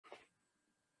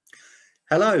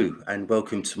Hello and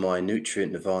welcome to my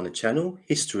Nutrient Nirvana channel,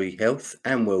 History, Health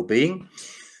and Wellbeing.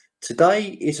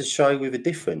 Today is a show with a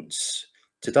difference.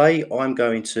 Today I'm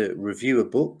going to review a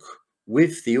book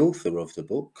with the author of the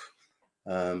book.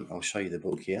 I'll show you the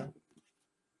book here.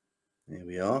 There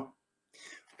we are.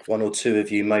 One or two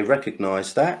of you may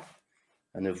recognise that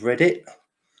and have read it.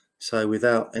 So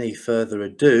without any further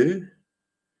ado,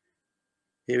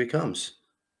 here he comes.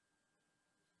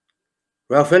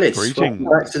 Ralph Ellis, welcome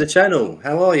back to the channel.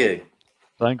 How are you?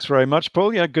 Thanks very much,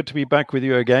 Paul. Yeah, good to be back with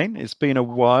you again. It's been a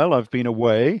while. I've been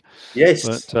away.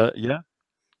 Yes. But yeah.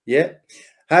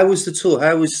 How was the tour?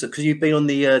 How was, because you've been on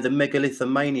the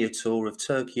Megalithomania tour of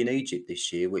Turkey and Egypt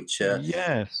this year, which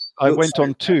yes, I went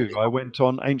on two. I went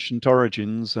on Ancient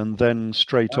Origins and then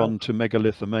straight on to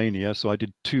Megalithomania. So I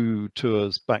did two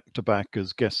tours back to back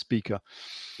as guest speaker.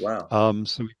 Wow.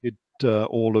 So we did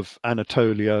all of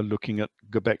Anatolia, looking at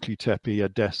Göbekli Tepe,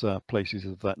 Edessa, places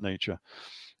of that nature.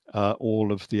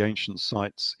 All of the ancient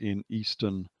sites in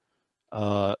eastern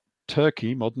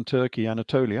Turkey, modern Turkey,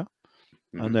 Anatolia.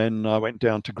 And then I went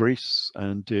down to Greece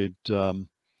and did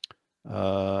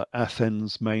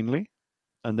Athens mainly,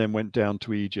 and then went down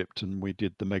to Egypt and we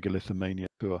did the Megalithomania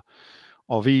tour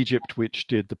of Egypt, which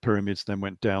did the pyramids, then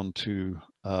went down to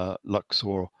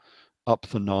Luxor, up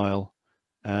the Nile,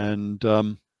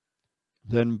 and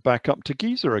then back up to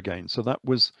Giza again. So that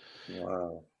was,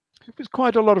 wow. It was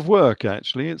quite a lot of work,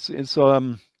 actually. It's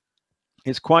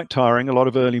quite tiring. A lot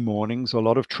of early mornings, a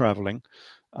lot of traveling,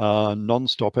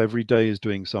 non-stop. Every day is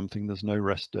doing something. There's no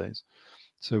rest days.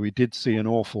 So we did see an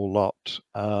awful lot,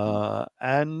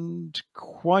 and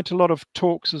quite a lot of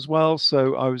talks as well.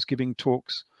 So I was giving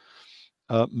talks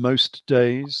most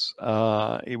days.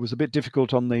 It was a bit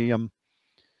difficult on the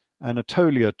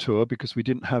Anatolia tour because we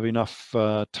didn't have enough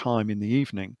time in the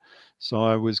evening. So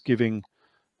I was giving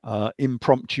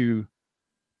impromptu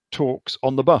talks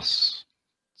on the bus.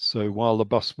 So while the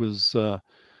bus was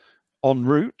en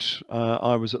route,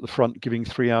 I was at the front giving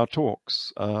 3-hour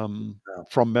talks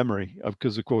from memory,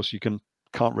 because of course you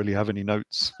can't really have any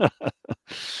notes.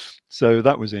 So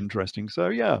that was interesting. So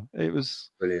yeah, it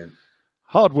was brilliant,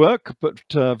 hard work, but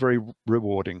very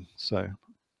rewarding. So,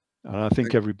 and I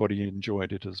think everybody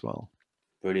enjoyed it as well.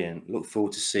 Brilliant. Look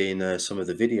forward to seeing some of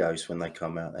the videos when they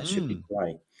come out. That should be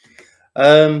great.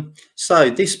 So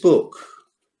this book,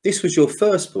 this was your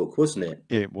first book, wasn't it?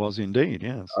 It was indeed,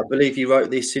 yes. I believe you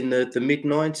wrote this in the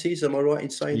mid-90s. Am I right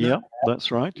in saying that? Yeah, that's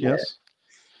right. Yeah.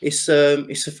 Yes.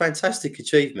 It's a fantastic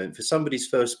achievement for somebody's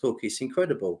first book. It's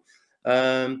incredible.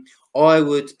 I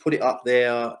would put it up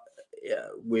there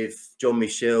with John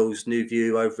Michel's New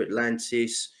View over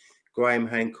Atlantis, Graham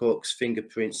Hancock's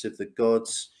Fingerprints of the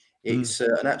Gods. It's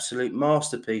an absolute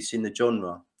masterpiece in the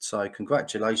genre. So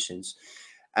congratulations.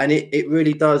 And it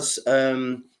really does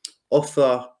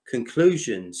offer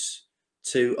conclusions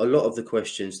to a lot of the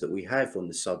questions that we have on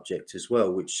the subject as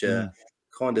well, which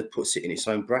kind of puts it in its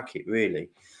own bracket, really.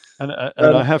 And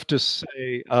I have to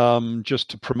say, just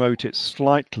to promote it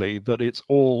slightly, that it's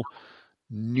all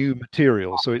new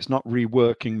material. So it's not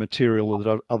reworking material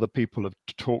that other people have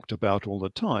talked about all the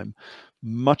time.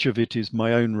 Much of it is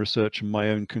my own research and my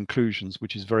own conclusions,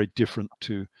 which is very different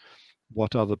to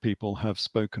what other people have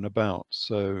spoken about.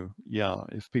 So yeah,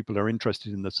 if people are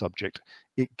interested in the subject,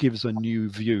 it gives a new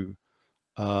view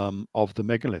of the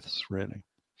megaliths, really.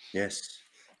 Yes,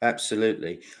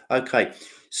 absolutely. Okay,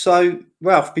 so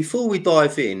Ralph, before we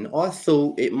dive in, I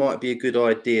thought it might be a good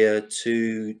idea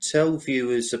to tell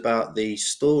viewers about the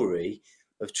story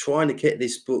of trying to get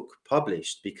this book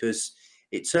published, because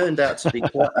it turned out to be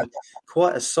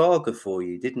quite a saga for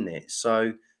you, didn't it?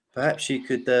 So perhaps you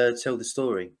could tell the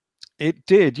story. It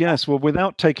did, yes. Well,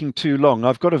 without taking too long,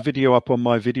 I've got a video up on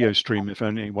my video stream if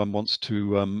anyone wants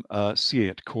to see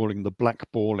it, calling the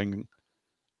blackballing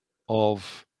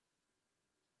of...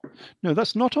 No,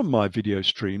 that's not on my video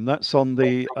stream. That's on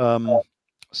the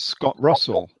Scott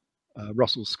Russell,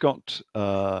 Russell Scott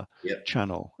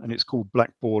channel, and it's called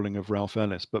Blackballing of Ralph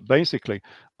Ellis. But basically,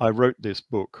 I wrote this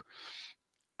book,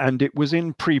 and it was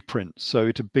in preprint, so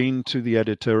it had been to the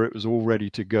editor. It was all ready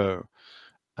to go.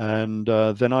 And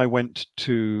then I went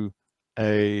to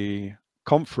a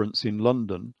conference in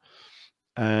London,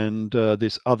 and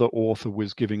this other author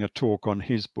was giving a talk on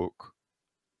his book.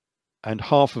 And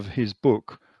half of his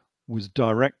book was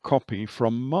direct copy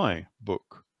from my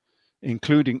book,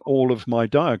 including all of my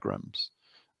diagrams.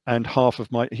 And half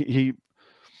of my... He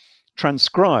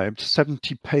transcribed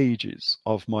 70 pages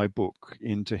of my book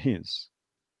into his,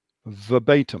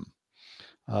 verbatim.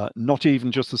 Not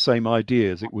even just the same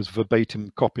ideas. It was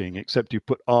verbatim copying, except you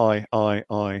put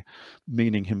I,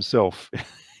 meaning himself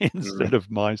instead of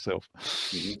myself,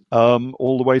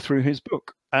 all the way through his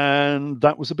book. And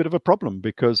that was a bit of a problem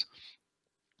because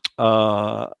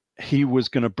he was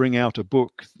going to bring out a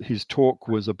book. His talk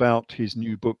was about his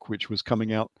new book, which was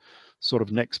coming out sort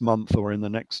of next month or in the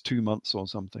next 2 months or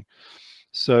something.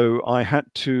 So I had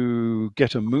to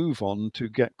get a move on to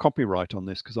get copyright on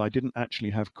this because I didn't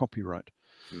actually have copyright.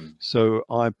 So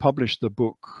I published the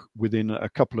book within a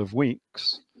couple of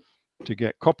weeks to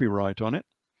get copyright on it.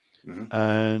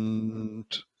 And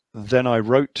then I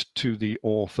wrote to the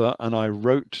author and I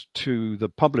wrote to the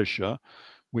publisher,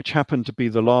 which happened to be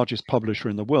the largest publisher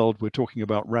in the world. We're talking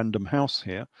about Random House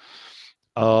here.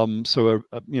 So,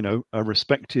 a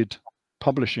respected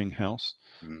publishing house.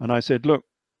 And I said, look,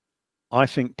 I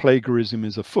think plagiarism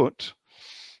is afoot,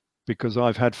 because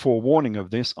I've had forewarning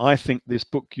of this. I think this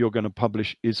book you're going to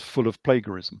publish is full of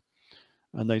plagiarism.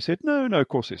 And they said, no, of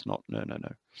course it's not. No.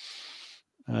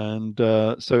 And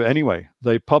so anyway,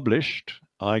 they published.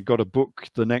 I got a book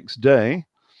the next day,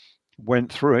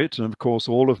 went through it, and of course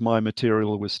all of my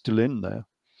material was still in there.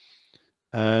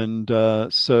 And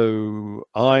so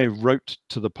I wrote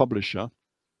to the publisher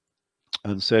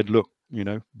and said, look,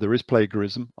 there is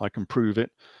plagiarism. I can prove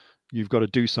it. You've got to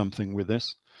do something with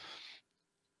this.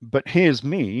 But here's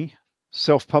me,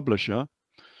 self-publisher,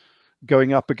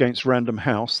 going up against Random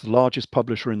House, the largest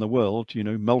publisher in the world,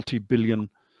 multi-billion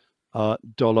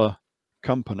dollar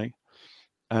company.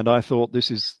 And I thought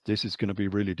this is going to be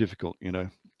really difficult,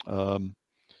 that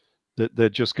they're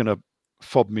just going to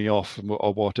fob me off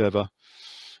or whatever,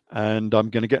 and I'm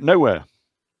going to get nowhere.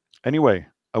 Anyway,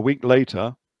 a week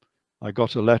later, I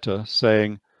got a letter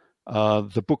saying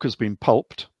the book has been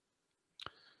pulped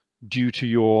due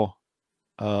to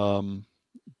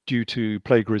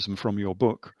plagiarism from your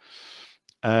book.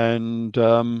 And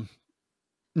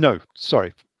no,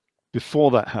 sorry,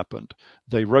 before that happened,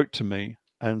 they wrote to me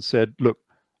and said, look,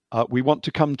 we want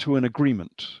to come to an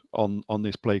agreement on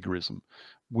this plagiarism.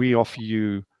 We offer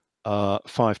you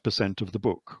 5% of the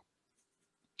book,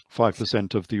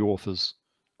 5% of the author's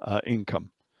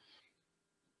income.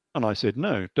 And I said,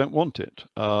 no, don't want it,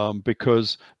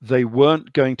 because they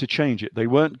weren't going to change it. They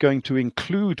weren't going to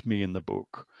include me in the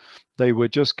book. They were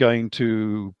just going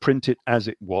to print it as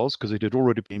it was, because it had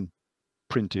already been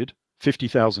printed,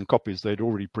 50,000 copies they'd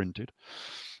already printed.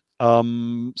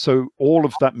 So all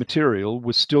of that material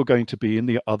was still going to be in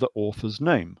the other author's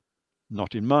name,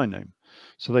 not in my name.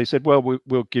 So they said, well,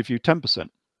 we'll give you 10%.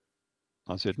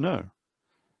 I said, no.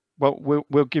 Well,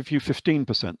 we'll give you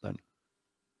 15% then.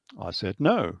 I said,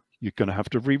 no, you're going to have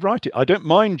to rewrite it. I don't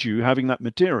mind you having that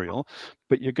material,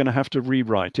 but you're going to have to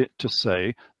rewrite it to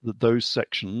say that those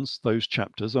sections, those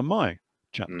chapters are my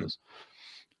chapters.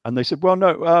 And they said, well,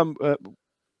 no,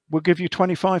 we'll give you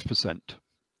 25%.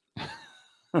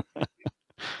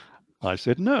 I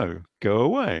said, no, go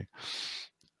away.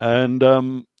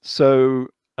 And so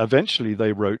eventually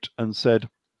they wrote and said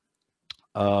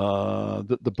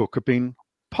that the book had been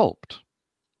pulped.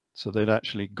 So they'd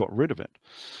actually got rid of it.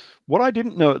 What I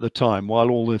didn't know at the time,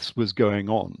 while all this was going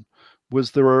on,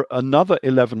 was there were another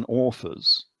 11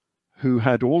 authors who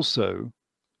had also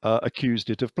accused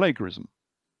it of plagiarism.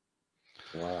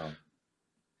 Wow.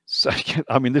 So,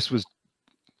 I mean, this was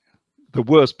the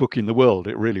worst book in the world.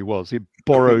 It really was. It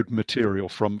borrowed material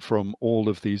from all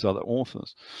of these other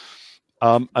authors.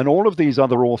 And all of these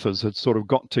other authors had sort of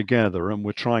got together and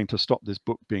were trying to stop this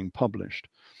book being published.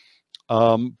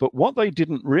 But what they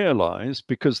didn't realize,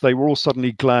 because they were all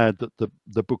suddenly glad that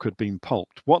the book had been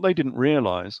pulped, what they didn't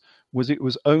realize was it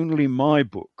was only my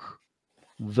book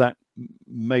that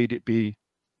made it be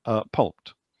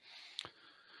pulped.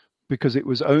 Because it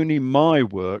was only my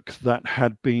work that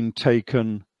had been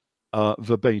taken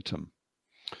verbatim.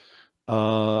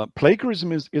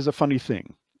 Plagiarism is a funny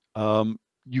thing.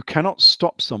 You cannot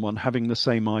stop someone having the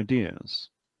same ideas.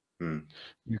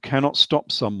 You cannot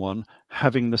stop someone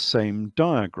having the same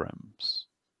diagrams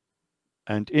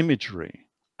and imagery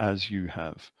as you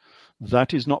have.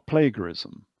 That is not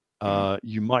plagiarism.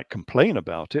 You might complain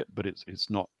about it, but it's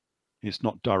not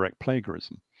direct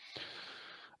plagiarism.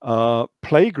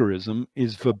 Plagiarism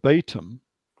is verbatim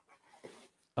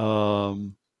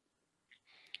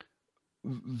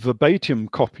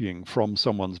copying from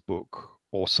someone's book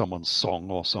or someone's song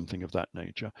or something of that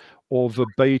nature, or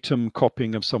verbatim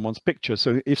copying of someone's picture.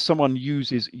 So if someone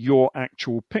uses your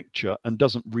actual picture and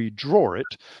doesn't redraw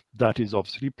it, that is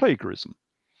obviously plagiarism.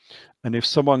 And if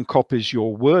someone copies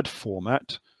your word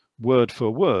format word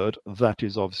for word, that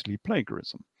is obviously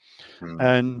plagiarism.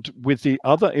 And with the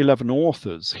other 11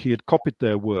 authors, he had copied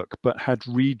their work, but had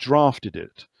redrafted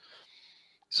it.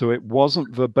 So it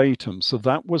wasn't verbatim. So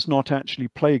that was not actually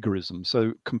plagiarism.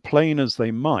 So complain as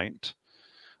they might,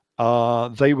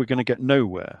 they were going to get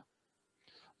nowhere.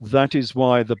 That is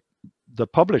why the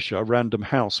publisher, Random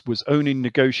House, was only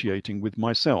negotiating with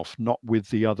myself, not with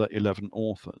the other 11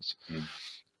 authors.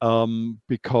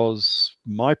 Because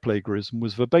my plagiarism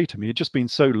was verbatim. He had just been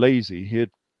so lazy, he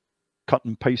had cut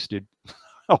and pasted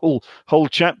whole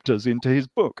chapters into his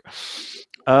book.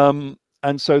 And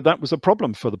so that was a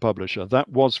problem for the publisher. That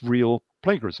was real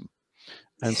plagiarism.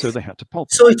 And so they had to pulp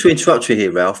it. Sorry to interrupt you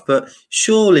here, Ralph, but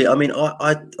surely, I mean,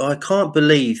 I can't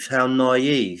believe how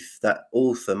naive that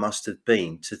author must have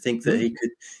been to think that he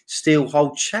could steal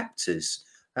whole chapters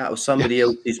out of somebody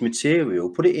else's material,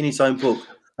 put it in his own book,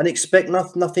 and expect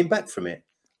nothing back from it.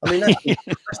 I mean,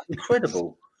 that's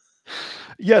incredible.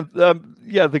 Yeah,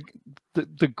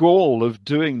 the gall of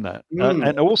doing that,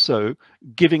 and also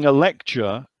giving a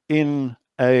lecture in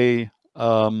a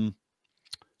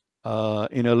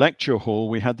lecture hall.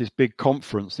 We had this big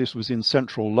conference. This was in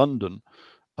central London,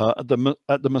 at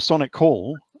the Masonic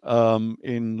Hall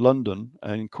in London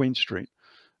and in Queen Street.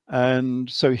 And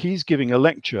so he's giving a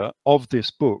lecture of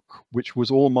this book, which was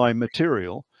all my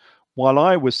material, while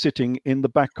I was sitting in the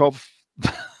back of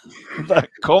that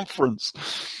conference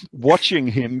watching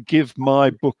him give my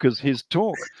book as his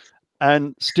talk,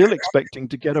 and still expecting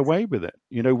to get away with it,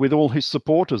 you know, with all his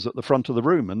supporters at the front of the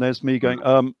room. And there's me going,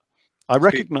 I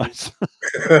recognize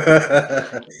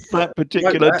that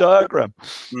particular diagram.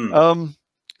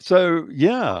 So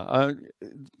yeah,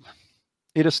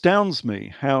 it astounds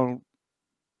me how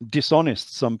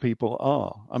dishonest some people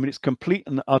are. I mean, it's complete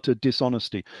and utter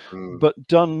dishonesty, but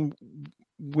done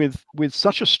with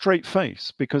such a straight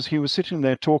face, because he was sitting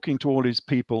there talking to all his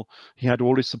people. He had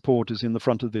all his supporters in the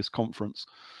front of this conference,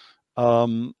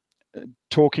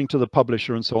 talking to the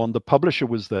publisher and so on. The publisher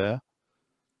was there.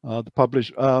 The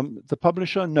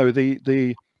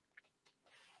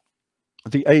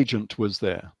agent was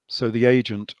there. So the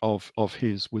agent of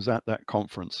his was at that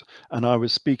conference, and I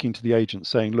was speaking to the agent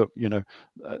saying, look, you know,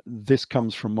 this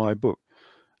comes from my book.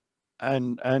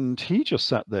 And he just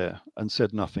sat there and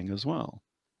said nothing as well.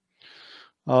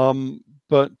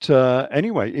 But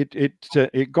anyway,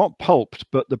 it got pulped,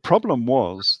 but the problem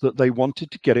was that they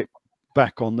wanted to get it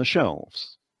back on the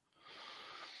shelves.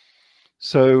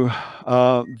 So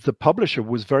the publisher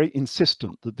was very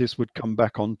insistent that this would come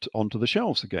back onto the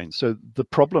shelves again. So the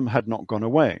problem had not gone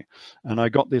away. And I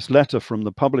got this letter from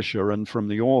the publisher and from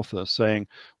the author saying,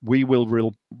 we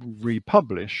will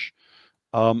republish,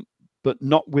 but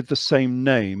not with the same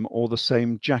name or the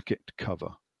same jacket cover.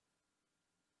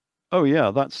 Oh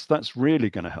yeah, that's really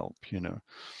going to help, you know.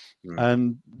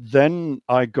 And then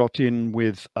I got in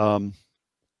with,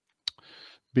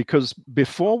 because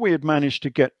before we had managed to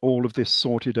get all of this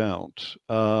sorted out,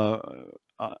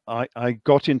 I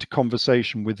got into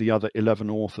conversation with the other 11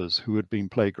 authors who had been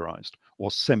plagiarized or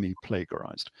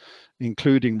semi-plagiarized,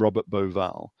 including Robert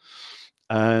Bauval.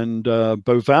 And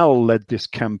Bauval led this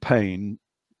campaign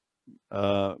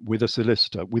with a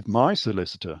solicitor, with my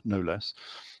solicitor, no less,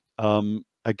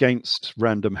 against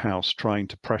Random House, trying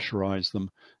to pressurize them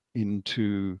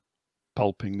into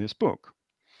pulping this book.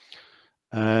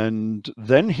 And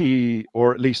then he,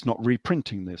 or at least not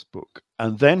reprinting this book.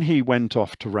 And then he went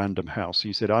off to Random House.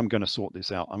 He said, I'm going to sort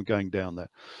this out. I'm going down there.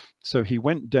 So he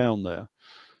went down there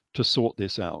to sort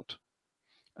this out.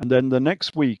 And then the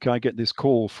next week, I get this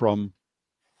call from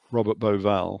Robert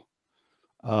Bauval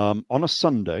on a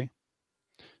Sunday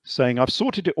saying, I've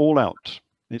sorted it all out.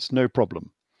 It's no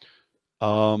problem.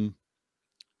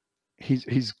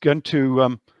 He's going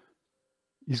to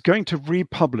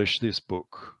republish this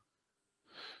book,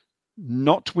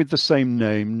 not with the same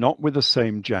name, not with the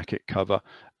same jacket cover,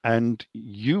 and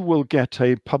you will get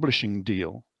a publishing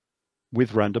deal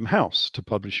with Random House to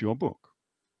publish your book.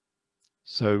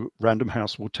 So Random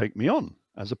House will take me on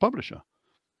as a publisher.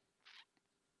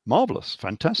 Marvelous,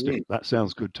 fantastic. That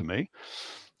sounds good to me.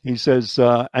 He says,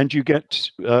 and you get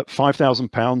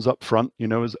 £5,000 up front, you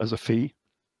know, as a fee.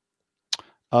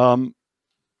 But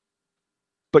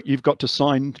you've got to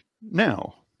sign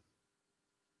now,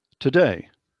 today,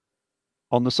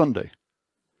 on the Sunday.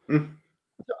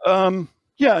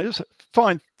 Yeah, it's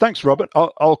fine. Thanks, Robert.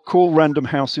 I'll call Random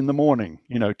House in the morning,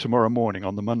 you know, tomorrow morning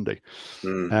on the Monday.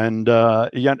 And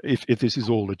yeah, if this is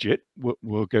all legit,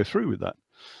 we'll go through with that.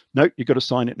 No, you've got to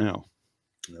sign it now.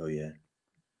 Oh, yeah.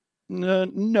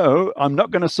 No, I'm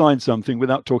not going to sign something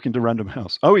without talking to Random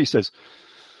House. Oh, he says,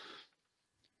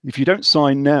 if you don't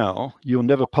sign now, you'll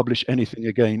never publish anything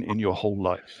again in your whole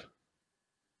life.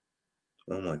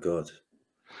 Oh my God.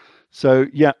 So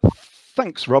yeah,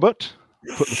 thanks, Robert.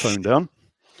 Put the phone down.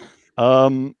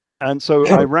 And so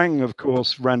I rang, of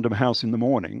course, Random House in the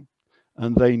morning,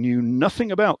 and they knew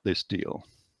nothing about this deal.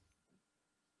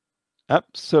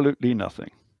 Absolutely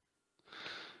nothing.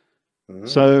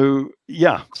 So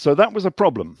yeah, so that was a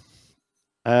problem.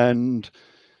 And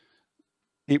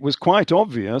it was quite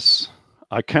obvious.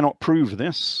 I cannot prove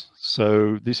this,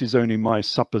 so this is only my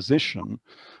supposition.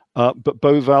 But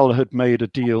Boval had made a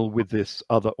deal with this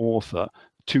other author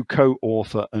to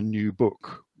co-author a new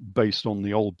book based on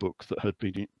the old book that had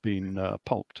been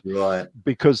pulped. Right.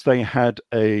 Because they had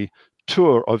a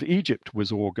tour of Egypt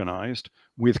was organized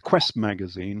with Quest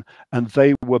magazine, and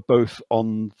they were both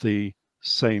on the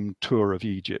same tour of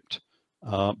Egypt,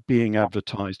 being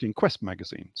advertised in Quest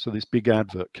magazine. So this big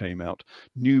advert came out,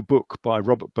 new book by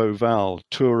Robert Boval,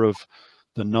 tour of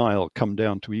the Nile, come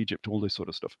down to Egypt, all this sort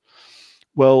of stuff.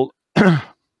 Well,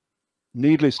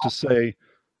 needless to say,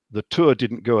 the tour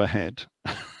didn't go ahead.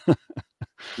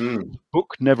 The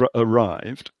book never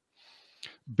arrived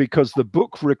because the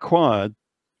book required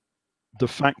the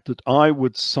fact that I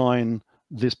would sign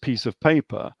this piece of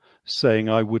paper saying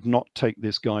I would not take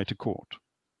this guy to court.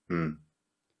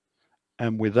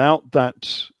 And without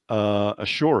that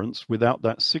assurance, without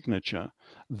that signature,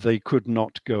 they could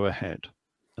not go ahead.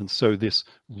 And so this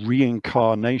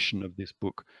reincarnation of this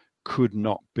book could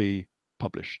not be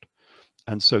published.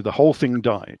 And so the whole thing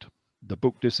died. The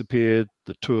book disappeared,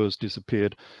 the tours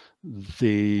disappeared,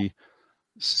 the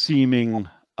seeming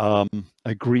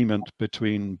agreement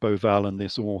between Boval and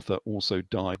this author also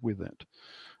died with it.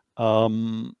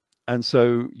 And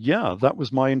so, yeah, that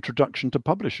was my introduction to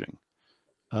publishing.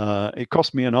 It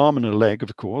cost me an arm and a leg,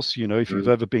 of course. You know, if you've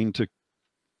ever been to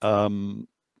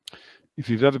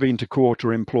court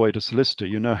or employed a solicitor,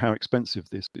 you know how expensive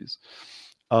this is.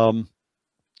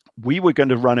 We were going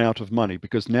to run out of money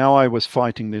because now I was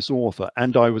fighting this author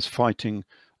and I was fighting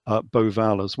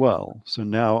Boval as well. So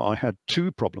now I had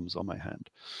two problems on my hand.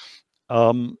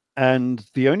 And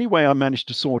the only way I managed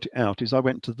to sort it out is I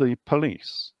went to the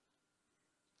police.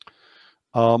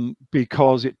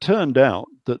 Because it turned out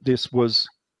that this was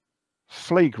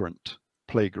flagrant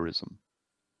plagiarism,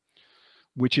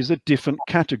 which is a different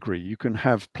category. You can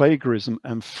have plagiarism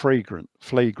and flagrant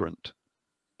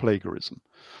plagiarism.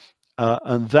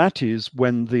 And that is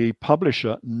when the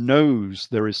publisher knows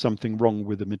there is something wrong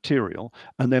with the material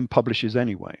and then publishes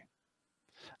anyway.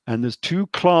 And there's two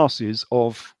classes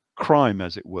of crime,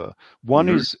 as it were. One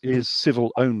is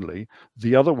civil only.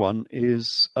 The other one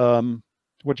is,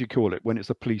 what do you call it when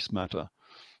it's a police matter?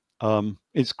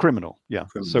 It's criminal, yeah.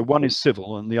 Criminal. So one is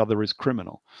civil and the other is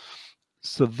criminal.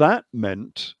 So that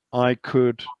meant I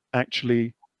could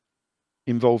actually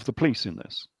involve the police in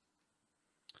this,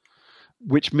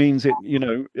 which means it, you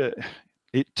know,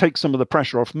 it takes some of the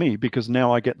pressure off me because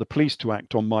now I get the police to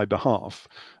act on my behalf.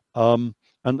 But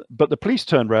the police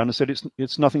turned around and said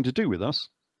it's nothing to do with us,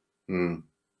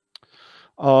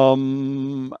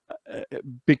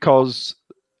 because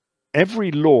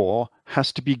every law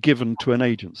has to be given to an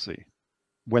agency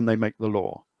when they make the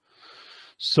law.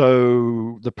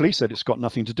 So the police said it's got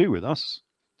nothing to do with us.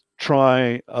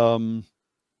 Try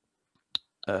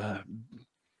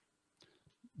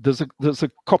there's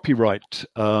a copyright,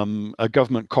 a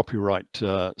government copyright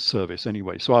service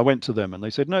anyway. So I went to them and they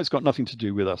said, no, it's got nothing to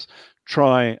do with us.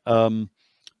 Try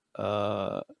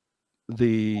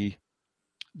the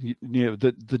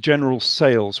general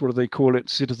sales, what do they call it?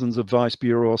 Citizens Advice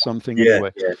Bureau or something. Yeah,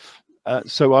 anyway. Yeah.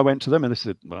 So I went to them and they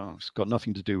said, well, it's got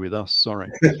nothing to do with us. Sorry.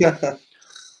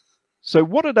 So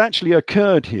what had actually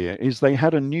occurred here is they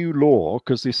had a new law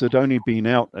because this had only been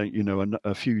out, you know,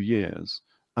 a few years.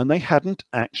 And they hadn't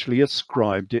actually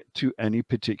ascribed it to any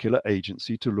particular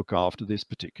agency to look after this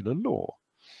particular law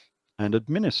and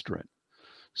administer it.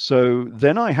 So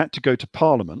then I had to go to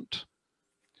Parliament.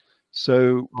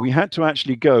 So we had to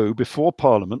actually go before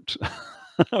Parliament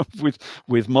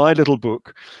with my little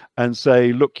book and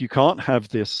say, look, you can't have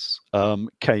this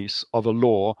case of a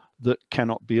law that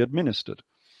cannot be administered.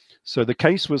 So the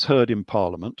case was heard in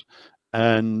Parliament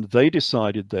and they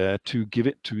decided there to give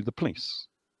it to the police.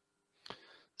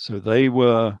 So they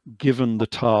were given the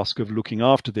task of looking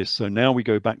after this. So now we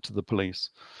go back to the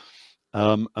police.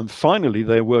 And finally,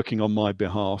 they're working on my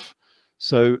behalf.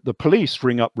 So the police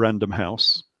ring up Random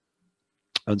House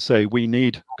and say, we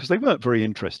need, because they weren't very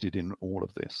interested in all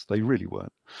of this. They really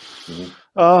weren't.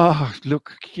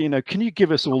 Look, you know, can you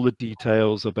give us all the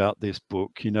details about this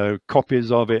book, you know,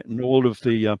 copies of it and all of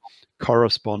the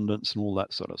correspondence and all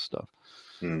that sort of stuff.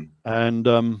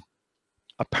 And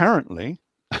apparently,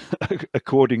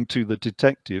 according to the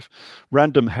detective,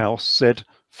 Random House said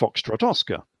Foxtrot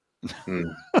Oscar.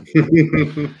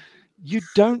 You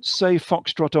don't say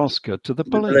Foxtrot Oscar to the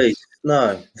police.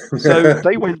 No. So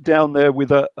they went down there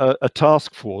with a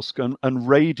task force and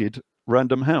raided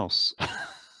Random House.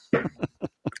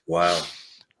 Wow.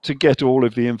 To get all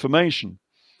of the information.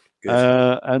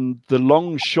 And the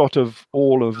long shot of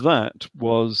all of that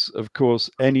was, of course,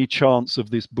 any chance of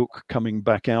this book coming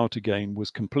back out again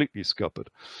was completely scuppered.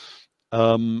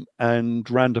 And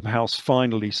Random House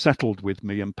finally settled with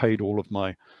me and paid all of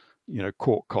my,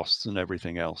 court costs and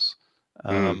everything else,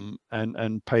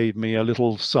 and paid me a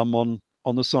little sum on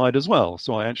the side as well.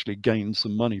 So I actually gained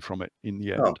some money from it in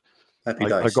the end. Oh, happy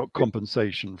days. I got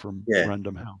compensation from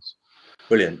Random House.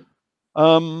 Brilliant.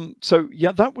 So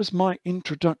yeah, that was my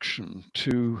introduction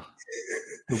to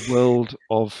the world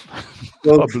of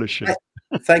publishing.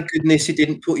 Thank goodness it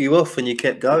didn't put you off and you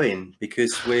kept going,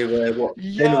 because we're what?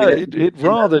 Yeah, it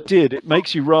rather did. It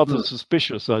makes you rather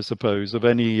suspicious, I suppose, of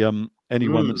anyone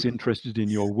that's interested in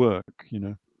your work.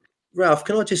 Ralph,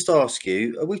 can I just ask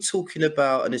you, are we talking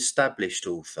about an established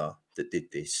author that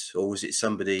did this, or was it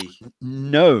somebody?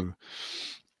 No.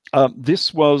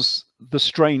 This was the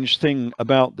strange thing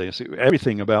about this.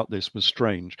 Everything about this was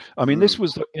strange. I mean, this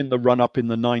was in the run-up in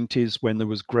the 90s when there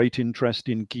was great interest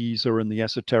in Giza and the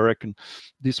esoteric, and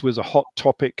this was a hot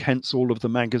topic, hence all of the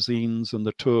magazines and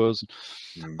the tours.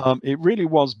 It really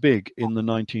was big in the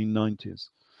 1990s.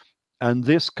 And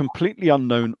this completely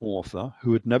unknown author,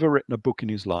 who had never written a book in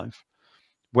his life,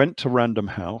 went to Random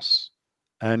House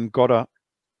and got a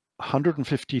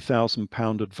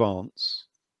 £150,000 advance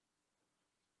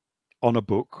on a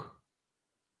book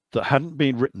that hadn't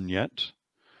been written yet.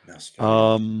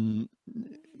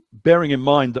 Bearing in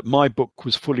mind that my book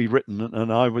was fully written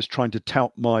and I was trying to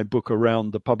tout my book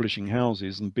around the publishing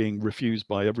houses and being refused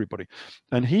by everybody.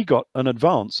 And he got an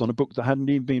advance on a book that hadn't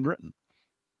even been written.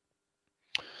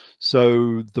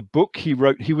 So the book he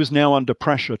wrote, he was now under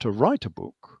pressure to write a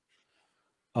book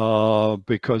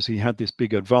because he had this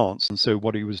big advance. And so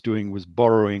what he was doing was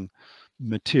borrowing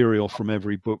material from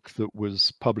every book that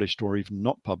was published or even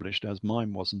not published, as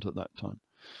mine wasn't at that time.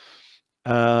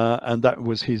 And that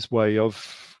was his way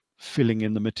of filling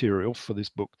in the material for this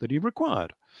book that he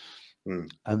required.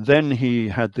 And then he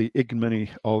had the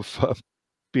ignominy of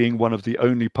being one of the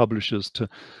only publishers to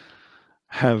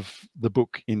have the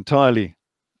book entirely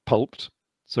pulped.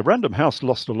 So Random House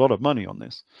lost a lot of money on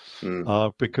this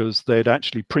because they'd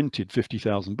actually printed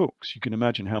 50,000 books. You can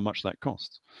imagine how much that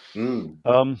costs.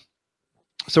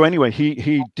 So anyway,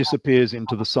 he disappears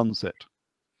into the sunset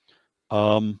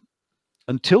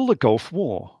until the Gulf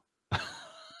War.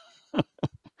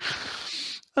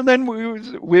 And then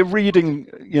we're reading,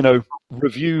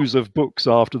 reviews of books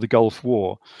after the Gulf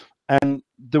War. And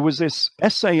there was this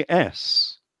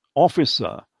SAS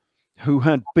officer who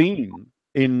had been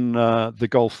in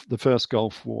the first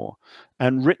Gulf War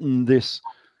and written this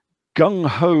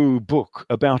gung-ho book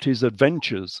about his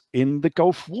adventures in the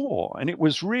Gulf War, and it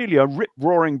was really a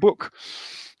rip-roaring book.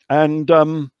 And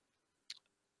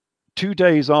 2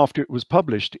 days after it was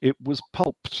published, it was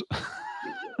pulped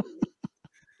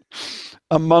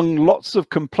among lots of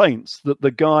complaints that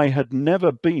the guy had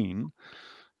never been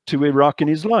to Iraq in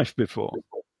his life before,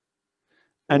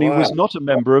 and he was not a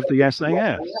member of the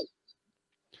SAS.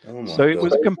 So it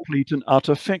was a complete and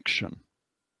utter fiction.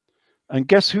 And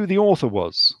guess who the author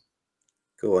was?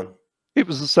 Go on. It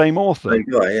was the same author. Same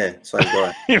guy, yeah, same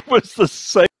guy. It was the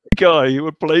same guy who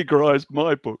had plagiarized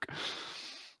my book.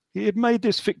 He had made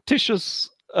this fictitious,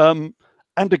 and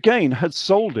again had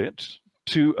sold it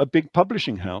to a big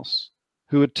publishing house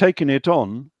who had taken it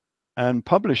on and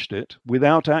published it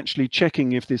without actually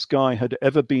checking if this guy had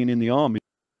ever been in the army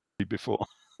before.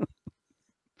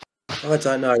 I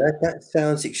don't know. That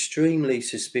sounds extremely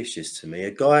suspicious to me.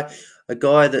 A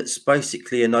guy that's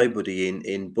basically a nobody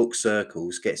in book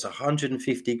circles gets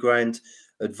 150 grand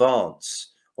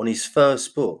advance on his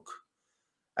first book,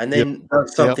 and then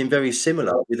does something very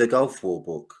similar with a Gulf War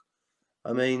book.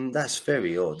 I mean, that's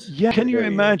very odd. Yeah, can you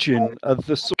imagine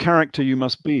the sort of character you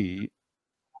must be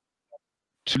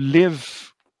to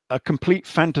live a complete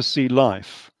fantasy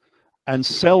life and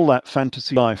sell that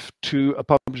fantasy life to a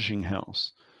publishing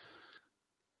house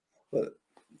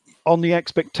on the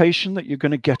expectation that you're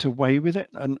going to get away with it?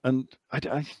 And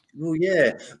well,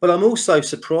 yeah, but I'm also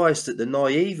surprised at the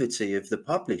naivety of the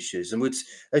publishers. And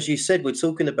as you said, we're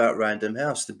talking about Random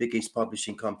House, the biggest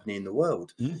publishing company in the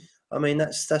world. I mean,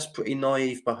 that's pretty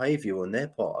naive behavior on their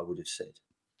part, I would have said.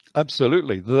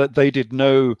 Absolutely. They did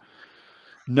no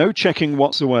checking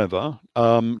whatsoever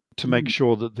to make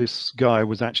sure that this guy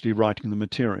was actually writing the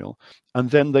material.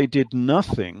 And then they did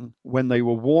nothing when they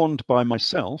were warned by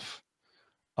myself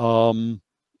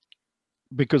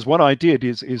because what I did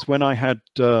is when I had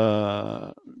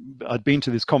I'd been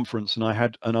to this conference and I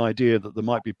had an idea that there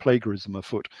might be plagiarism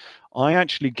afoot, I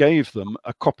actually gave them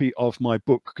a copy of my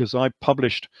book, because I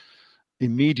published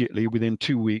immediately within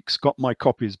 2 weeks, got my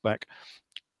copies back.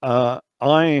 I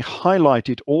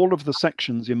highlighted all of the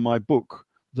sections in my book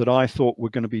that I thought were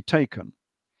going to be taken,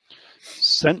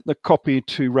 sent the copy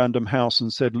to Random House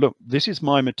and said, look, this is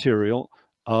my material.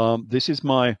 This is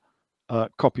my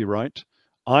copyright.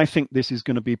 I think this is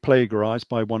going to be plagiarized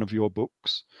by one of your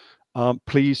books.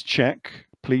 Please check.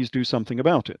 Please do something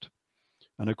about it.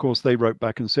 And of course, they wrote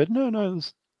back and said, no,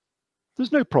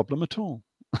 there's no problem at all.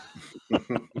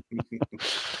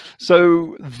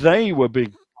 So they were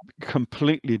being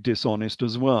completely dishonest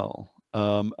as well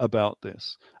about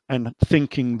this, and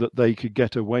thinking that they could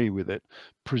get away with it,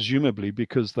 presumably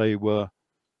because they were,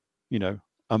 you know,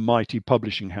 a mighty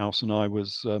publishing house and I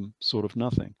was sort of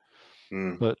nothing.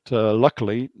 But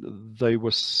luckily, they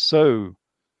were so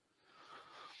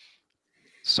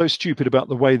stupid about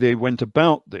the way they went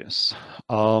about this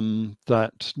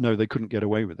that no, they couldn't get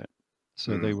away with it.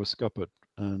 So they were scuppered,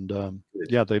 and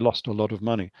yeah, they lost a lot of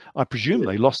money. I presume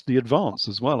they lost the advance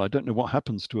as well. I don't know what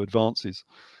happens to advances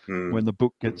when the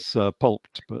book gets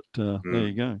pulped, but there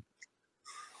you go.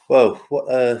 Well,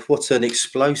 what an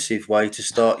explosive way to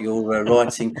start your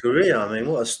writing career. I mean,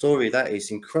 what a story that is.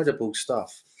 Incredible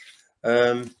stuff.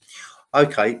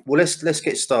 Okay, well, let's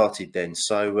get started then.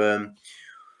 So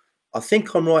I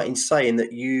think I'm right in saying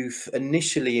that you've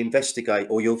initially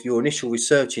investigated, or your initial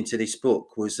research into this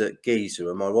book was at Giza,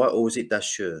 am I right, or was it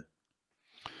Dashur?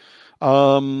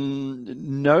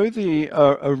 No, the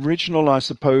original, I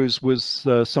suppose, was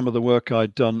some of the work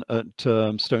I'd done at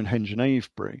Stonehenge and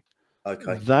Avebury.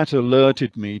 Okay. That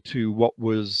alerted me to what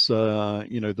was,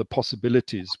 you know, the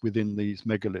possibilities within these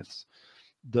megaliths,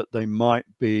 that they might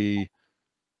be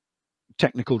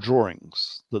technical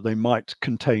drawings, that they might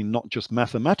contain not just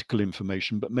mathematical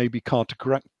information, but maybe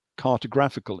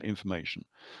cartographical information,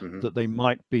 that they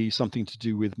might be something to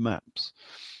do with maps.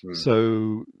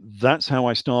 So that's how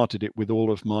I started it with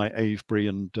all of my Avebury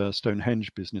and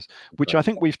Stonehenge business, which I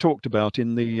think we've talked about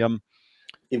in the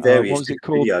in various what was it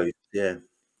called? videos. Yeah.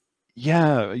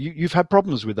 Yeah, you've had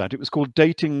problems with that. It was called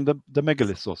Dating the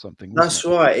Megaliths or something. That's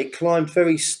right. It climbed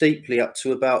very steeply up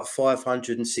to about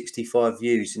 565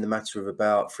 views in the matter of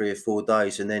about 3 or 4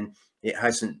 days, and then it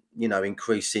hasn't, you know,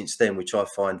 increased since then, which I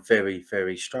find very,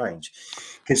 very strange,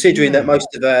 considering that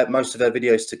most of our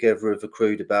videos together have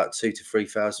accrued about 2,000 to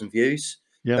 3,000 views.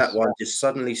 Yes. That one just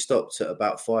suddenly stopped at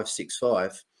about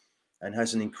 565 and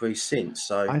hasn't increased since.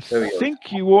 So I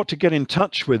think you ought to get in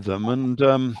touch with them, and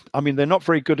I mean, they're not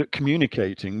very good at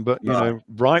communicating, but you know,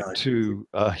 write to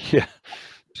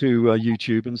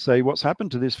YouTube and say what's happened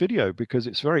to this video, because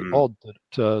it's very odd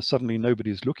that suddenly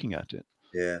nobody's looking at it.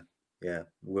 Yeah,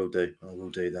 will do. I will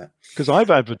do that, because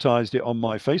I've advertised it on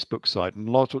my Facebook site, and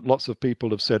lots of people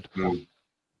have said, you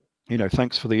know,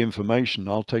 thanks for the information,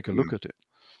 I'll take a look at it.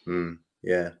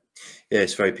 Yeah,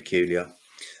 it's very peculiar.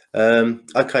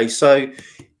 Okay, so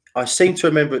I seem to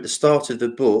remember at the start of the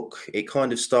book, it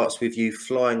kind of starts with you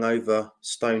flying over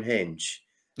Stonehenge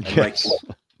and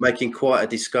making quite a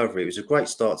discovery. It was a great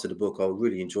start to the book. I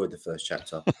really enjoyed the first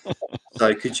chapter.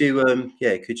 So could you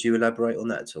elaborate on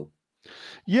that at all?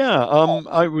 Yeah,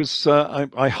 I was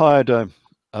I hired a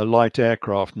light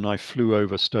aircraft and I flew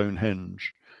over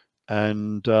Stonehenge,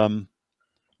 and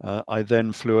I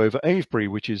then flew over Avebury,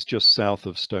 which is just south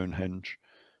of Stonehenge,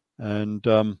 and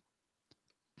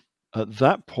at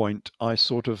that point I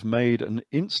sort of made an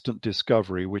instant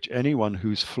discovery, which anyone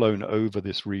who's flown over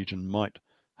this region might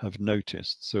have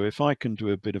noticed. So if I can do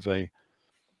a bit of a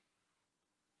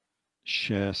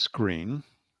share screen.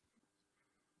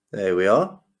 There we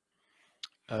are.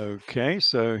 Okay,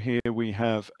 so here we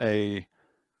have a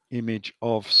image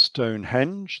of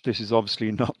Stonehenge. This is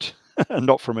obviously not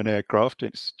not from an aircraft,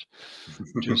 it's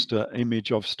just an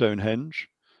image of Stonehenge,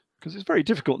 because it's very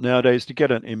difficult nowadays to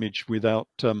get an image without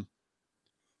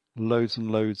loads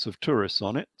and loads of tourists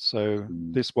on it. So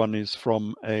this one is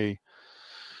from a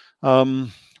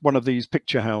one of these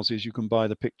picture houses. You can buy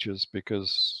the pictures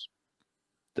because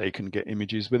they can get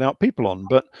images without people on.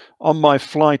 But on my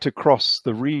flight across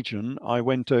the region, I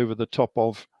went over the top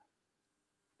of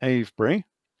Avebury,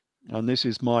 and this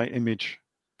is my image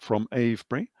from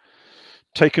Avebury,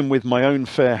 taken with my own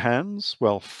fair hands.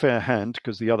 Well, fair hand,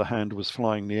 because the other hand was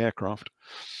flying the aircraft.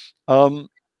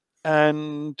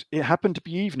 And it happened to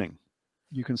be evening.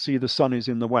 You can see the sun is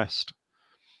in the west.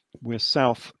 We're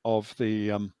south of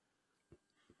the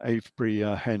Avebury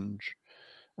henge.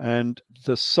 And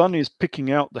the sun is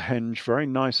picking out the henge very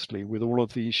nicely with all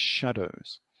of these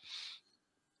shadows.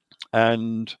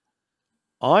 And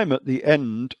I'm at the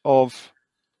end of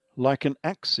like an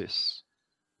axis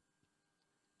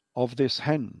of this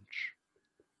henge,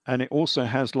 and it also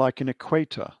has like an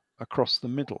equator across the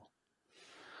middle.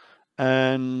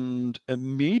 And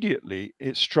immediately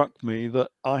it struck me that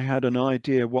I had an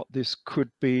idea what this could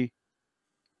be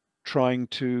trying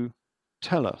to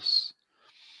tell us,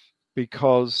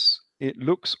 because it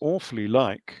looks awfully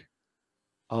like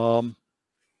a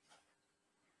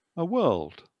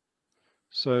world.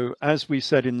 So as we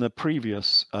said in the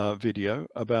previous video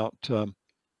about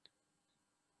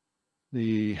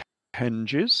the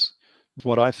henges,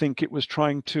 what I think it was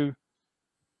trying to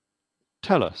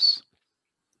tell us.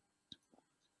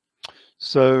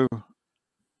 So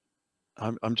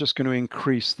I'm just going to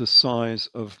increase the size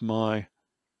of my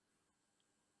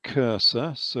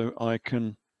cursor so I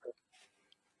can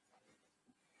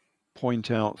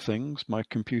point out things. My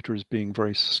computer is being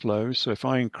very slow, so if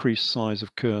I increase size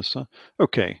of cursor,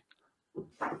 okay.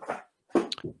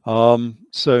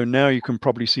 So now you can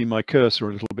probably see my cursor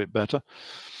a little bit better.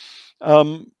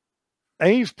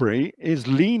 Avebury is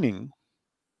leaning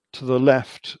to the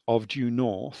left of due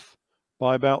north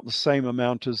by about the same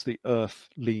amount as the Earth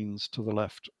leans to the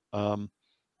left,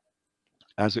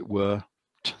 as it were,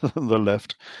 to the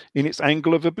left in its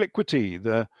angle of obliquity.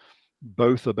 They're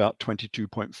both about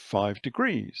 22.5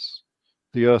 degrees.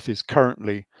 The Earth is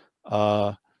currently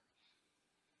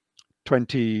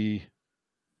 20.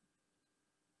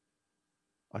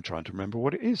 I'm trying to remember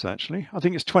what it is actually. I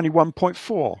think it's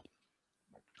 21.4.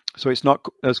 So it's not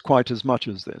as quite as much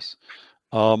as this,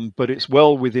 but it's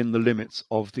well within the limits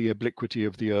of the obliquity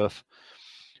of the Earth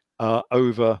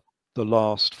over the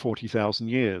last 40,000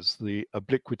 years. The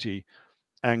obliquity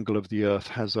angle of the Earth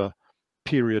has a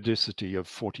periodicity of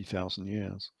 40,000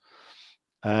 years.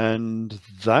 And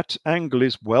that angle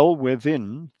is well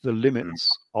within the limits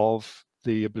of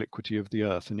the obliquity of the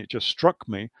Earth. And it just struck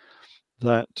me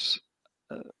that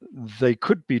they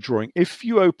could be drawing, if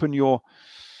you open your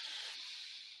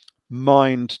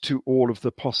mind to all of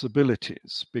the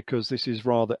possibilities, because this is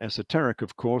rather esoteric,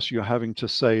 of course, you're having to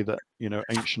say that, you know,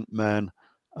 ancient man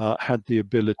had the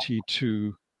ability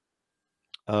to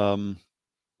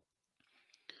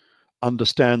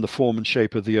understand the form and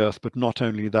shape of the Earth, but not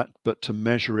only that, but to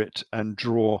measure it and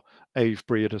draw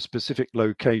Avebury at a specific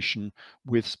location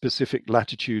with specific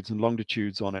latitudes and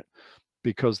longitudes on it,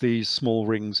 because these small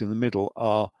rings in the middle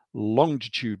are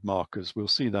longitude markers. We'll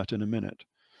see that in a minute.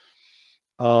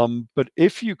 But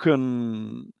if you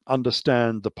can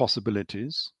understand the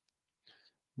possibilities,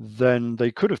 then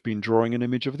they could have been drawing an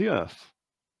image of the Earth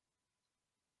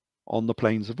on the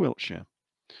plains of Wiltshire.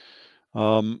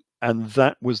 And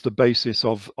that was the basis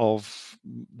of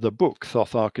the book,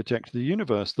 Thoth, Architect of the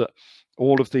Universe, that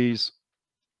all of these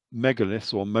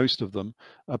megaliths, or most of them,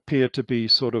 appear to be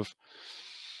sort of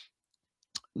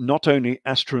not only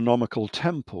astronomical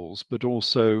temples, but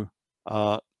also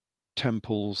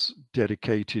temples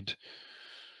dedicated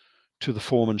to the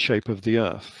form and shape of the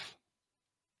Earth.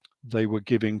 They were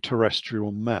giving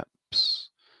terrestrial maps,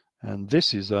 and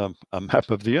this is a map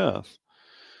of the Earth.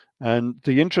 And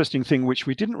the interesting thing, which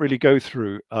we didn't really go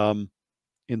through in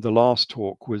the last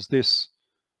talk, was this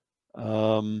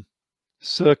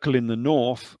circle in the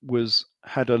north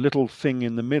had a little thing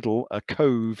in the middle, a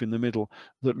cove in the middle,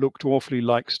 that looked awfully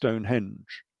like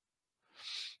Stonehenge.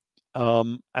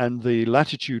 And the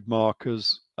latitude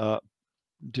markers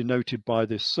denoted by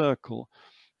this circle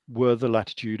were the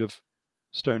latitude of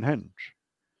Stonehenge.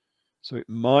 So it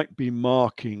might be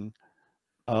marking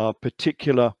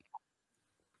particular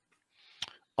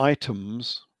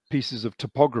items, pieces of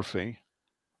topography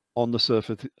on the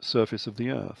surface of the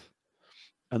Earth.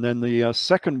 And then the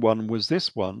second one was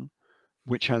this one,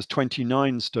 which has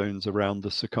 29 stones around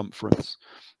the circumference.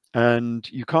 And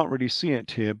you can't really see it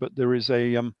here, but there is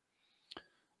a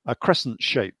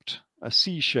crescent-shaped, a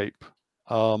C-shape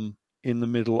in the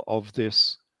middle of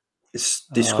this. It's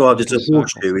described as a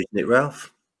horseshoe, isn't it,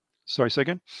 Ralph? Sorry, say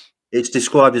again? It's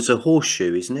described as a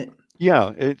horseshoe, isn't it?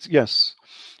 Yeah, yes.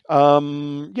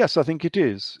 Yes, I think it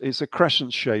is. It's a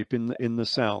crescent shape in the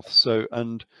south. So,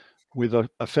 and with a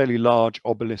fairly large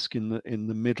obelisk in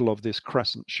the middle of this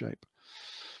crescent shape.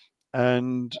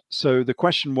 And so the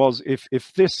question was,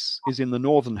 if this is in the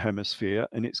northern hemisphere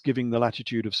and it's giving the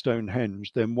latitude of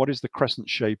Stonehenge, then what is the crescent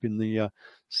shape in the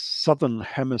southern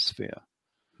hemisphere?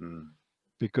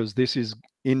 Because this is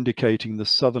indicating the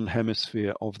southern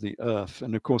hemisphere of the Earth.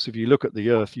 And of course, if you look at the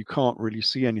Earth, you can't really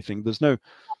see anything. There's no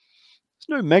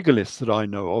megaliths that I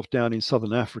know of down in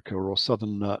southern Africa or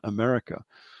southern America,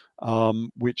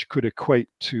 which could equate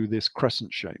to this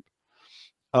crescent shape.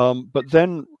 But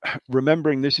then,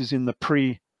 remembering this is in the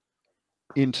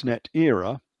pre-internet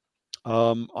era,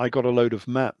 I got a load of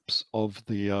maps of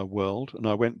the world, and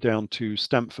I went down to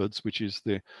Stamford's, which is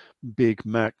the big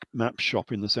map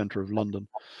shop in the centre of London,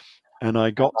 and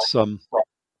I got some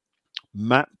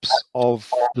maps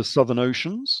of the Southern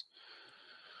Oceans,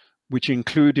 which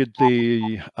included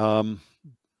the,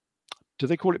 do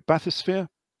they call it bathysphere?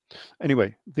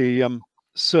 Anyway, the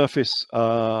surface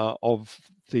of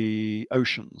the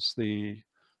oceans, the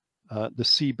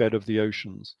seabed of the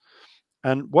oceans.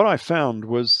 And what I found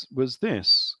was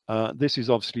this. This is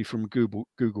obviously from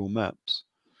Google Maps.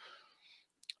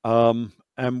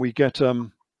 And we get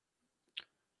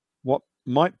what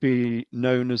might be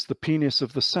known as the penis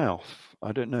of the South.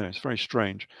 I don't know. It's very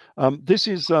strange. This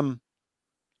is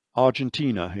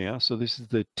Argentina here. So this is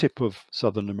the tip of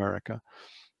Southern America.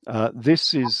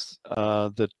 This is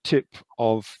the tip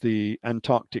of the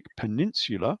Antarctic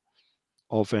Peninsula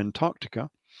of Antarctica.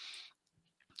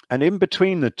 And in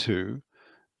between the two,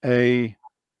 a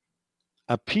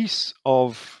piece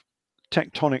of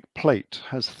tectonic plate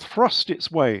has thrust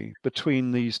its way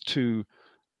between these two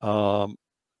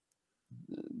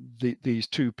these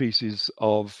two pieces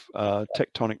of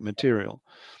tectonic material,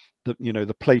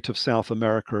 the plate of South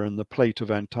America and the plate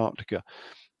of Antarctica.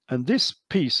 And this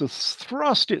piece has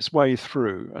thrust its way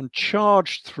through and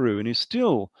charged through, and is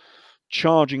still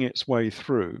charging its way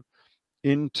through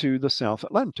into the South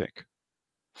Atlantic,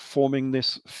 forming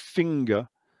this finger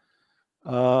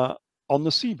on the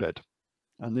seabed.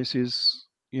 And this is,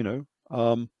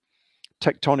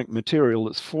 tectonic material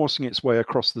that's forcing its way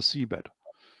across the seabed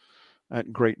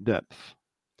at great depth.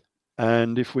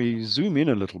 And if we zoom in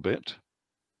a little bit,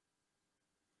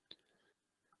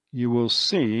 you will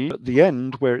see at the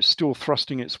end, where it's still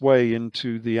thrusting its way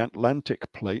into the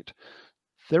Atlantic plate,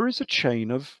 there is a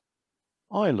chain of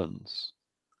islands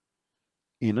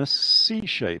in a C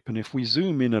shape. And if we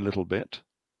zoom in a little bit,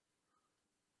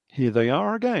 here they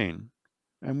are again,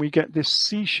 and we get this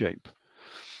C shape.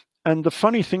 And the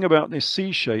funny thing about this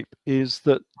C shape is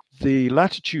that the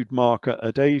latitude marker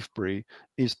at Avebury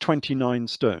is 29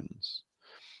 stones.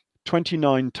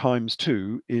 29 times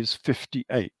 2 is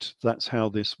 58. That's how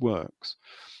this works.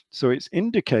 So it's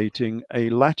indicating a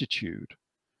latitude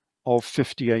of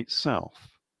 58 south.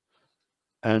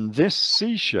 And this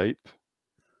C shape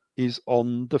is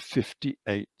on the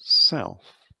 58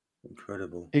 south.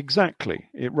 Incredible. Exactly.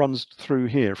 It runs through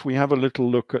here. If we have a little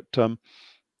look at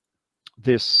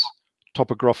this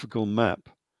topographical map,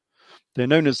 they're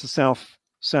known as the South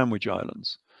Sandwich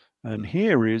Islands. And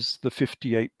here is the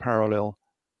 58 parallel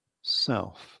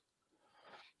south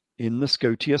in the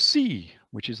Scotia Sea,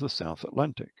 which is the South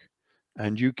Atlantic.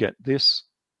 And you get this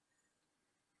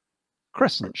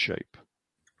crescent shape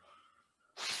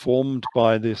formed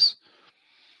by this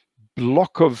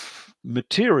block of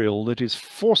material that is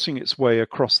forcing its way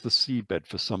across the seabed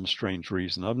for some strange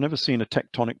reason. I've never seen a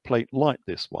tectonic plate like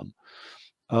this one,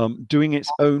 doing its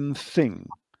own thing.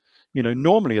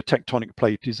 Normally a tectonic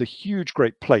plate is a huge,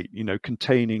 great plate,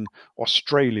 containing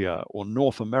Australia or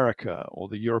North America or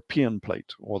the European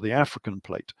plate or the African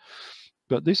plate.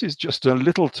 But this is just a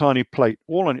little tiny plate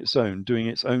all on its own, doing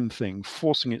its own thing,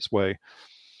 forcing its way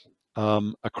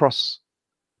across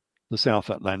the South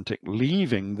Atlantic,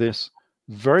 leaving this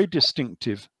very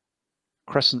distinctive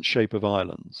crescent shape of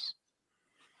islands.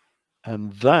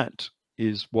 And that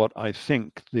is what I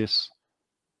think this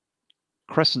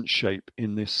crescent shape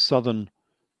in this southern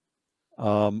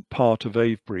part of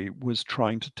Avebury was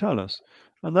trying to tell us.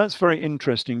 And that's very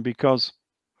interesting, because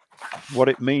what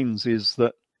it means is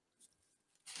that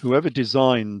whoever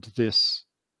designed this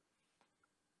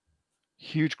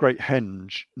huge great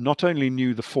henge not only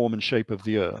knew the form and shape of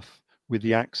the Earth with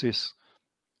the axis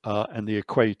and the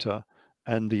equator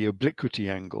and the obliquity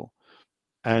angle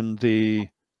and the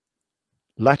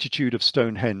latitude of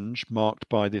Stonehenge marked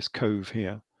by this cove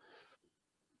here,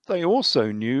 they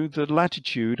also knew the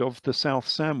latitude of the South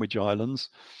Sandwich Islands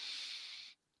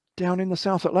down in the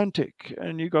South Atlantic.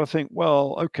 And you've got to think,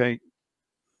 well, okay,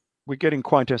 we're getting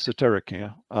quite esoteric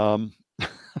here.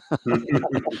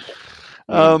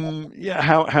 Yeah,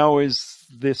 how is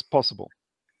this possible?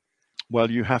 Well,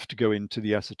 you have to go into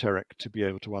the esoteric to be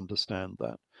able to understand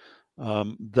that.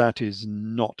 That is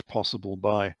not possible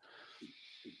by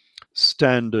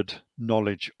standard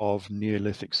knowledge of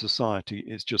Neolithic society.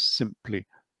 It's just simply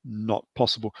not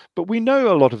possible. But we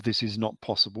know a lot of this is not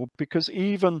possible, because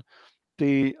even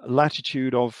the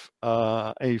latitude of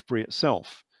Avebury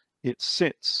itself, it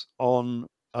sits on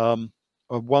a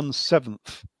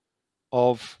 1/7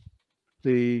 of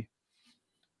the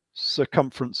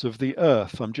circumference of the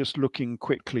Earth. I'm just looking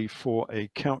quickly for a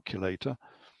calculator.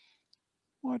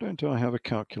 Why don't I have a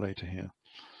calculator here?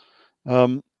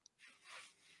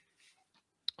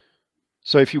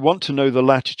 So if you want to know the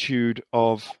latitude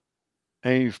of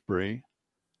Avebury,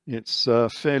 it's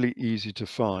fairly easy to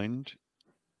find.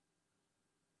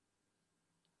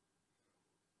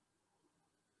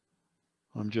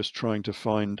 I'm just trying to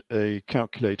find a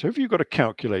calculator. Have you got a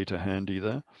calculator handy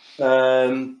there?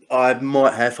 I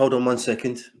might have. Hold on 1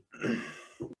 second.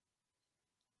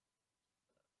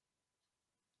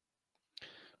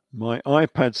 My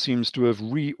iPad seems to have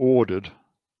reordered.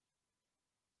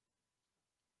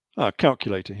 Ah,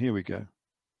 calculator, here we go.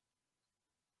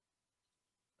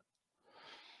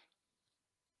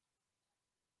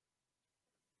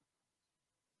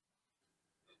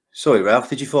 Sorry, Ralph,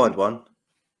 did you find one?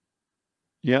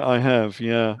 Yeah, I have.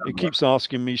 Yeah, it keeps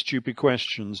asking me stupid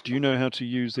questions. Do you know how to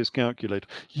use this calculator?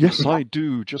 Yes, I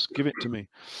do. Just give it to me.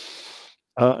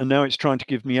 And now it's trying to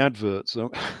give me adverts.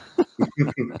 So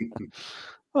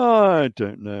I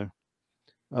don't know.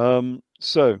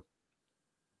 So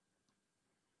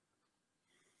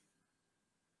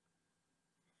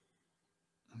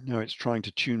now it's trying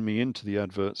to tune me into the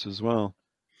adverts as well.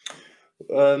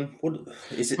 What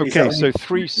is it? Okay, so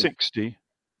 360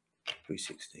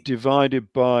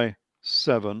 divided by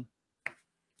 7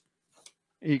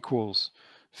 equals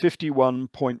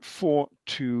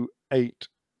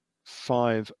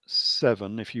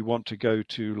 51.42857 if you want to go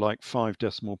to like 5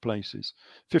 decimal places.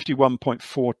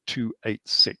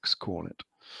 51.4286, call it.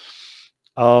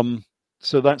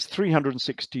 So that's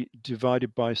 360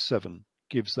 divided by 7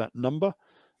 gives that number,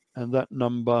 and that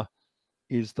number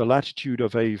is the latitude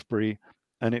of Avebury,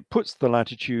 and it puts the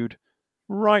latitude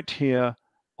right here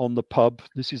on the pub.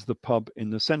 This is the pub in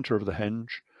the center of the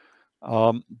henge,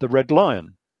 the Red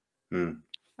Lion.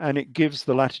 And it gives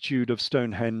the latitude of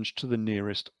Stonehenge to the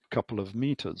nearest couple of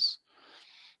meters.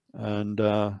 And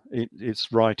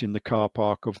it's right in the car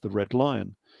park of the Red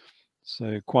Lion.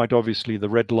 So quite obviously the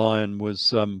Red Lion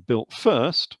was built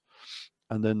first,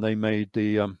 and then they made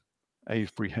the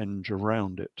Avebury henge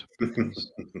around it,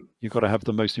 because you've got to have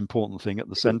the most important thing at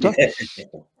the center.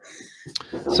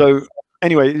 So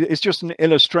anyway, it's just an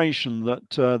illustration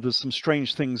that there's some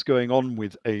strange things going on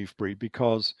with Avebury,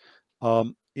 because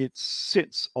it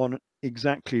sits on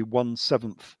exactly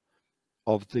 1/7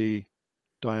 of the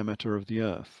diameter of the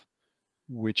Earth,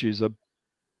 which is a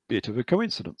bit of a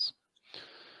coincidence.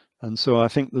 And so I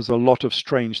think there's a lot of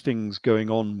strange things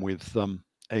going on with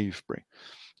Avebury.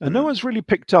 And no one's really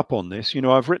picked up on this. You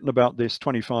know, I've written about this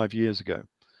 25 years ago,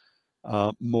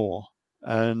 more,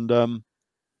 and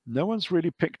no one's really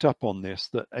picked up on this,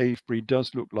 that Avebury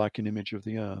does look like an image of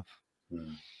the Earth.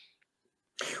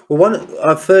 Well,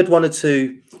 I've heard 1 or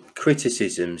 2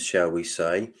 criticisms, shall we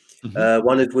say,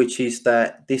 one of which is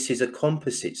that this is a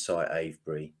composite site,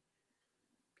 Avebury.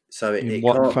 So in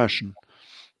what fashion?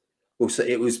 Well, so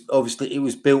it was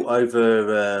built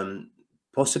over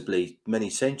possibly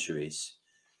many centuries.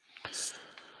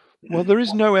 Well, there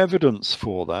is no evidence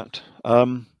for that.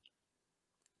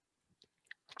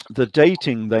 The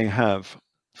dating they have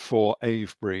for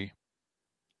Avebury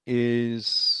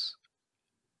is,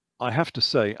 I have to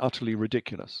say, utterly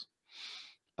ridiculous.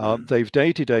 They've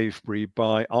dated Avebury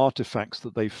by artifacts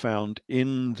that they found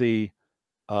in the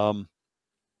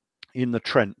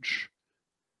trench,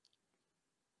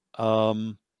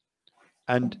 and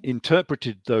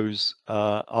interpreted those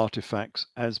artifacts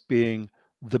as being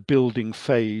the building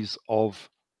phase of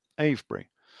Avebury.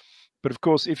 But of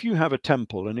course, if you have a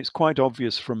temple, and it's quite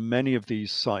obvious from many of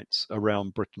these sites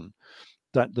around Britain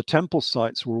that the temple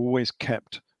sites were always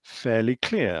kept fairly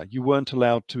clear. You weren't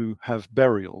allowed to have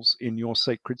burials in your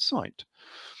sacred site,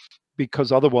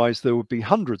 because otherwise there would be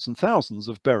hundreds and thousands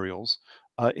of burials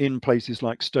in places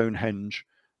like Stonehenge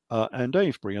and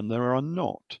Avebury, and there are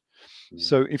not.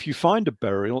 So if you find a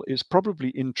burial, it's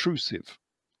probably intrusive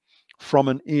from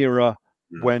an era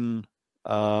when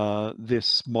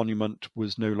this monument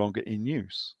was no longer in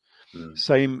use.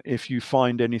 Same if you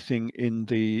find anything in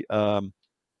the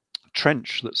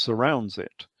trench that surrounds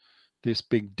it, this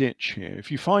big ditch here.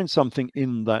 If you find something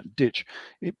in that ditch,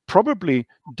 it probably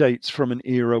dates from an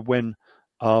era when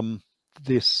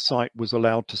this site was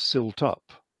allowed to silt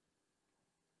up,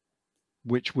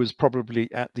 which was probably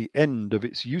at the end of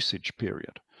its usage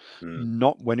period,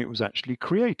 not when it was actually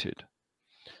created.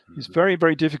 It's very,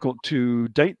 very difficult to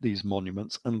date these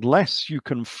monuments unless you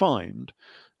can find,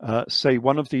 say,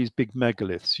 one of these big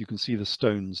megaliths. You can see the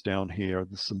stones down here.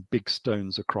 There's some big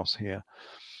stones across here.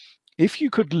 If you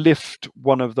could lift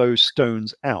one of those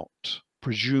stones out,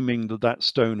 presuming that that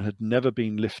stone had never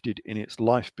been lifted in its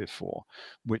life before,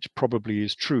 which probably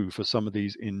is true for some of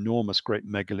these enormous great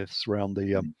megaliths around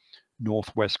the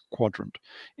northwest quadrant.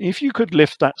 If you could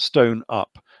lift that stone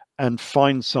up and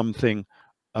find something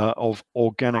of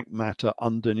organic matter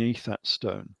underneath that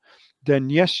stone, then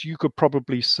yes, you could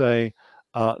probably say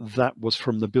that was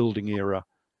from the building era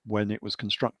when it was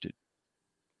constructed.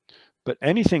 But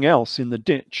anything else in the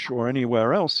ditch or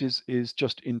anywhere else is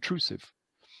just intrusive.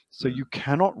 So you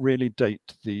cannot really date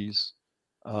these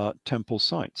temple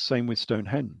sites. Same with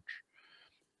Stonehenge.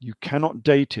 You cannot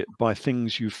date it by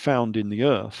things you found in the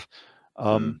earth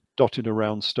dotted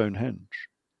around Stonehenge.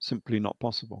 Simply not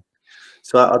possible.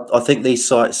 So I think these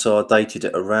sites are dated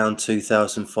at around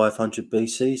 2500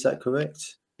 BC. Is that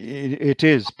correct? It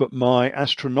is, but my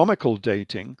astronomical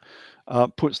dating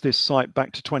puts this site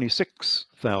back to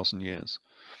 26,000 years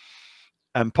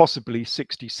and possibly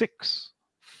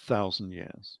 66,000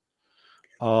 years.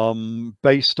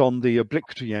 Based on the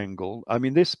obliquity angle. I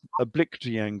mean, this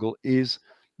obliquity angle is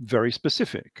very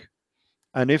specific.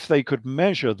 And if they could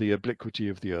measure the obliquity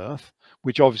of the Earth,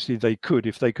 which obviously they could,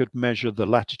 if they could measure the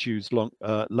latitudes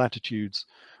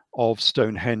of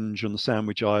Stonehenge and the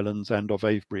Sandwich Islands and of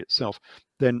Avebury itself,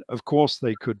 then of course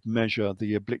they could measure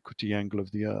the obliquity angle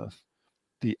of the Earth,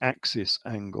 the axis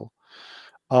angle.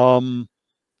 And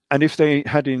if they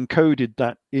had encoded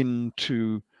that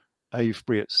into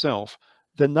Avebury itself,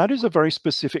 then that is a very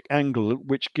specific angle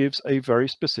which gives a very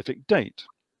specific date.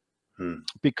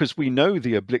 Because we know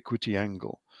the obliquity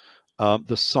angle,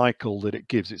 the cycle that it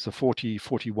gives. It's a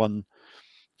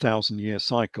 41,000 year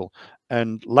cycle.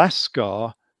 And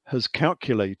Lascar has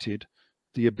calculated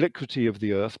the obliquity of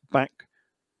the Earth back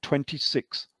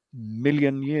 26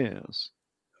 million years.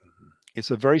 It's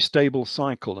a very stable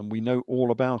cycle, and we know all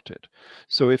about it.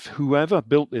 So if whoever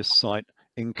built this site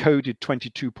encoded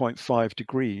 22.5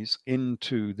 degrees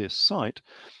into this site,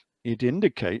 it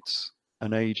indicates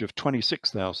an age of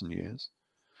 26,000 years.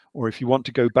 Or if you want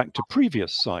to go back to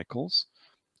previous cycles,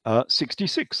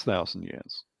 66,000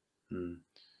 years.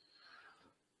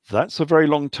 That's a very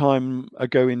long time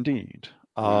ago indeed.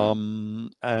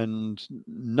 And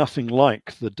nothing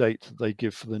like the date that they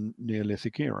give for the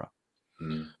Neolithic era.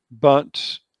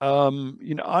 But,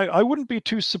 you know, I wouldn't be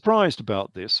too surprised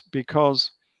about this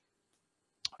because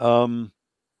let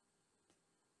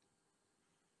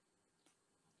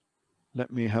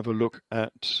me have a look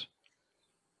at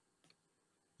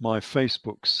my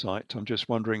Facebook site. I'm just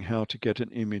wondering how to get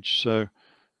an image. So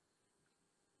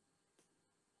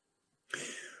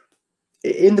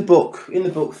in the book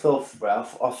Thoth,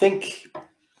 Ralph, I think,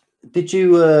 did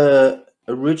you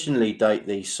originally date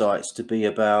these sites to be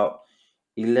about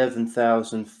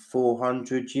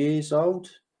 11,400 years old?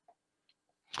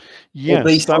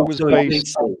 Yes, that was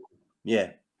based.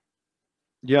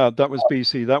 Yeah, that was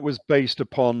BC. That was based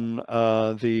upon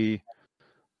the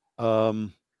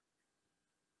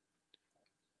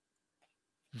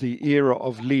era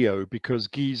of Leo, because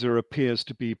Giza appears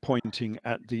to be pointing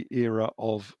at the era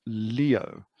of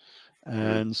Leo.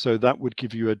 And so that would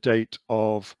give you a date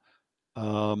of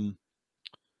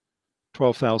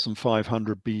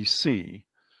 12,500 BC,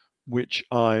 which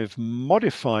I've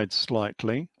modified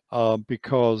slightly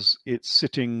because it's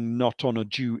sitting not on a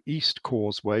due east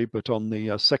causeway, but on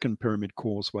the second pyramid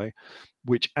causeway,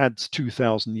 which adds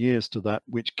 2,000 years to that,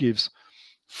 which gives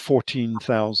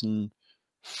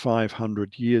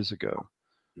 14,500 years ago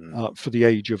for the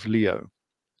age of Leo.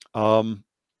 And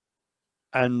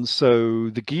so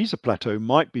the Giza Plateau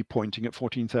might be pointing at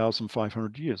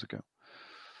 14,500 years ago,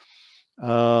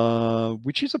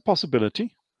 which is a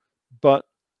possibility. But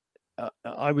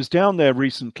I was down there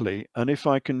recently, and if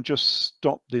I can just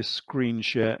stop this screen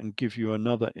share and give you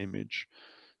another image.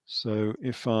 So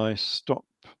if I stop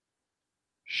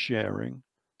sharing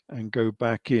and go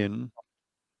back in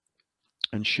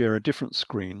and share a different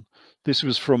screen. This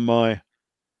was from my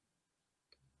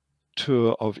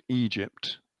tour of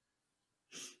Egypt.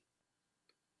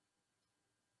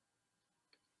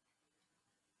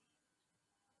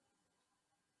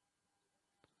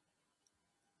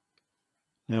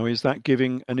 Now, is that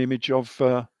giving an image of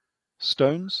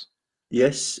stones?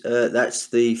 Yes, that's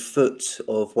the foot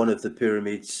of one of the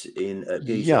pyramids in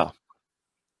Giza. Yeah.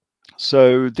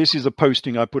 So this is a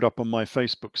posting I put up on my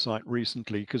Facebook site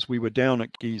recently because we were down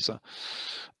at Giza.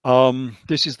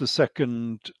 This is the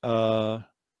second.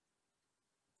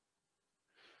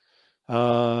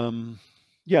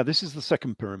 This is the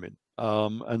second pyramid.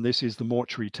 And this is the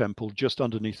mortuary temple just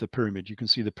underneath the pyramid. You can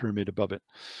see the pyramid above it.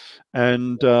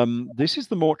 And this is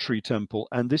the mortuary temple,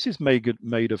 and this is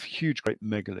made of huge, great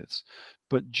megaliths.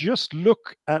 But just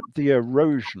look at the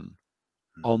erosion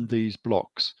on these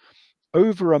blocks.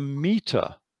 Over 1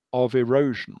 meter of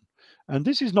erosion. And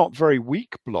this is not very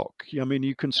weak block. I mean,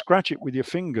 you can scratch it with your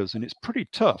fingers, and it's pretty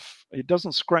tough. It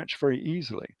doesn't scratch very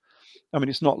easily. I mean,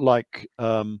 it's not like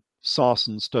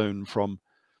sarsen stone from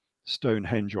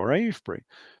Stonehenge or Avebury.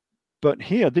 But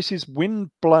here, this is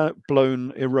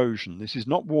wind-blown erosion. This is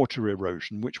not water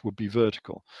erosion, which would be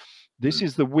vertical. This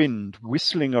is the wind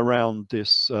whistling around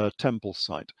this temple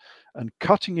site and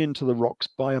cutting into the rocks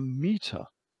by 1 meter.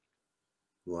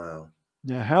 Wow.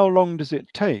 Now, how long does it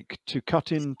take to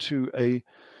cut into a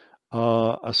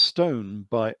stone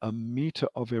by 1 meter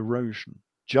of erosion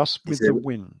just with the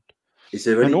wind? Is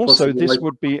there And any also, possible this way?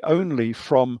 would be only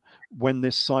from when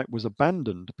this site was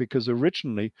abandoned, because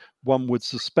originally one would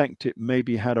suspect it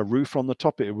maybe had a roof on the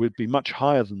top. It would be much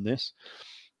higher than this.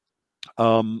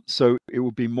 So it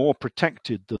would be more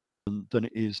protected than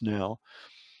it is now.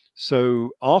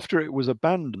 So after it was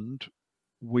abandoned,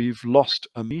 we've lost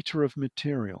 1 meter of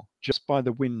material just by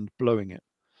the wind blowing it.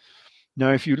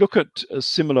 Now, if you look at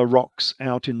similar rocks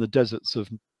out in the deserts of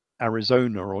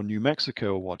Arizona or New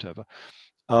Mexico or whatever,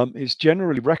 it's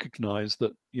generally recognized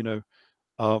that, you know,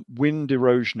 wind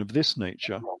erosion of this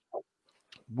nature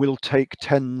will take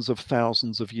tens of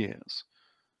thousands of years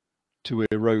to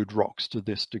erode rocks to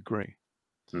this degree.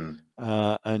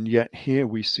 And yet here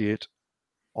we see it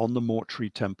on the mortuary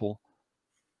temple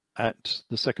at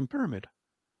the second pyramid.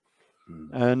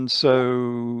 And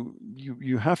so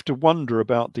you have to wonder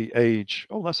about the age.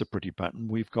 Oh, that's a pretty pattern.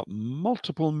 We've got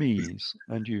multiple me's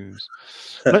and you's.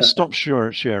 Let's stop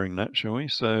sharing that, shall we?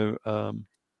 So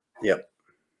Yep.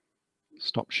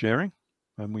 Stop sharing,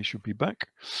 and we should be back.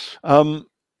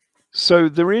 So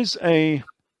there is a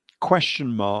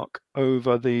question mark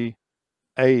over the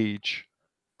age.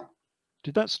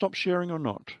 Did that stop sharing or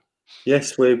not?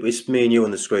 Yes, it's me and you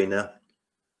on the screen now.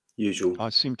 Usual. I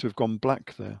seem to have gone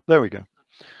black there. There we go.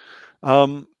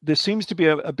 There seems to be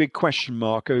a big question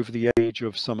mark over the age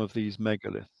of some of these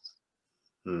megaliths.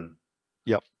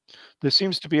 Yep. There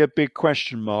seems to be a big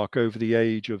question mark over the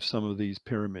age of some of these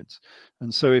pyramids.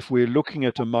 And so if we're looking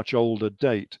at a much older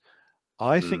date,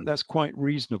 I think that's quite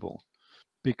reasonable,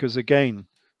 because again,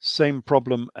 same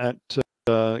problem at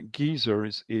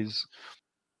Giza is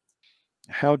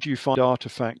how do you find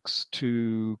artifacts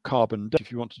to carbon date,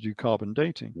 if you want to do carbon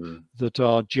dating, that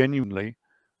are genuinely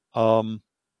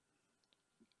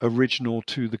original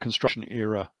to the construction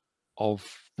era of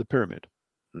the pyramid?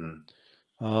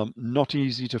 Not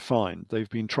easy to find. They've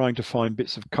been trying to find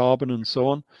bits of carbon and so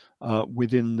on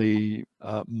within the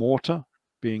mortar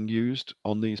being used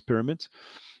on these pyramids.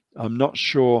 I'm not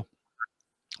sure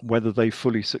whether they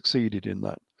fully succeeded in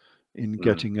that, in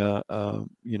getting a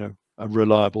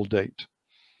reliable date.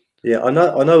 Yeah, I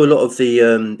know a lot of the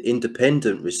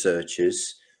independent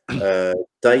researchers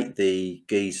date the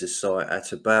Giza site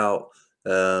at about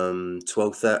 10,000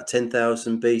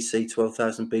 BC,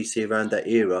 12,000 BC, around that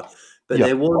era. But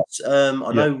there was,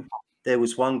 I know there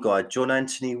was one guy, John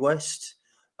Anthony West.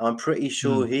 I'm pretty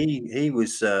sure he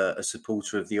was a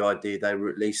supporter of the idea they were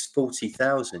at least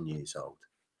 40,000 years old.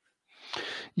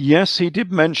 Yes, he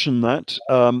did mention that.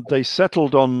 They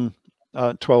settled on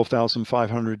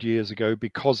 12,500 years ago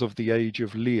because of the age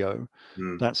of Leo.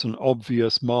 That's an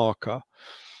obvious marker,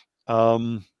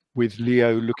 with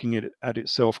Leo looking at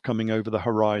itself coming over the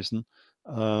horizon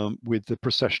with the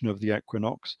precession of the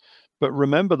equinox. But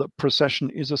remember that precession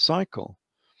is a cycle.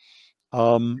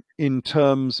 In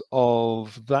terms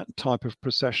of that type of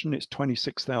precession, it's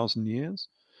 26,000 years.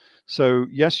 So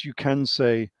yes, you can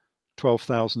say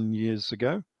 12,000 years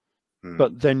ago,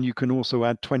 but then you can also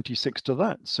add 26 to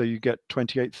that. So you get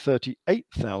 28,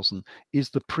 38,000 is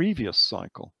the previous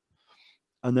cycle.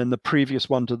 And then the previous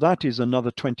one to that is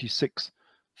another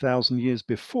 26,000 years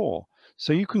before.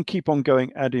 So you can keep on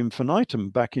going ad infinitum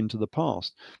back into the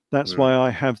past. That's why I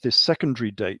have this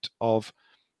secondary date of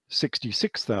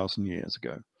 66,000 years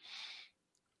ago,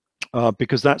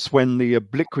 because that's when the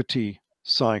obliquity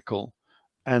cycle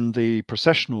and the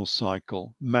precessional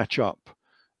cycle match up,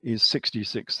 is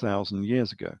 66,000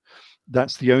 years ago.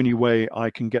 That's the only way I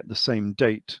can get the same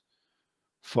date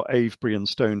for Avebury and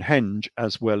Stonehenge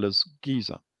as well as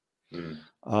Giza,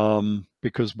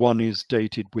 because one is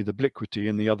dated with obliquity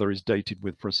and the other is dated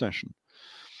with precession.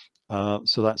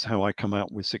 So that's how I come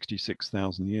out with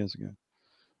 66,000 years ago.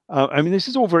 I mean, this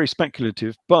is all very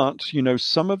speculative, but, you know,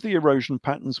 some of the erosion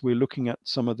patterns we're looking at,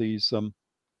 some of these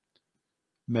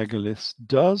megaliths,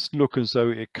 does look as though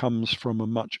it comes from a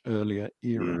much earlier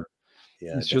era.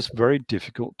 Yeah, it's just very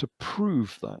difficult to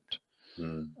prove that,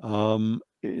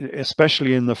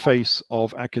 especially in the face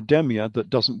of academia that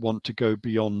doesn't want to go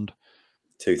beyond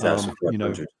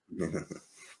 2,500.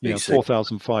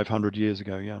 4,500 years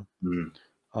ago.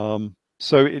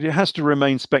 So it has to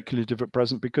remain speculative at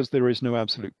present because there is no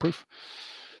absolute proof.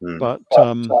 But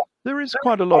there is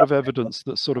quite a lot of evidence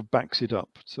that sort of backs it up.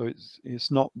 So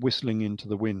it's not whistling into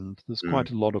the wind. There's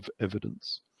quite a lot of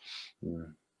evidence.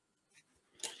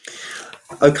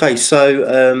 Okay,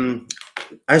 so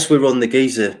as we're on the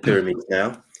Giza pyramids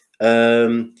now,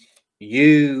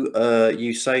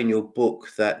 you say in your book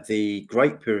that the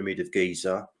Great Pyramid of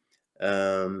Giza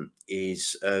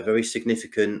is very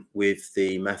significant with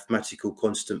the mathematical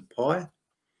constant pi.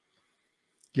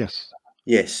 Yes.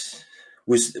 Yes.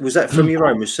 Was that from your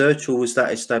own research, or was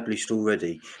that established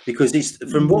already? Because it's,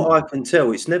 from what I can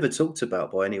tell, it's never talked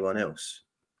about by anyone else.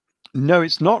 No,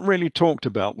 it's not really talked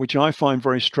about, which I find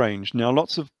very strange. Now,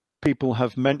 lots of people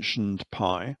have mentioned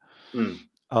pi.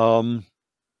 Mm.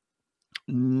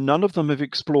 None of them have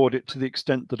explored it to the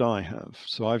extent that I have.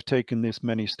 So I've taken this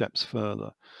many steps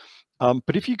further.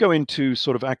 But if you go into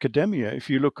sort of academia, if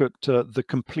you look at The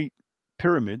Complete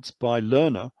Pyramids by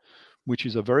Lerner, which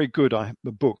is a very good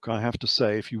book, I have to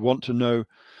say, if you want to know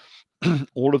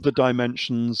all of the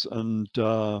dimensions and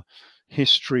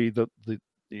history, the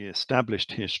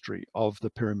established history of the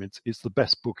pyramids, is the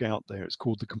best book out there. It's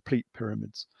called The Complete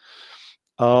Pyramids.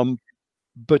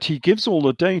 But he gives all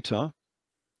the data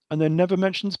and then never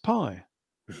mentions pi,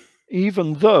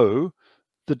 even though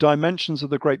the dimensions of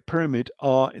the Great Pyramid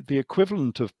are the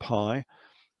equivalent of pi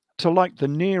to like the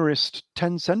nearest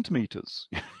 10 centimeters.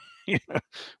 You know,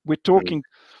 we're talking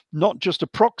not just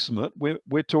approximate,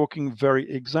 we're talking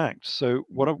very exact. So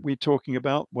what are we talking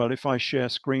about? Well, if I share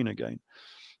screen again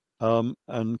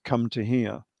and come to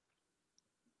here.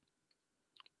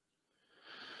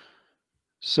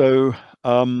 So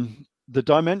the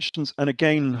dimensions, and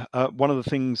again, one of the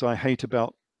things I hate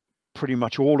about pretty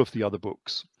much all of the other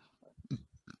books,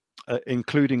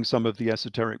 including some of the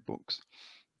esoteric books,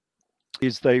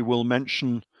 is they will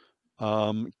mention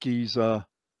Giza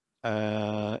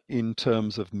in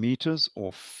terms of meters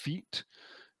or feet,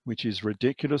 which is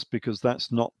ridiculous because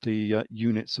that's not the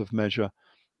units of measure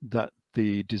that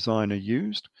the designer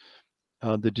used.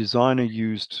 The designer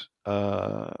used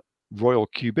royal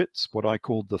cubits, what I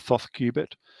call the Thoth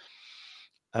cubit,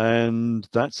 and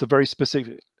that's a very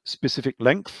specific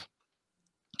length.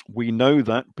 We know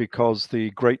that because the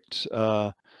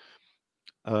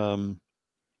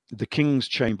the king's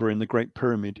chamber in the Great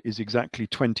Pyramid is exactly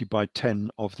 20 by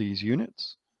 10 of these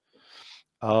units.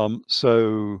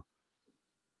 So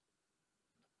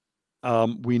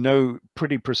we know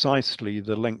pretty precisely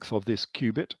the length of this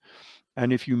cubit.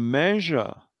 And if you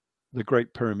measure the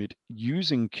Great Pyramid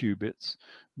using cubits,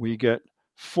 we get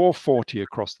 440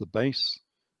 across the base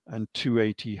and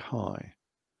 280 high,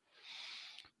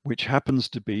 which happens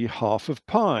to be half of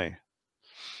pi.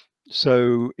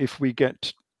 So if we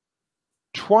get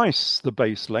twice the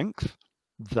base length,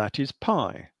 that is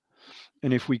pi.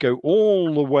 And if we go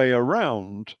all the way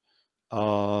around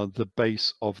the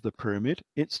base of the pyramid,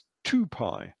 it's 2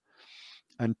 pi.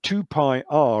 And 2 pi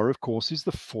r, of course, is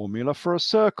the formula for a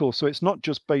circle. So it's not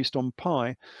just based on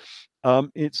pi,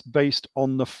 it's based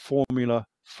on the formula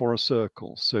for a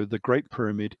circle. So the Great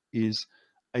Pyramid is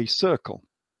a circle,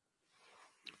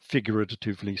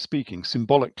 figuratively speaking,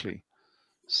 symbolically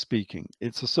speaking.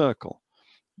 It's a circle.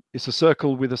 It's a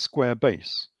circle with a square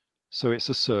base. So it's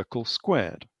a circle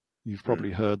squared. You've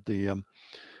probably heard the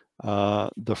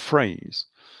phrase.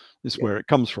 This is where it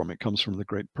comes from. It comes from the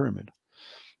Great Pyramid.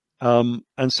 And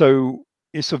so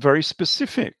it's a very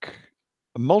specific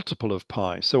multiple of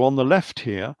pi. So on the left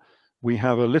here, we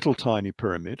have a little tiny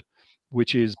pyramid,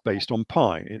 which is based on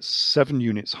pi. It's 7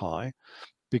 units high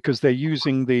because they're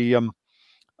using the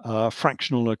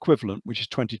fractional equivalent, which is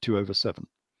 22/7.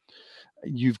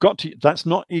 You've got to, that's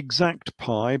not exact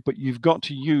pi, but you've got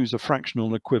to use a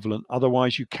fractional equivalent.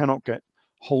 Otherwise, you cannot get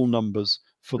whole numbers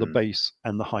for the base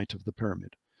and the height of the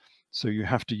pyramid. So you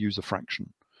have to use a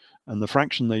fraction. And the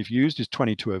fraction they've used is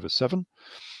 22/7.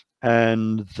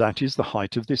 And that is the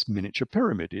height of this miniature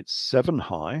pyramid. It's 7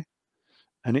 high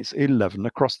and it's 11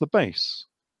 across the base,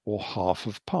 or half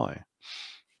of pi.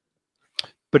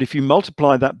 But if you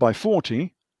multiply that by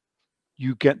 40,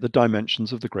 you get the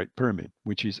dimensions of the Great Pyramid,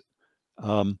 which is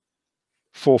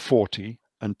 440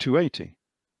 and 280.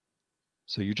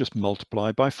 So you just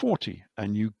multiply by 40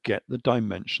 and you get the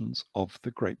dimensions of the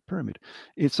Great Pyramid.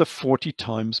 It's a 40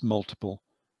 times multiple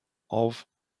of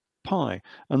pi.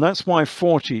 And that's why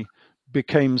 40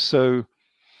 became so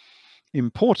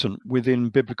important within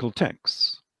biblical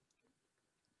texts.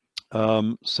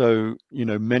 So, you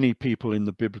know, many people in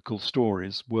the biblical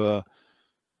stories were,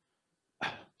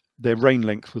 their reign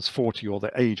length was 40, or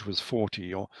their age was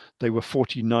 40, or they were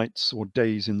 40 nights or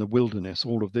days in the wilderness,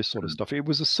 all of this sort of stuff. It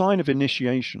was a sign of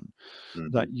initiation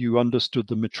that you understood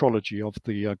the metrology of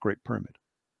the Great Pyramid.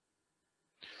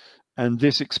 And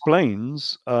this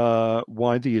explains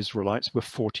why the Israelites were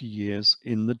 40 years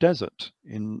in the desert,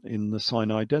 in the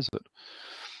Sinai desert,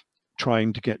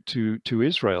 trying to get to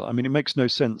Israel. I mean, it makes no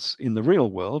sense in the real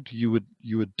world. You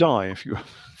would die if you were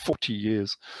 40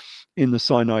 years in the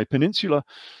Sinai Peninsula.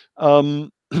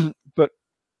 But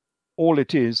all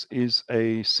it is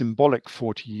a symbolic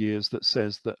 40 years that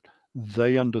says that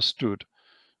they understood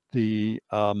the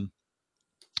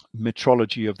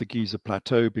metrology of the Giza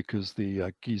Plateau, because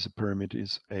the Giza Pyramid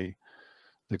is the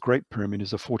Great Pyramid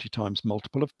is a 40 times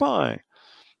multiple of pi.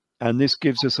 And this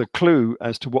gives us a clue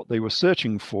as to what they were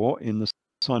searching for in the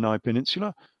Sinai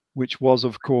Peninsula, which was,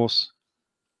 of course,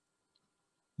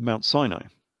 Mount Sinai.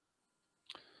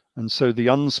 And so the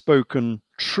unspoken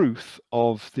truth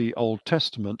of the Old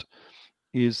Testament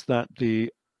is that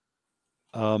the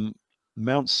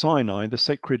Mount Sinai, the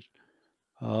sacred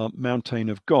mountain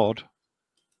of God,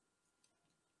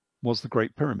 was the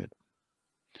Great Pyramid.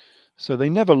 So they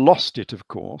never lost it, of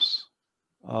course.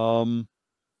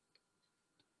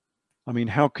 I mean,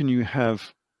 how can you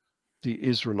have the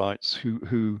Israelites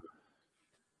who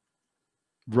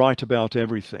write about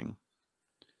everything?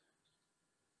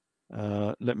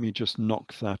 Let me just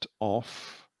knock that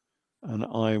off, and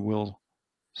I will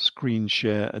screen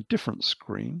share a different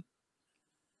screen.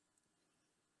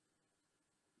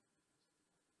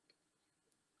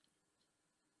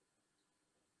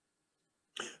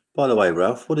 By the way,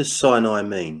 Ralph, what does Sinai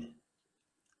mean?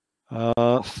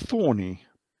 Thorny.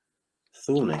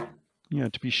 Thorny. Yeah,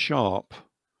 to be sharp.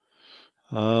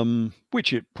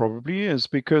 Which it probably is,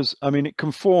 because, I mean, it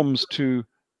conforms to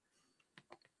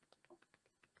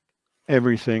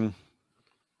everything.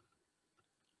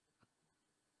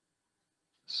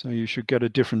 So you should get a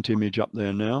different image up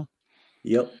there now.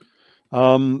 Yep.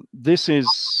 This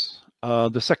is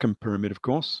the second pyramid, of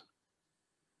course.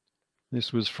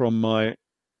 This was from my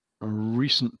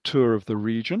recent tour of the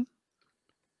region.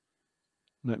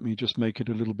 Let me just make it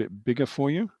a little bit bigger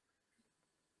for you.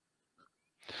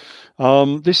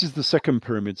 This is the second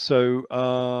pyramid. So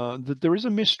there is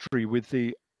a mystery with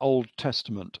the Old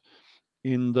Testament,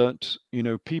 in that, you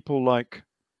know, people like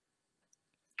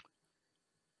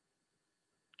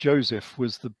Joseph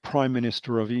was the prime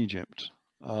minister of Egypt,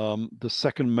 the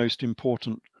second most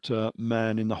important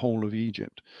man in the whole of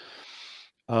Egypt.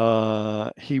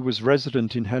 He was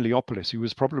resident in Heliopolis. He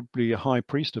was probably a high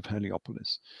priest of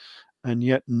Heliopolis. And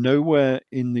yet nowhere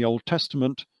in the Old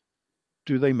Testament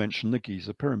do they mention the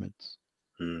Giza pyramids.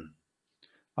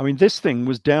 I mean, this thing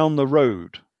was down the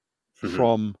road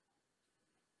from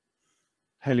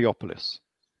Heliopolis.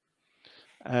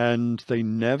 And they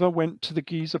never went to the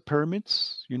Giza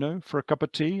pyramids, you know, for a cup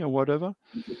of tea or whatever.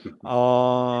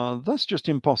 That's just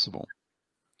impossible.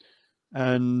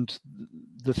 And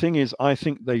the thing is, I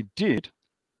think they did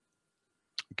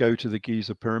go to the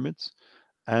Giza pyramids,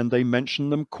 and they mention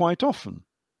them quite often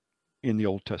in the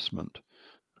Old Testament.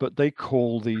 But they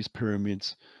call these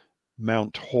pyramids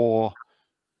Mount Hor,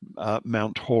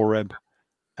 Mount Horeb,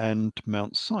 and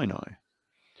Mount Sinai.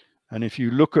 And if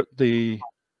you look at the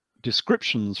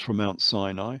descriptions for Mount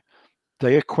Sinai,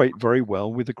 they equate very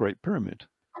well with the Great Pyramid.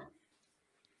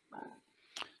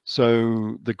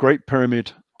 So the Great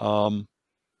Pyramid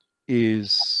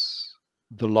is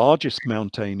the largest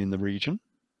mountain in the region,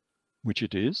 which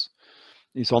it is.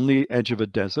 It's on the edge of a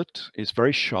desert. It's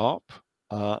very sharp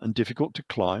and difficult to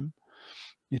climb.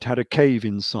 It had a cave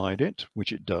inside it,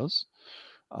 which it does,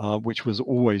 which was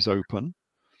always open.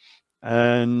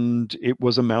 And it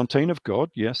was a mountain of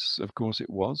God. Yes, of course it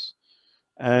was.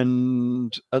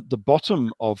 And at the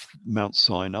bottom of Mount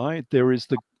Sinai, there is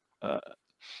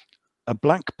a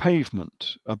black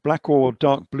pavement, a black or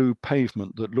dark blue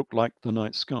pavement that looked like the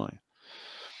night sky.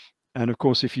 And of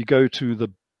course, if you go to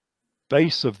the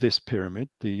base of this pyramid,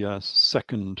 the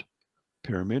second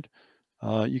pyramid,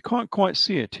 you can't quite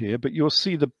see it here, but you'll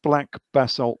see the black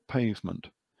basalt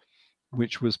pavement,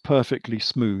 which was perfectly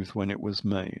smooth when it was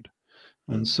made.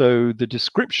 And so the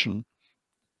description,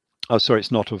 oh, sorry,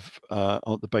 it's not of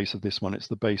at the base of this one, it's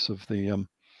the base of the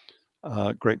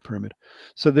Great Pyramid.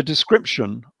 So the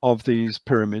description of these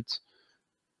pyramids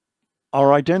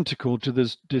are identical to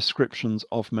the descriptions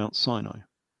of Mount Sinai,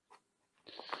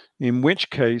 in which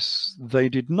case they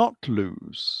did not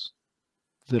lose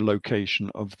the location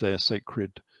of their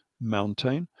sacred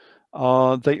mountain.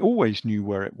 They always knew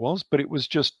where it was, but it was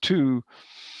just too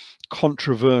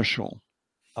controversial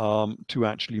to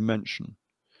actually mention.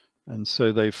 And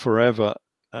so they forever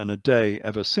and a day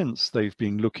ever since, they've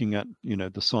been looking at, you know,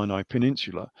 the Sinai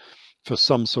Peninsula for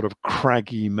some sort of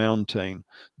craggy mountain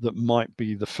that might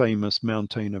be the famous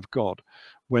mountain of God,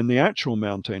 when the actual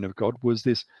mountain of God was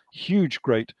this huge,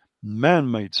 great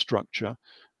man-made structure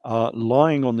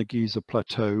lying on the Giza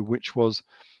Plateau, which was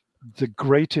the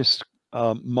greatest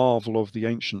marvel of the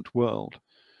ancient world.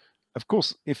 of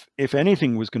course, if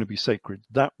anything was going to be sacred,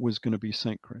 that was going to be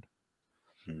sacred.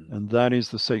 And that is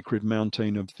the sacred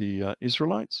mountain of the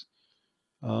Israelites,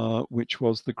 which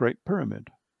was the Great Pyramid.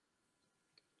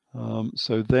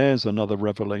 So there's another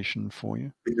revelation for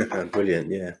you.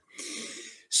 Brilliant, yeah.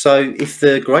 So if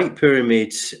the Great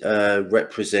Pyramid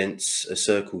represents a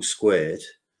circle squared,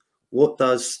 what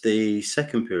does the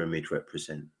second pyramid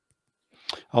represent?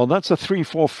 Oh, that's a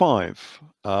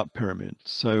 3-4-5 pyramid.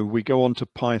 So we go on to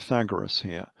Pythagoras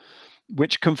here,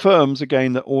 which confirms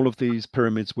again that all of these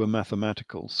pyramids were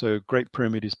mathematical. So Great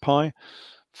Pyramid is pi,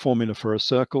 formula for a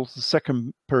circle. The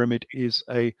second pyramid is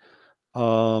a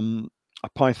Pythagorean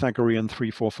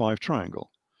 3-4-5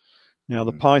 triangle. Now,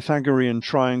 the Pythagorean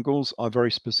triangles are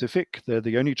very specific. They're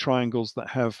the only triangles that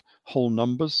have whole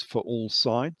numbers for all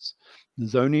sides.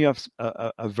 There's only a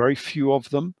very few of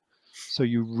them. So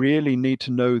you really need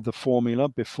to know the formula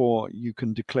before you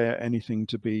can declare anything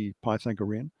to be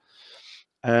Pythagorean.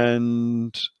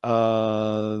 And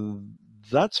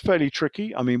that's fairly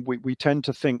tricky. I mean, we tend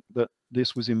to think that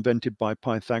this was invented by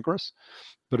Pythagoras,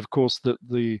 but of course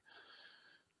the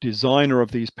designer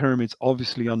of these pyramids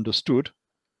obviously understood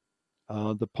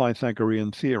the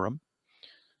Pythagorean theorem.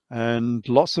 And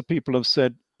lots of people have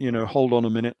said, you know, hold on a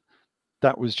minute,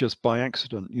 that was just by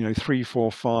accident. You know,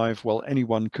 3-4-5, well,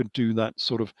 anyone could do that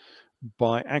sort of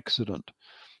by accident.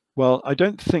 Well, I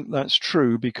don't think that's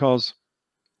true, because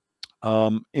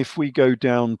if we go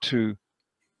down to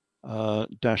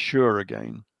Dashur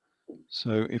again,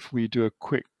 so if we do a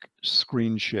quick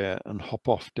screen share and hop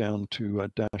off down to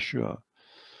Dashur,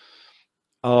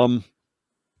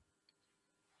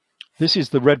 this is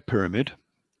the Red Pyramid,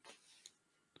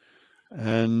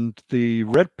 and the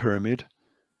Red Pyramid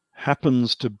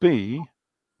happens to be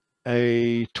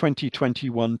a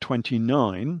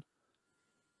 20-21-29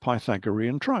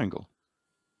 Pythagorean triangle.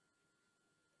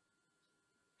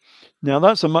 Now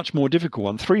that's a much more difficult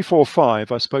one.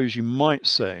 3-4-5, I suppose you might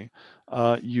say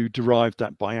you derived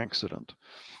that by accident.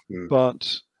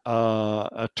 But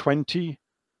a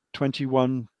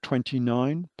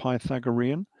 20-21-29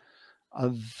 Pythagorean,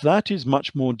 that is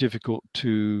much more difficult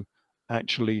to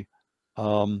actually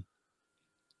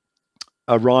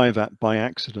arrive at by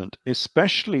accident,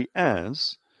 especially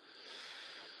as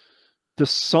the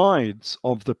sides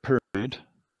of the pyramid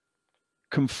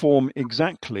conform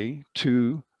exactly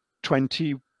to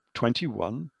 20,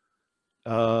 21,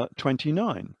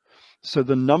 29. So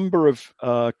the number of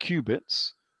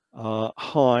cubits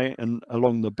high and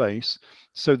along the base,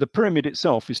 so the pyramid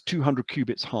itself is 200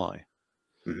 cubits high.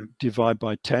 Divide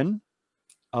by 10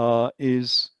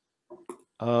 is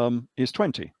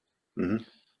 20.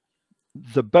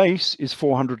 The base is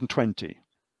 420.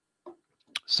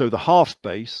 So the half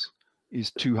base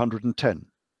is 210.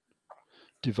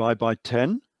 Divide by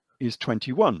 10 is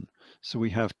 21. So we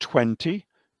have 20,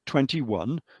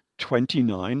 21,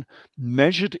 29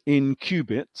 measured in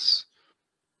cubits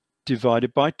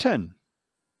divided by 10.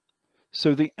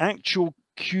 So the actual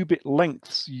cubit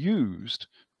lengths used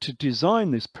to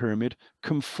design this pyramid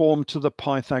conform to the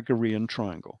Pythagorean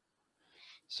triangle.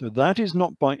 So that is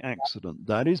not by accident,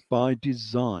 that is by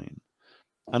design.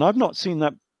 And I've not seen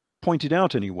that pointed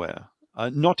out anywhere,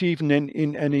 not even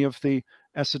in any of the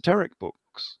esoteric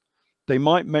books. They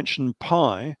might mention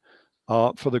pi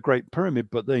for the Great Pyramid,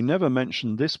 but they never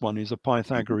mention this one is a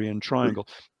Pythagorean triangle,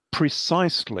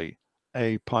 precisely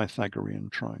a Pythagorean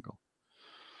triangle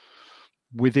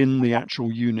within the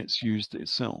actual units used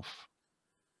itself.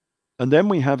 And then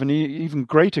we have an even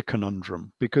greater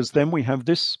conundrum, because then we have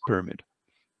this pyramid.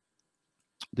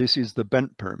 This is the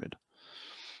bent pyramid.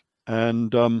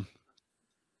 And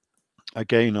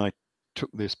again, I took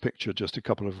this picture just a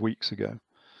couple of weeks ago.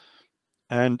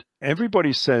 And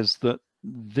everybody says that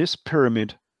this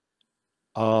pyramid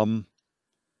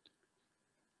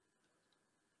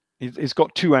it's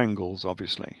got two angles,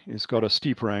 obviously. It's got a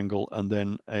steeper angle and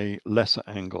then a lesser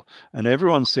angle. And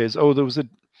everyone says, oh, there was a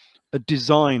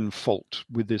design fault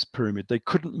with this pyramid. They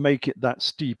couldn't make it that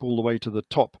steep all the way to the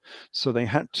top. So they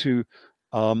had to,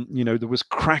 you know, there was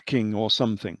cracking or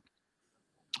something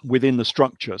within the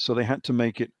structure. So they had to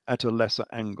make it at a lesser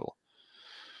angle.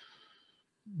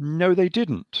 No, they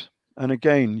didn't. And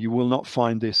again, you will not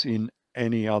find this in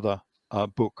any other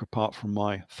book apart from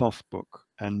my Thoth book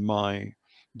and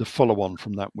the follow-on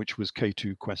from that, which was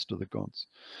K2 Quest of the Gods.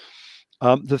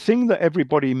 The thing that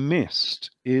everybody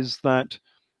missed is that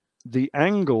the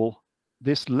angle,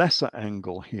 this lesser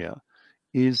angle here,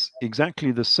 is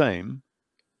exactly the same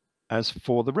as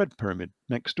for the Red Pyramid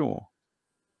next door.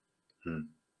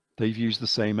 They've used the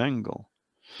same angle.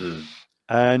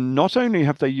 And not only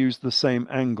have they used the same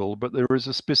angle, but there is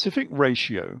a specific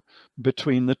ratio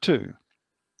between the two.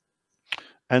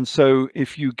 And so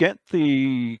if you get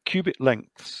the cubit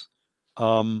lengths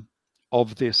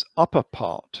of this upper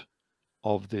part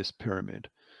of this pyramid,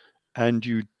 and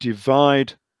you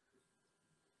divide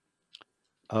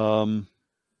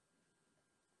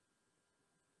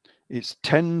it's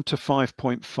 10 to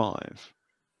 5.5.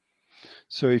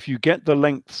 So if you get the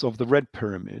lengths of the red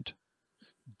pyramid,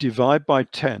 divide by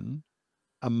 10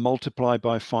 and multiply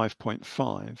by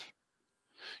 5.5,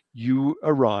 you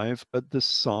arrive at the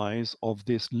size of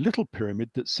this little pyramid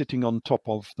that's sitting on top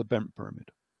of the bent pyramid.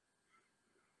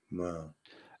 Wow.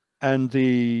 And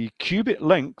the cubit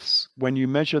lengths, when you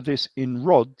measure this in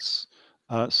rods,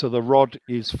 so the rod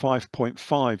is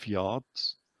 5.5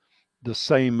 yards, the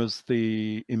same as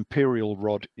the imperial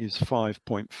rod is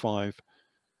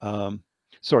 5.5.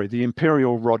 Sorry, the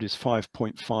imperial rod is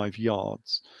 5.5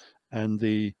 yards, and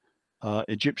the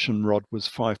Egyptian rod was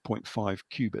 5.5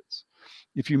 cubits.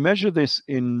 If you measure this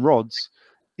in rods,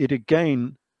 it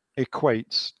again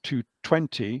equates to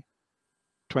 20,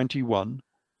 21,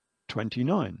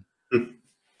 29.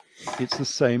 It's the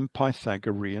same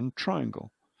Pythagorean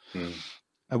triangle.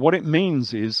 And what it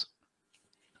means is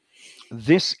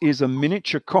this is a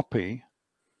miniature copy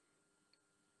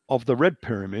of the red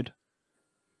pyramid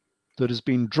that has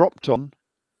been dropped on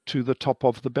to the top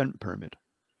of the bent pyramid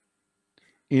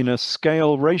in a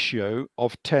scale ratio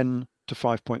of 10 to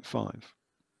 5.5.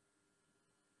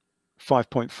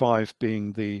 5.5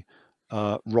 being the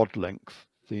rod length,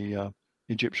 the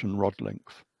Egyptian rod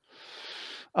length.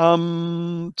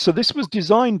 So this was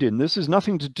designed in, this has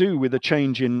nothing to do with a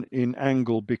change in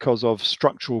angle because of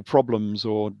structural problems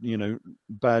or, you know,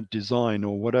 bad design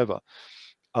or whatever.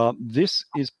 This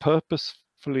is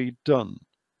purposefully done,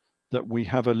 that we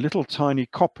have a little tiny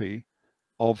copy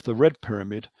of the red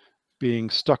pyramid being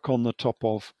stuck on the top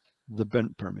of the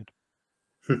bent pyramid.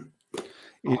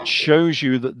 It shows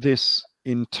you that this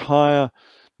entire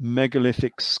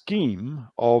megalithic scheme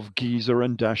of Giza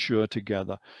and Dashur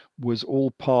together was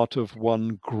all part of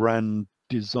one grand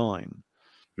design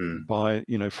by,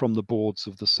 you know, from the boards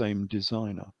of the same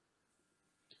designer.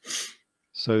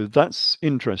 So that's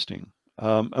interesting.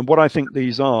 And what I think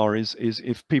these are is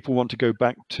if people want to go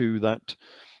back to that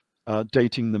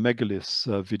dating the megaliths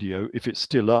video, if it's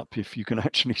still up, if you can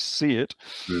actually see it,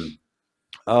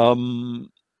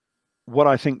 what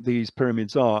I think these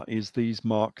pyramids are is these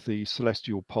mark the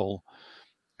celestial pole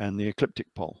and the ecliptic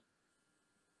pole,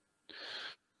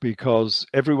 because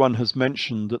everyone has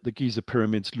mentioned that the Giza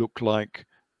pyramids look like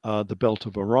the belt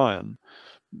of Orion,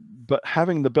 but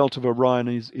having the belt of Orion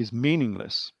is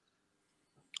meaningless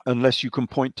unless you can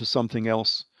point to something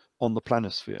else on the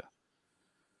planisphere,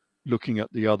 looking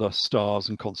at the other stars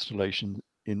and constellations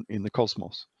in the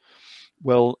cosmos.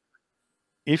 Well,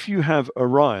 if you have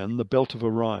Orion, the belt of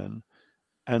Orion,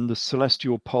 and the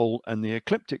celestial pole and the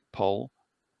ecliptic pole,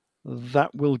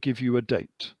 that will give you a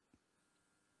date.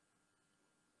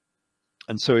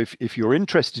 And so if you're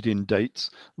interested in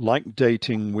dates, like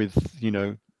dating with, you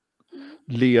know,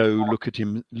 Leo, look at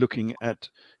him looking at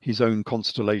his own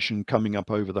constellation coming up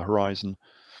over the horizon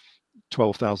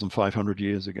 12,500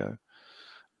 years ago.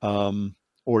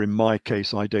 Or in my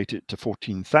case, I date it to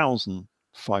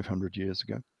 14,500 years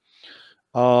ago.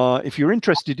 If you're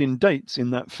interested in dates in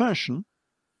that fashion,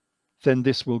 then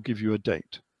this will give you a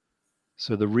date.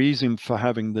 So the reason for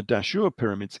having the Dashur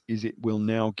pyramids is it will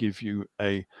now give you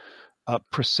a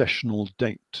precessional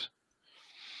date,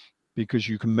 because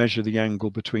you can measure the angle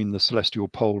between the celestial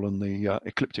pole and the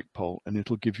ecliptic pole, and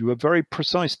it'll give you a very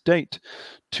precise date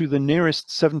to the nearest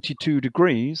 72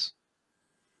 degrees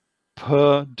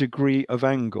per degree of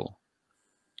angle.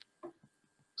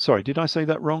 Sorry, did I say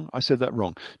that wrong? I said that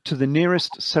wrong. To the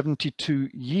nearest 72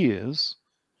 years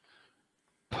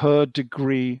per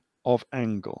degree of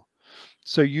angle.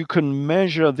 So you can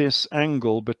measure this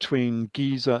angle between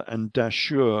Giza and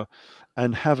Dashur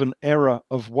and have an error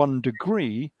of 1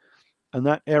 degree, and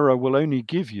that error will only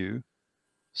give you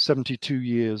 72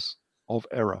 years of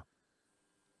error.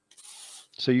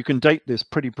 So you can date this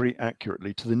pretty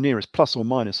accurately to the nearest plus or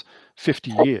minus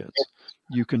 50 years.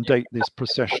 You can date this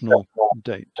precessional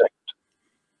date.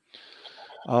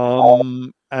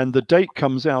 And the date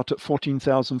comes out at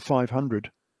 14,500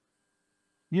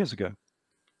 years ago.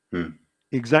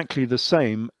 Exactly the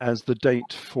same as the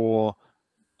date for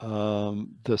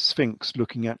the Sphinx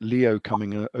looking at Leo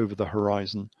coming over the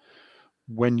horizon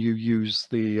when you use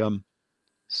the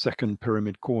second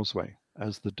pyramid causeway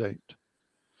as the date.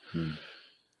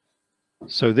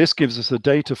 So this gives us a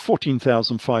date of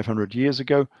 14,500 years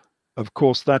ago. Of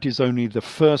course, that is only the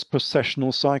first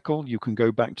precessional cycle. You can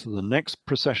go back to the next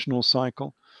precessional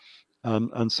cycle.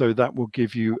 And so that will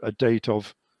give you a date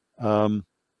of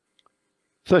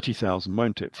 30,000,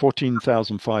 won't it?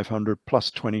 14,500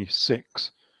 plus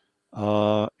 26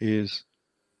 is,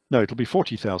 no, it'll be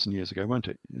 40,000 years ago, won't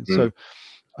it? So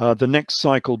the next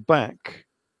cycle back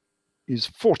is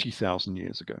 40,000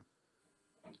 years ago.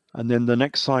 And then the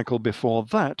next cycle before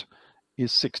that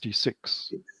is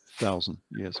 66,000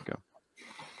 years ago.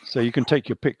 So you can take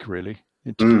your pick, really.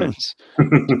 It depends.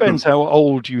 Depends how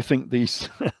old you think these.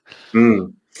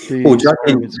 Well,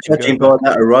 judging by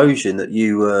that erosion that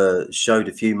you showed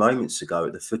a few moments ago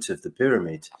at the foot of the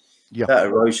pyramid, that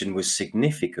erosion was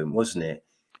significant, wasn't it?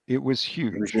 It was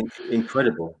huge. It was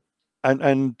incredible.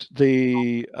 And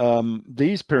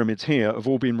these pyramids here have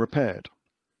all been repaired.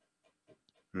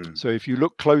 So if you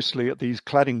look closely at these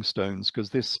cladding stones, because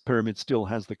this pyramid still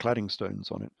has the cladding stones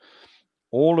on it,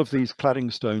 all of these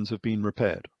cladding stones have been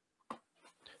repaired.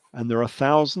 And there are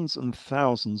thousands and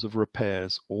thousands of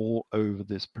repairs all over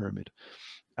this pyramid.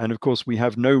 And of course, we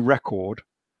have no record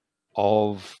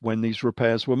of when these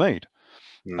repairs were made.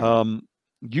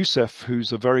 Yusuf,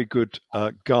 who's a very good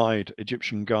guide,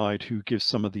 Egyptian guide, who gives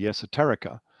some of the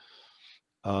esoterica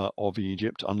of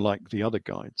Egypt, unlike the other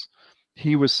guides,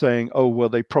 he was saying, oh, well,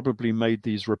 they probably made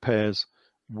these repairs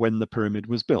when the pyramid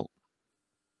was built.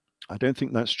 I don't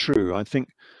think that's true. I think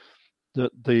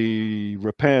that the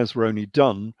repairs were only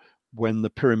done when the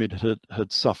pyramid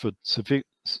had suffered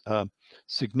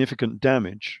significant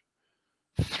damage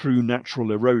through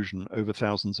natural erosion over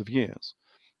thousands of years.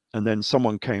 And then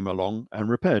someone came along and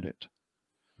repaired it.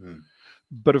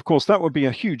 But of course, that would be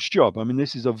a huge job. I mean,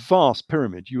 this is a vast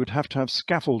pyramid. You would have to have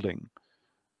scaffolding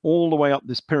all the way up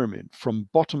this pyramid from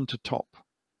bottom to top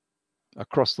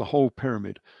across the whole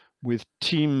pyramid, with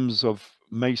teams of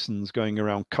masons going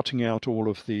around cutting out all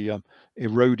of the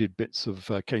eroded bits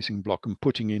of casing block and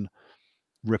putting in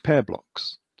repair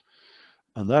blocks.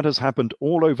 And that has happened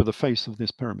all over the face of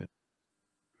this pyramid.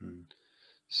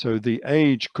 So the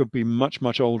age could be much,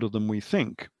 much older than we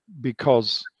think,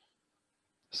 because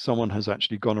someone has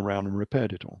actually gone around and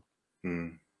repaired it all.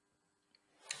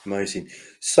 Amazing.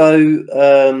 So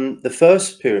the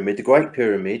first pyramid, the Great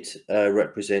Pyramid,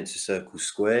 represents a circle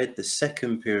squared. The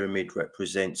second pyramid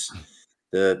represents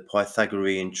the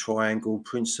Pythagorean triangle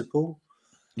principle.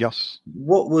 Yes.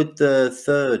 What would the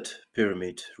third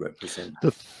pyramid represent?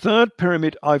 The third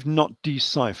pyramid I've not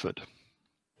deciphered.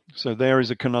 So there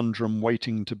is a conundrum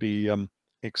waiting to be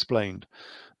explained.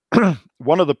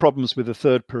 One of the problems with the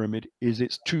third pyramid is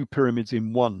it's two pyramids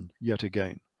in one yet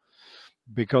again,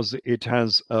 because it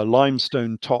has a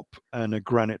limestone top and a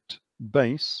granite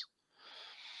base,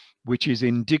 which is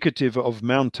indicative of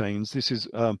mountains. This is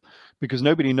because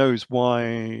nobody knows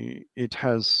why it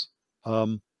has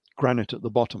granite at the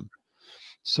bottom.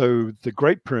 So the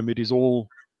Great Pyramid is all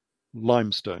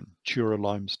limestone, Tura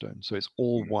limestone, so it's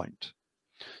all white.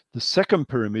 The second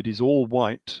pyramid is all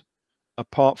white,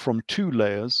 apart from two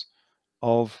layers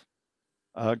of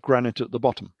granite at the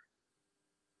bottom.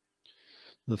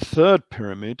 The third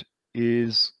pyramid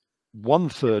is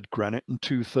 1/3 granite and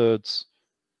 2/3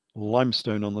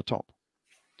 limestone on the top.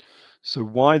 So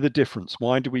why the difference?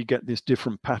 Why do we get this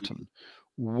different pattern?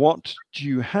 What do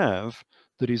you have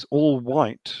that is all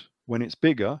white when it's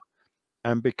bigger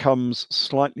and becomes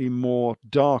slightly more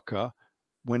darker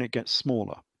when it gets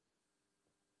smaller?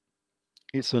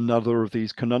 It's another of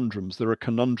these conundrums. There are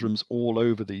conundrums all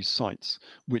over these sites,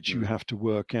 which you have to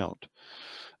work out.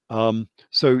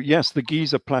 So yes, the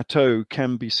Giza Plateau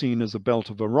can be seen as a belt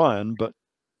of Orion, but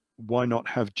why not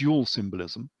have dual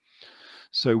symbolism?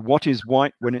 So what is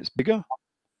white when it's bigger?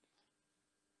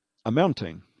 A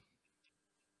mountain.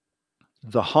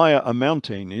 The higher a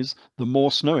mountain is, the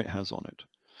more snow it has on it.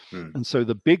 And so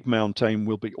the big mountain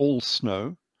will be all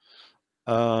snow.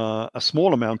 A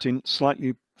smaller mountain,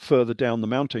 slightly further down the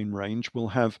mountain range, will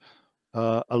have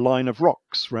a line of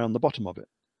rocks around the bottom of it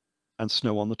and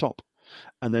snow on the top.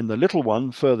 And then the little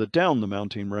one further down the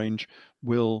mountain range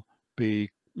will be,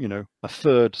 you know,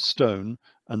 1/3 stone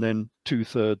and then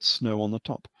 2/3 snow on the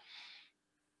top.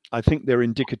 I think they're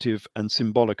indicative and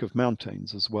symbolic of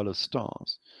mountains as well as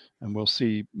stars. And we'll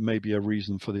see maybe a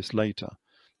reason for this later,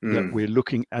 that we're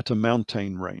looking at a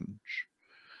mountain range.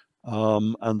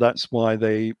 And that's why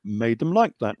they made them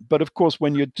like that. But of course,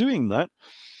 when you're doing that,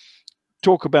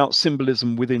 talk about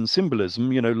symbolism within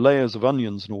symbolism, you know, layers of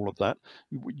onions and all of that.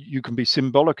 You can be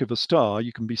symbolic of a star,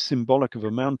 you can be symbolic of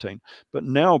a mountain. But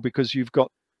now, because you've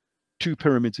got two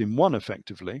pyramids in one,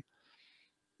 effectively,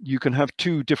 you can have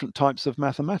two different types of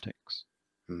mathematics.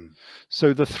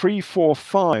 So the 3, 4,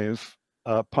 5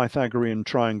 Pythagorean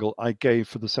triangle I gave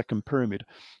for the second pyramid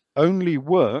only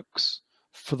works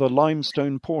for the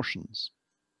limestone portions.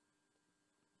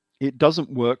 It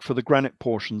doesn't work for the granite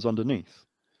portions underneath.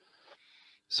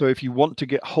 So if you want to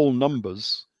get whole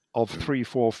numbers of 3,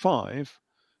 4, 5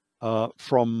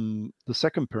 from the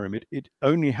second pyramid, it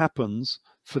only happens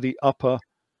for the upper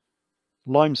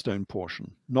limestone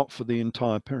portion, not for the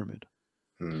entire pyramid.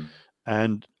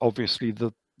 And obviously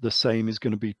the same is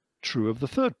going to be true of the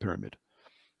third pyramid.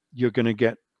 You're going to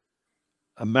get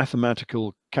a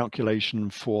mathematical calculation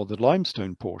for the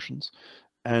limestone portions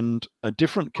and a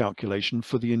different calculation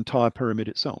for the entire pyramid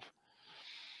itself.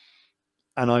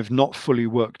 And I've not fully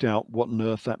worked out what on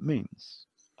earth that means.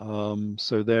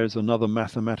 So there's another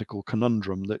mathematical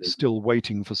conundrum that's still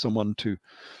waiting for someone to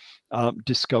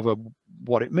discover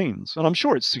what it means. And I'm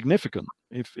sure it's significant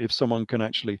if someone can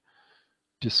actually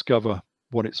discover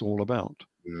what it's all about.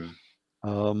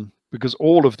 Because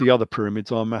all of the other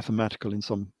pyramids are mathematical in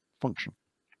some function.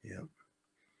 Yeah.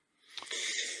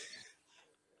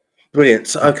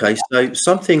 Brilliant. Okay, so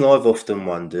something I've often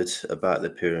wondered about the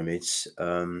pyramids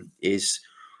is,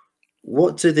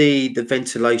 what do the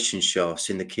ventilation shafts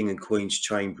in the King and Queen's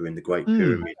chamber in the Great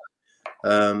Pyramid,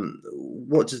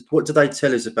 what do they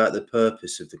tell us about the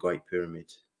purpose of the Great Pyramid?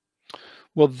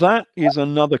 Well, that is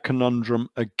another conundrum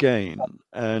again.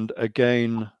 And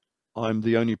again, I'm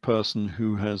the only person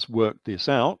who has worked this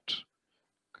out,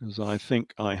 because I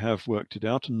think I have worked it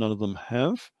out and none of them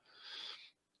have.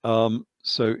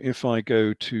 So if I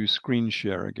go to screen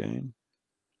share again,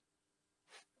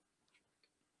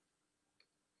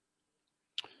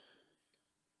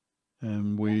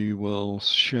 and we will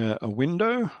share a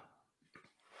window.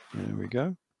 There we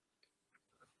go.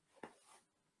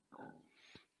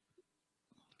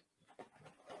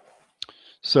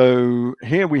 So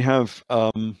here we have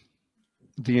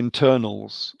the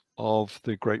internals of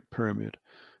the Great Pyramid,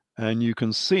 and you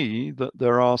can see that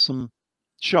there are some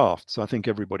shafts. I think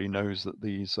everybody knows that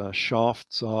these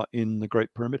shafts are in the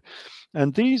Great Pyramid,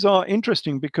 and these are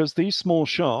interesting because these small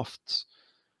shafts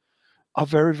are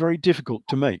very, very difficult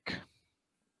to make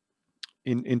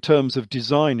in terms of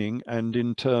designing and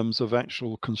in terms of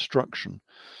actual construction.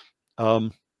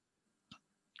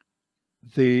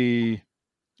 The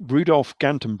Rudolf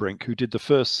Gantenbrink, who did the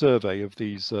first survey of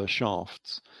these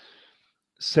shafts,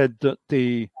 said that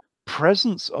the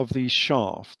presence of these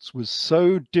shafts was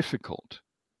so difficult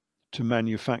to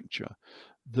manufacture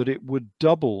that it would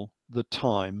double the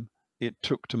time it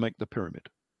took to make the pyramid.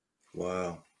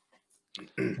 Wow.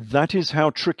 That is how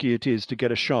tricky it is to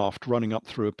get a shaft running up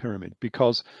through a pyramid,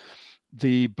 because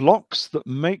the blocks that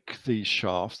make these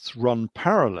shafts run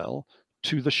parallel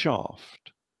to the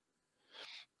shaft.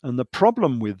 And the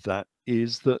problem with that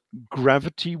is that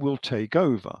gravity will take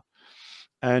over.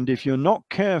 And if you're not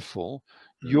careful,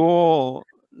 your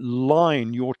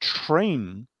line, your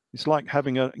train, it's like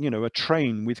having a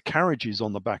train with carriages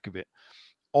on the back of it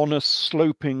on a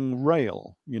sloping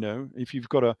rail. If you've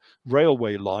got a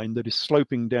railway line that is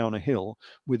sloping down a hill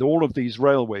with all of these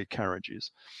railway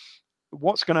carriages,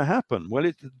 what's going to happen? Well,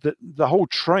 the whole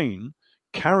train,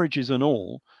 carriages and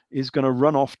all, is going to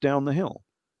run off down the hill.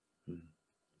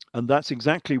 And that's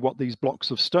exactly what these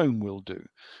blocks of stone will do.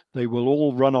 They will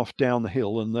all run off down the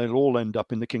hill and they'll all end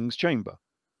up in the king's chamber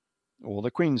or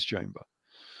the queen's chamber.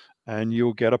 And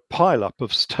you'll get a pileup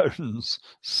of stones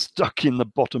stuck in the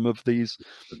bottom of these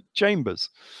chambers.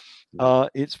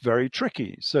 It's very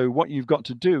tricky. So what you've got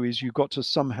to do is you've got to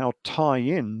somehow tie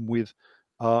in with,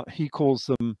 he calls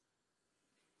them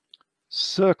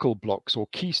circle blocks or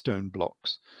keystone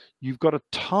blocks. You've got to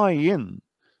tie in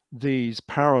these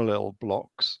parallel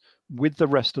blocks with the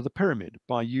rest of the pyramid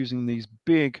by using these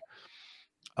big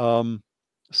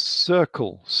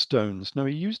circle stones. No,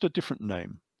 he used a different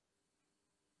name.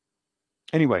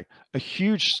 Anyway, a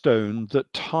huge stone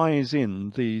that ties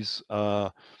in these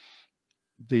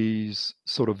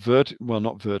sort of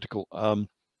not vertical,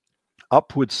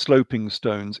 upward sloping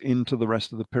stones into the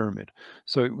rest of the pyramid.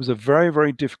 So it was a very,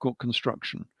 very difficult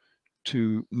construction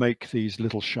to make these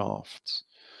little shafts.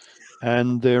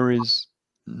 And there is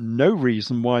no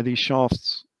reason why these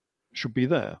shafts should be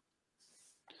there,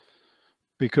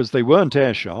 because they weren't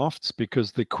air shafts,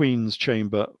 because the Queen's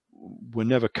chamber were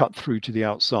never cut through to the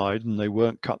outside and they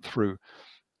weren't cut through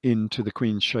into the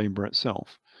Queen's chamber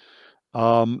itself.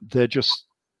 They're just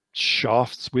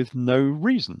shafts with no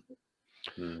reason.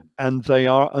 And they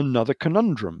are another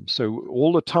conundrum. So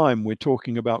all the time we're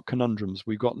talking about conundrums.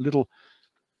 We've got little,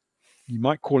 you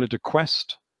might call it a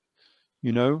quest.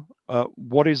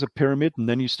 What is a pyramid? And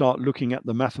then you start looking at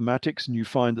the mathematics and you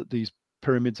find that these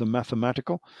pyramids are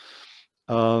mathematical.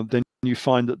 Then you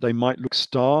find that they might look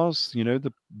stars,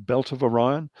 the belt of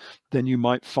Orion. Then you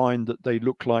might find that they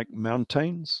look like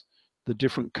mountains, the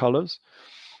different colors.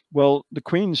 Well, the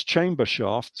Queen's chamber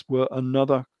shafts were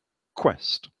another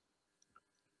quest.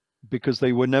 because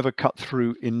they were never cut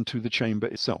through into the chamber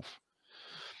itself.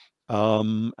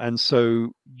 And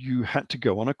so you had to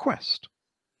go on a quest,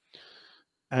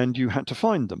 and you had to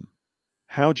find them.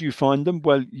 How do you find them?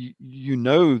 Well, you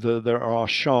know that there are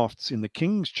shafts in the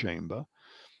king's chamber,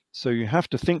 so you have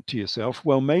to think to yourself,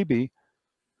 well, maybe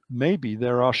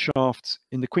there are shafts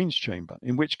in the queen's chamber,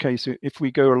 in which case, if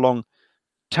we go along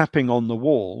tapping on the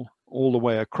wall all the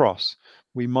way across,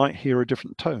 we might hear a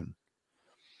different tone.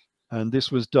 And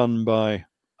this was done by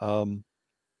a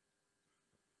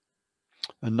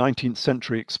 19th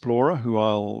century explorer, who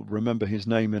I'll remember his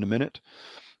name in a minute.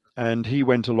 And he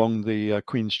went along the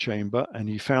Queen's chamber, and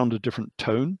he found a different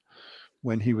tone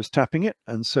when he was tapping it.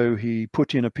 And so he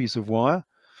put in a piece of wire,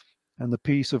 and the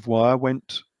piece of wire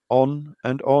went on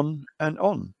and on and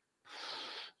on.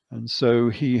 And so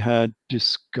he had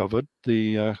discovered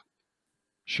the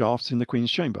shafts in the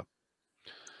Queen's chamber.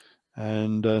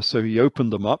 And so he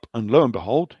opened them up, and lo and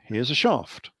behold, here's a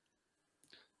shaft.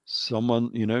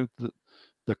 Someone, you know,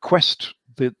 the quest,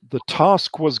 the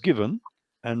task was given,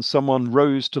 and someone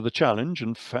rose to the challenge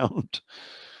and found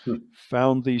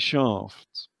these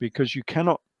shafts, because you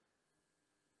cannot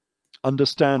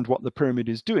understand what the pyramid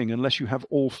is doing unless you have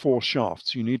all 4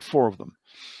 shafts. You need 4 of them,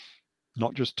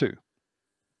 not just 2.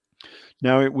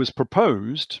 Now, it was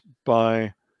proposed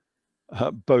by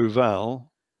Beauval,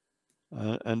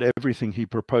 and everything he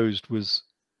proposed was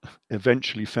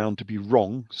eventually found to be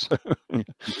wrong. So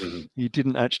he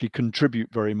didn't actually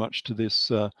contribute very much to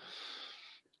this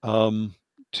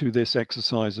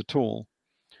exercise at all.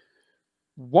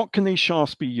 What can these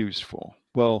shafts be used for?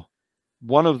 Well,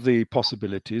 one of the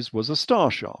possibilities was a star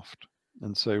shaft.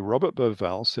 And so Robert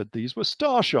Beauval said these were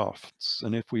star shafts.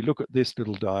 And if we look at this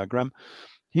little diagram,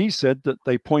 he said that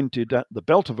they pointed at the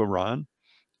belt of Orion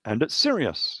and at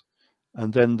Sirius.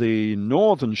 And then the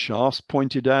northern shafts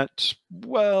pointed at,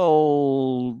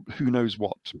 well, who knows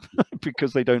what,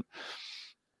 because the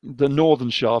northern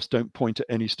shafts don't point at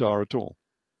any star at all.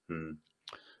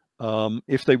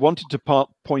 If they wanted to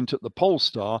point at the pole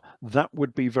star, that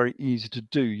would be very easy to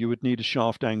do. You would need a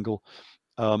shaft angle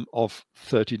of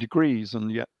 30 degrees, and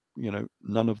yet, you know,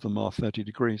 none of them are 30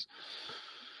 degrees.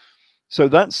 So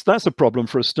that's a problem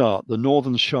for a start. The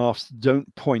northern shafts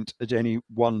don't point at any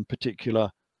one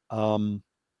particular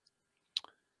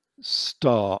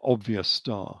obvious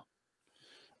star.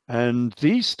 And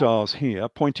these stars here,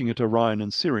 pointing at Orion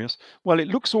and Sirius, well, it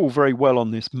looks all very well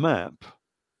on this map,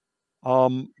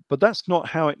 but that's not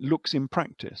how it looks in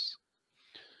practice,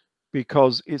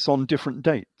 because it's on different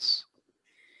dates.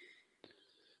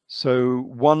 So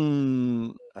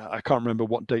one, I can't remember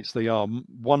what dates they are.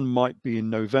 One might be in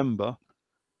November,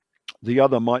 the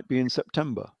other might be in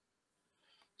September.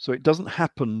 So it doesn't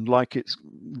happen like it's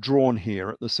drawn here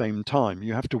at the same time.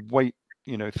 You have to wait,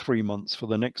 you know, 3 months for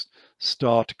the next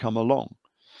star to come along.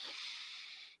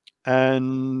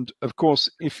 And of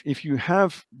course, if you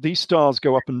have these stars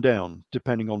go up and down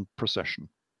depending on precession,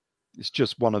 it's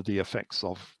just one of the effects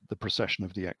of the precession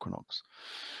of the equinox.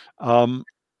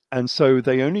 And so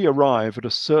they only arrive at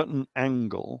a certain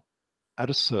angle at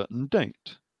a certain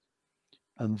date.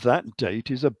 And that date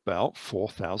is about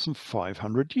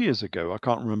 4,500 years ago. I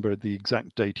can't remember the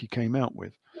exact date he came out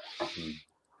with.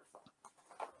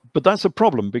 But that's a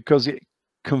problem, because it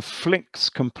conflicts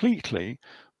completely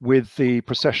with the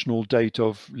precessional date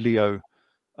of Leo,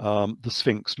 the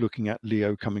Sphinx looking at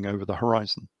Leo coming over the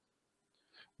horizon,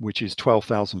 which is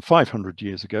 12,500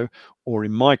 years ago, or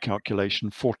in my calculation,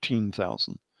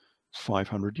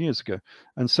 14,500 years ago.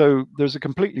 And so there's a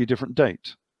completely different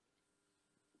date.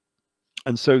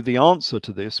 And so the answer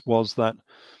to this was that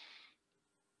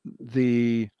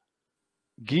the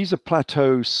Giza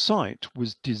Plateau site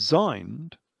was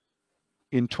designed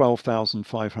in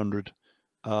 12,500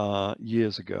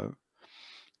 years ago.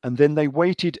 And then they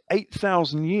waited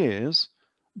 8,000 years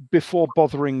before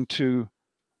bothering to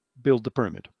build the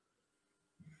pyramid.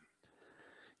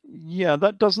 Yeah,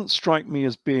 that doesn't strike me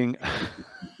as being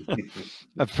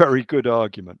a very good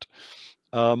argument.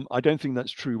 I don't think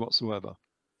that's true whatsoever.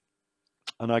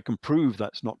 And I can prove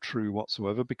that's not true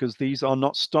whatsoever, because these are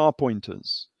not star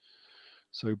pointers.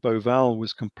 So Beauval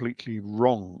was completely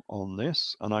wrong on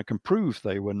this, and I can prove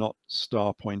they were not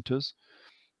star pointers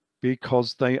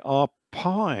because they are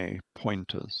pi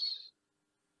pointers.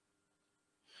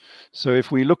 So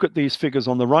if we look at these figures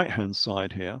on the right-hand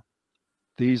side here,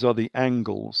 these are the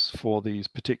angles for these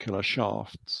particular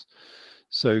shafts.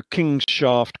 So King's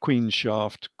shaft, Queen's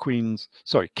shaft, King's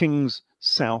south,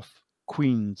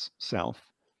 Queen's south,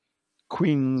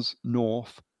 Queen's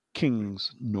north,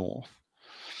 King's north.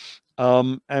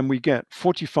 And we get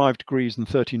 45 degrees and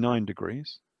 39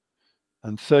 degrees.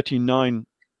 And 39,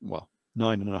 well,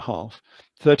 9.5,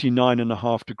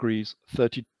 39.5 degrees,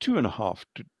 32.5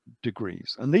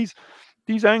 degrees. And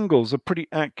these angles are pretty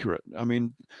accurate. I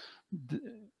mean,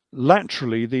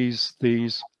 laterally, these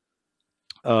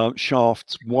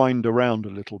shafts wind around a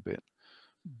little bit.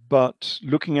 But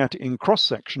looking at it in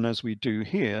cross-section, as we do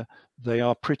here, they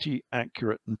are pretty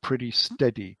accurate and pretty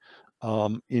steady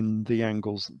in the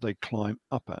angles that they climb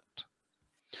up at.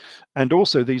 And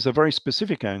also, these are very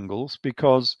specific angles,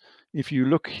 because if you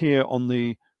look here on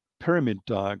the pyramid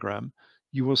diagram,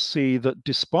 you will see that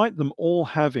despite them all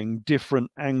having different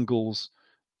angles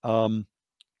of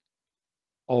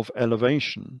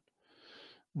elevation,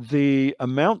 the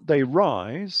amount they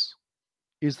rise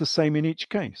is the same in each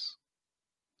case.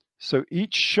 So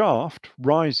each shaft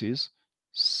rises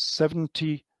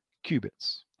 70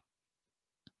 cubits.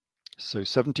 So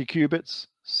 70 cubits,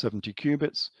 70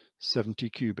 cubits, 70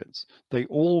 cubits. They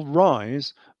all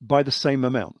rise by the same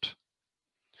amount.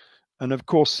 And of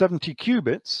course, 70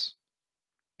 cubits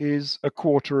is a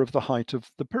quarter of the height of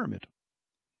the pyramid.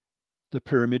 The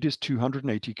pyramid is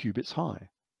 280 cubits high.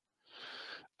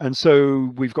 And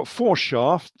so we've got 4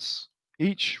 shafts,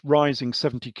 each rising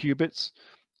 70 cubits.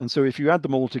 And so if you add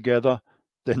them all together,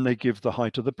 then they give the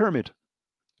height of the pyramid,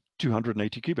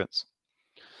 280 cubits.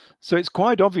 So it's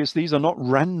quite obvious these are not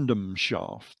random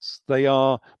shafts. They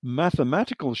are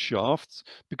mathematical shafts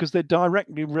because they're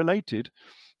directly related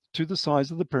to the size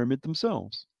of the pyramid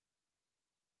themselves,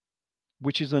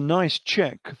 which is a nice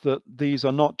check that these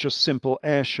are not just simple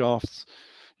air shafts,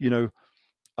 you know,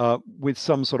 with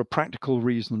some sort of practical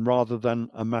reason rather than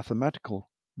a mathematical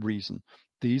reason.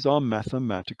 These are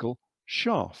mathematical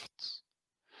shafts.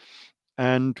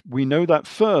 And we know that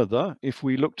further if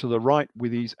we look to the right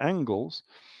with these angles,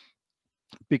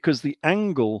 because the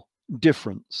angle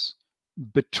difference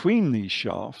between these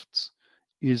shafts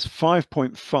is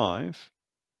 5.5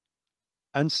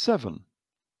 and 7.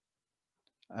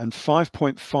 And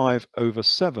 5.5 over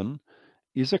 7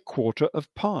 is a quarter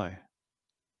of pi.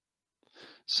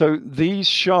 So these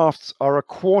shafts are a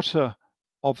quarter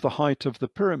of the height of the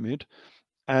pyramid,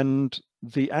 and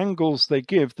the angles they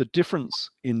give, the difference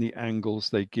in the angles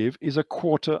they give, is a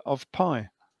quarter of pi.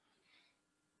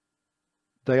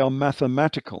 They are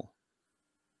mathematical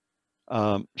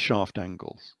shaft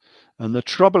angles. And the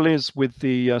trouble is with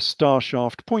the star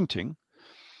shaft pointing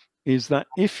is that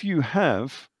if you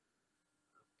have,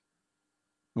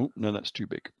 oh no, that's too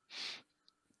big.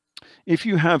 If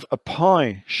you have a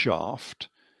pi shaft,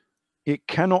 it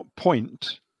cannot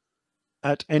point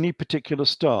at any particular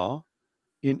star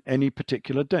in any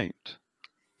particular date,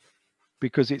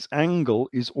 because its angle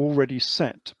is already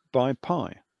set by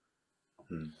pi.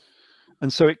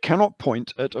 And so it cannot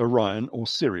point at Orion or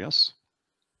Sirius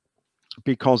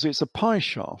because it's a pi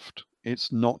shaft.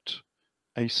 It's not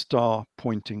a star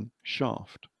pointing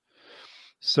shaft.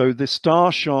 So the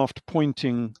star shaft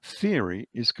pointing theory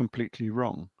is completely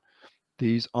wrong.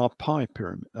 These are pi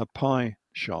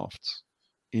shafts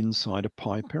inside a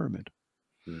pi pyramid.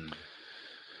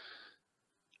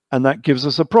 And that gives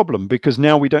us a problem, because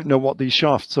now we don't know what these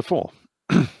shafts are for.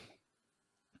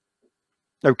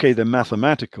 Okay, they're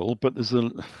mathematical, but there's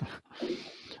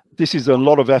this is a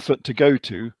lot of effort to go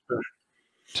to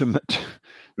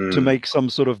make some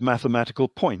sort of mathematical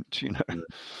point, you know.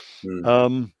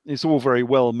 It's all very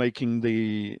well making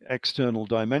the external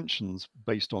dimensions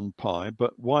based on pi,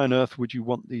 but why on earth would you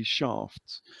want these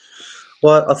shafts?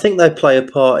 Well, I think they play a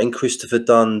part in Christopher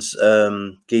Dunn's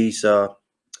Giza,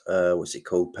 what's it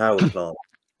called, power plant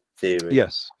theory.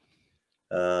 Yes.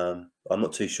 I'm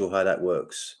not too sure how that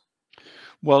works.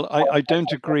 Well, I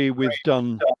don't agree with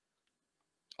Dunn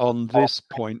on this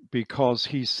point, because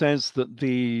he says that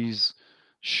these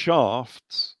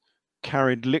shafts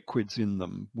carried liquids in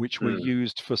them, which were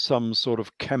used for some sort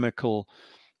of chemical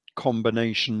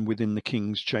combination within the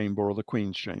king's chamber or the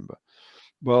queen's chamber.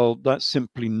 Well, that's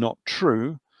simply not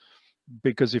true,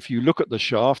 because if you look at the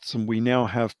shafts, and we now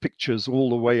have pictures all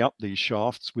the way up these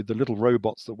shafts with the little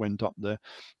robots that went up there,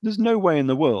 there's no way in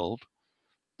the world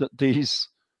that these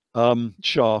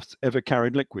shafts ever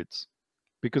carried liquids,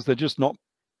 because they're just not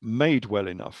made well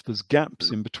enough. There's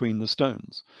gaps in between the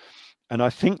stones. And I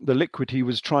think the liquid he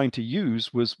was trying to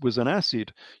use was an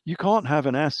acid. You can't have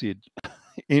an acid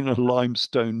in a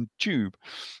limestone tube.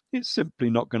 It's simply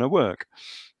not going to work.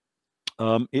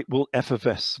 It will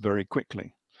effervesce very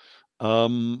quickly.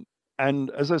 And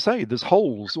as I say, there's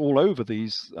holes all over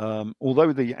these.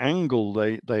 Although the angle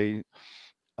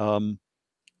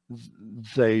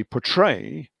they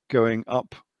portray going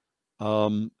up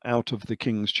out of the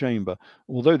king's chamber,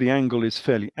 although the angle is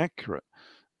fairly accurate,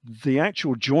 the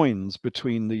actual joins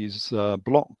between these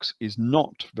blocks is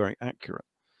not very accurate.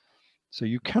 So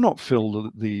you cannot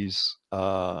fill these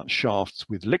shafts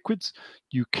with liquids.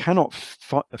 You cannot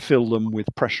fill them with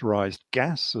pressurized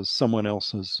gas, as someone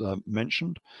else has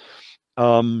mentioned.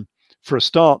 For a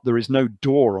start, there is no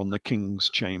door on the king's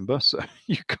chamber, so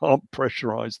you can't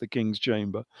pressurize the king's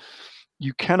chamber.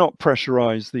 You cannot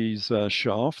pressurize these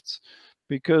shafts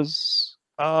because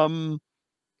the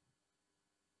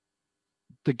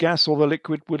gas or the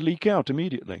liquid would leak out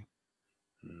immediately.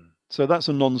 So that's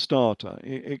a non-starter.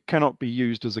 It cannot be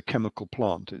used as a chemical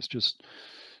plant. It's just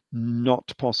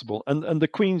not possible. And the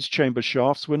Queen's chamber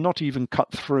shafts were not even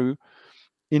cut through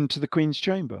into the Queen's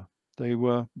chamber. They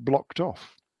were blocked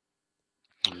off.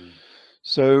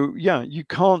 So yeah, you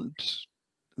can't,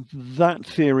 that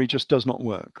theory just does not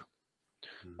work.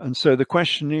 And so the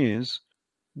question is,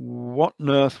 what on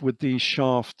earth would these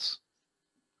shafts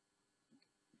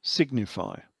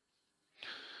signify?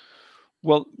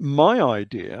 Well, my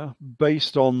idea,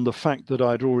 based on the fact that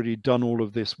I'd already done all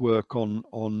of this work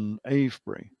on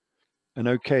Avebury, and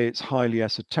okay, it's highly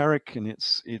esoteric, and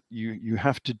you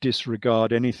have to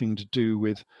disregard anything to do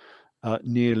with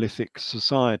Neolithic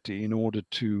society in order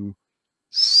to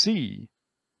see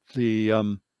the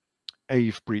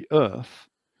Avebury earth.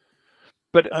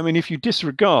 But I mean, if you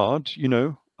disregard, you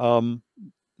know,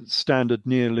 standard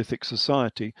Neolithic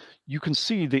society, you can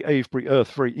see the Avebury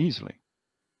earth very easily.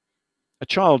 A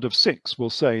child of 6 will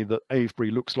say that Avebury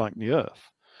looks like the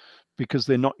earth because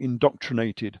they're not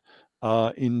indoctrinated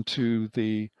into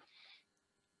the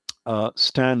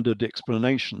standard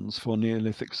explanations for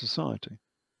Neolithic society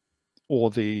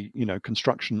or the, you know,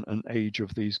 construction and age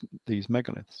of these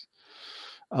megaliths.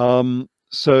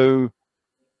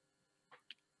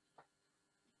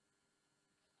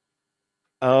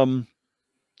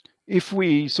 If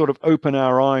we sort of open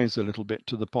our eyes a little bit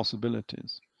to the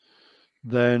possibilities,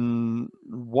 then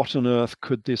what on earth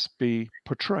could this be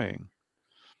portraying?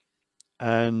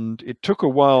 And it took a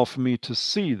while for me to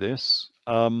see this.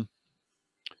 I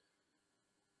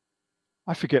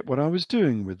forget what I was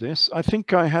doing with this. I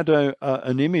think I had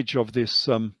an image of this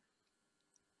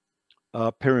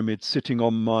pyramid sitting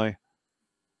on my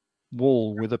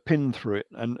wall with a pin through it,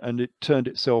 and it turned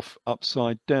itself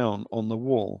upside down on the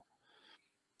wall.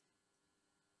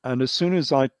 And as soon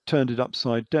as I turned it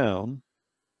upside down,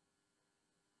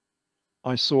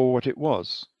 I saw what it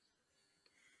was,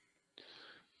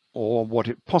 or what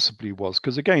it possibly was,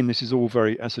 because again, this is all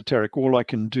very esoteric. All I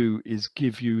can do is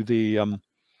give you the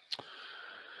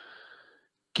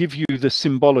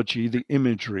symbology, the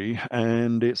imagery,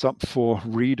 and it's up for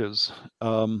readers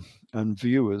and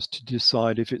viewers to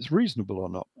decide if it's reasonable or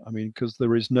not. I mean, because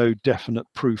there is no definite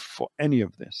proof for any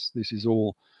of this. This is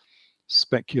all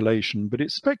speculation, but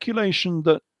it's speculation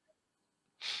that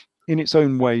in its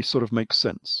own way sort of makes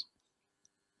sense.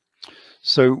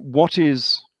 So what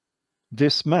is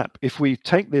this map? If we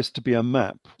take this to be a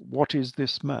map, what is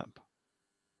this map?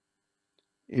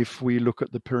 If we look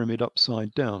at the pyramid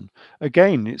upside down,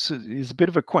 again, it's a bit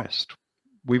of a quest.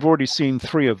 We've already seen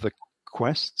 3 of the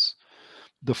quests.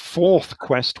 The 4th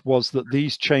quest was that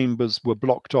these chambers were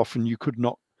blocked off and you could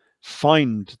not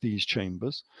find these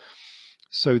chambers.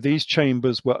 So these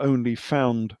chambers were only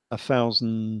found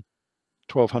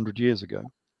 1,200 years ago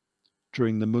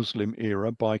during the Muslim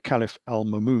era by Caliph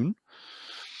al-Mamun,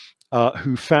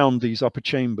 who found these upper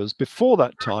chambers. Before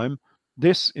that time,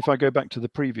 this, if I go back to the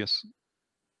previous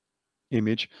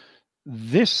image,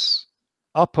 this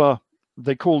upper,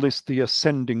 they call this the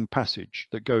ascending passage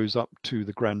that goes up to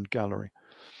the Grand Gallery.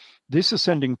 This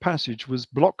ascending passage was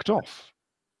blocked off,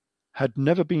 had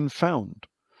never been found.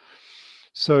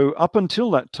 So up until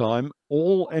that time,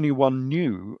 all anyone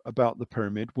knew about the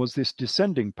pyramid was this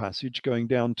descending passage going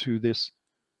down to this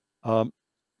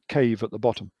cave at the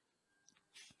bottom.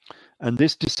 And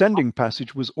this descending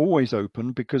passage was always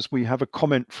open because we have a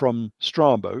comment from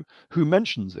Strabo who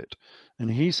mentions it. And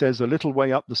he says a little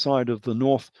way up the side of the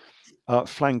north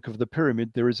flank of the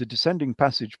pyramid, there is a descending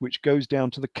passage which goes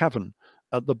down to the cavern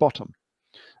at the bottom.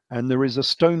 And there is a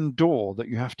stone door that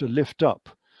you have to lift up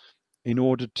in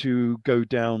order to go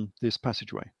down this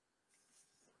passageway.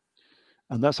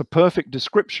 And that's a perfect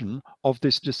description of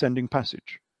this descending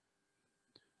passage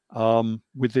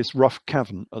with this rough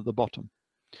cavern at the bottom.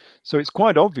 So it's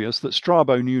quite obvious that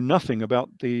Strabo knew nothing about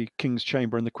the King's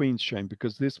Chamber and the Queen's Chamber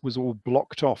because this was all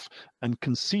blocked off and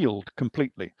concealed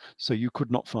completely, so you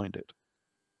could not find it.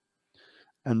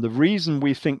 And the reason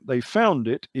we think they found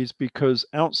it is because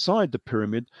outside the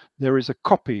pyramid, there is a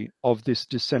copy of this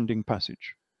descending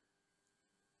passage.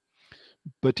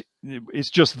 But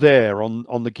it's just there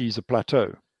on the Giza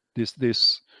Plateau,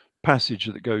 this passage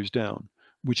that goes down,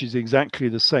 which is exactly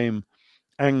the same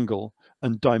angle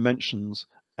and dimensions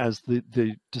as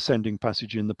the descending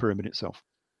passage in the pyramid itself.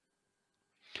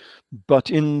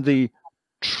 But in the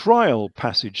trial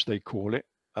passage, they call it,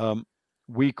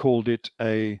 we called it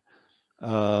a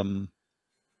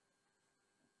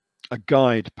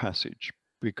guide passage,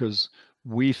 because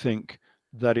we think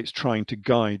that it's trying to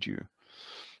guide you.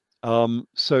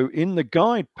 So in the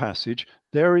guide passage,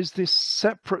 there is this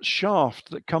separate shaft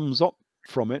that comes up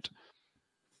from it,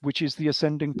 which is the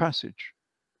ascending passage.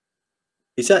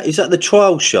 Is that the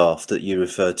trial shaft that you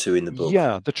refer to in the book?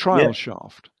 Yeah, the trial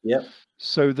shaft. Yeah.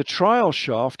 So the trial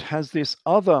shaft has this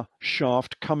other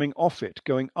shaft coming off it,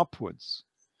 going upwards.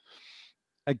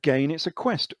 Again, it's a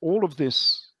quest. All of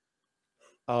this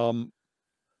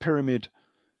pyramid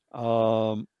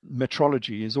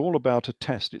metrology is all about a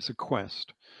test. It's a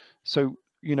quest. So,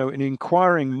 you know, an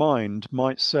inquiring mind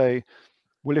might say,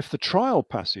 well, if the trial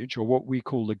passage, or what we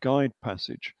call the guide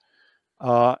passage,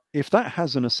 if that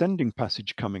has an ascending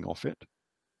passage coming off it,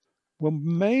 well,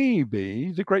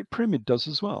 maybe the Great Pyramid does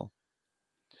as well.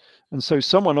 And so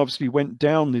someone obviously went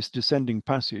down this descending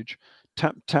passage,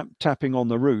 tapping on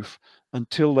the roof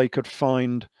until they could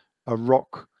find a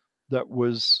rock that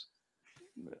was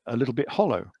a little bit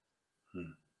hollow,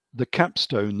 the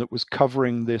capstone that was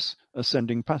covering this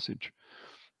ascending passage.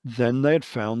 Then they had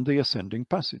found the ascending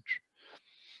passage.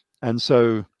 And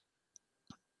so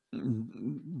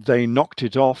they knocked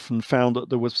it off and found that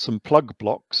there was some plug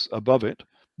blocks above it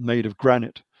made of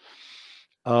granite.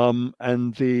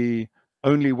 And the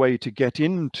only way to get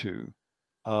into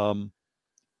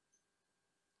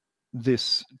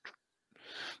this,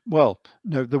 well,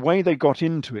 no, the way they got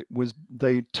into it was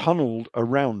they tunneled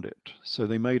around it. So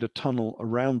they made a tunnel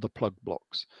around the plug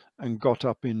blocks and got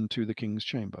up into the king's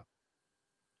chamber.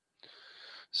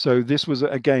 So this was,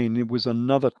 again, it was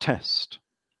another test.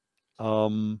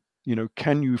 You know,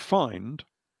 can you find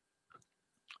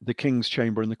the king's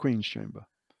chamber and the queen's chamber?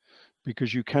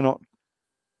 Because you cannot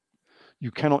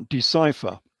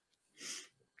decipher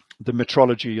the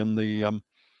metrology and the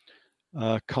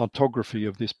cartography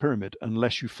of this pyramid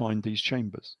unless you find these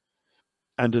chambers,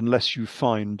 and unless you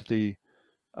find the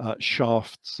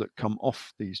shafts that come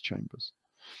off these chambers.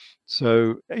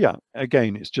 So yeah,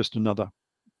 again, it's just another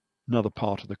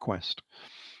part of the quest.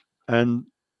 And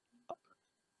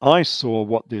I saw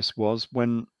what this was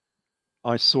when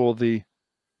I saw the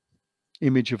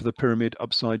image of the pyramid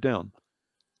upside down.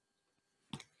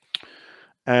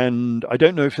 And I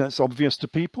don't know if that's obvious to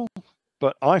people,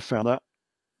 but I found that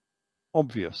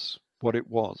obvious what it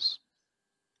was.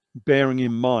 Bearing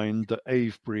in mind that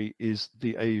Avebury is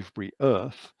the Avebury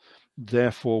Earth,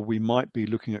 therefore we might be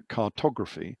looking at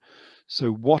cartography.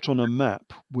 So what on a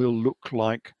map will look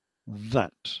like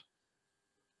that?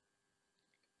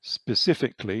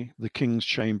 Specifically, the King's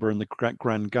Chamber and the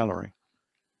Grand Gallery.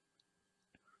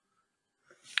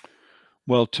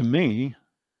 Well, to me,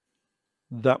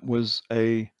 that was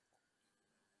a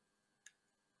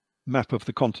map of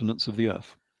the continents of the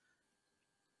Earth.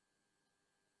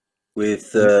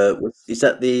 With is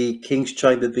that the King's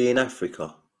Chamber being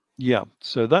Africa? Yeah,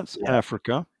 so that's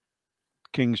Africa,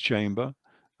 King's Chamber,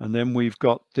 and then we've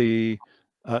got the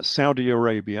Saudi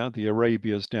Arabia, the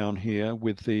Arabias down here,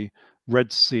 with the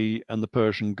Red Sea and the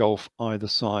Persian Gulf either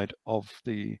side of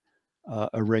the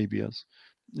Arabias.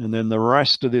 And then the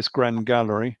rest of this Grand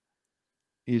Gallery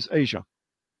is Asia.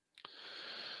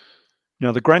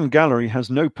 Now, the Grand Gallery has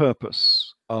no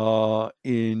purpose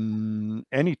in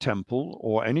any temple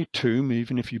or any tomb,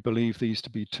 even if you believe these to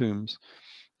be tombs.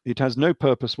 It has no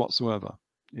purpose whatsoever.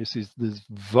 This is this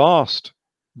vast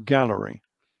gallery.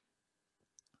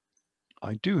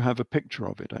 I do have a picture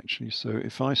of it, actually. So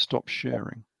if I stop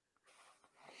sharing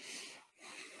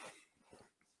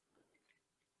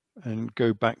and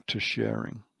go back to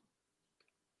sharing,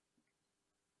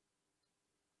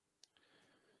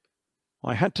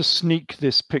 I had to sneak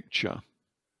this picture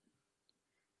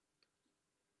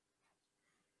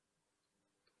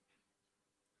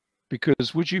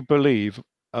because, would you believe,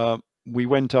 we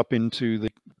went up into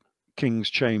the King's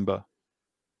Chamber.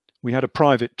 We had a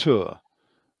private tour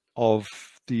of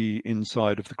the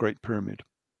inside of the Great Pyramid,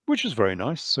 which was very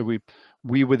nice. So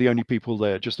we were the only people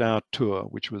there, just our tour,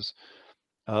 which was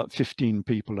 15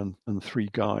 people and 3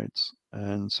 guides.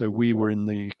 And so we were in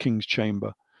the King's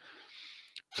Chamber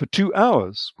for 2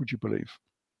 hours, would you believe?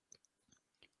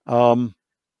 But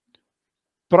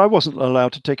I wasn't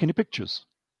allowed to take any pictures.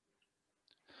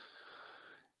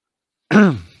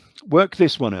 Work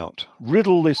this one out.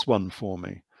 Riddle this one for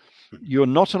me. You're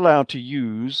not allowed to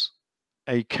use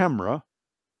a camera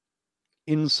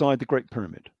inside the Great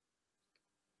Pyramid,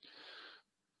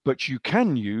 but you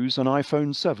can use an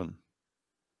iPhone 7.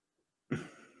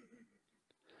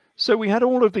 So we had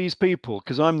all of these people,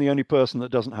 because I'm the only person that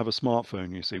doesn't have a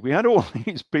smartphone, you see. We had all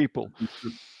these people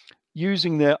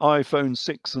using their iPhone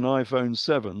 6 and iPhone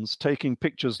 7s, taking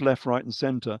pictures left, right, and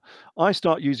center. I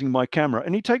start using my camera,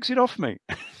 and he takes it off me.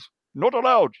 Not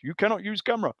allowed. You cannot use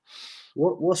camera.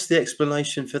 What's the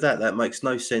explanation for that? That makes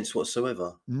no sense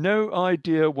whatsoever. No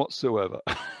idea whatsoever.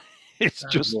 It's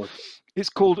just, it's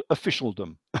called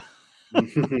officialdom.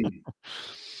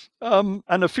 And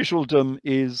officialdom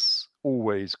is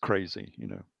always crazy, you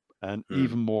know, and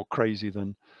even more crazy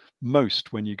than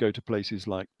most when you go to places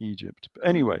like Egypt. But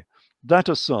anyway, that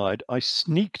aside, I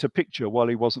sneaked a picture while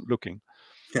he wasn't looking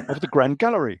of the Grand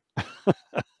Gallery.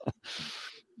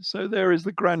 So there is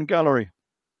the Grand Gallery,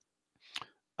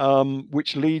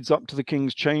 which leads up to the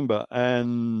King's Chamber,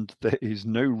 and there is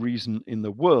no reason in the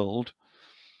world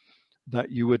that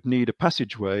you would need a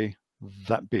passageway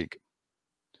that big,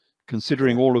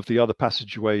 considering all of the other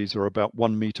passageways are about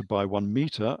 1 meter by 1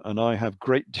 meter, and I have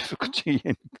great difficulty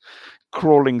in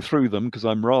crawling through them because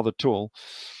I'm rather tall.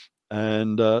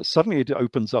 And suddenly it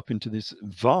opens up into this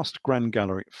vast Grand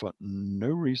Gallery for no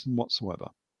reason whatsoever,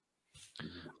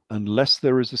 unless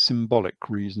there is a symbolic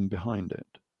reason behind it.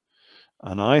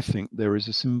 And I think there is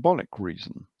a symbolic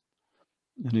reason.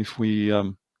 And if we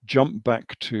jump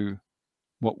back to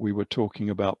what we were talking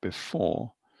about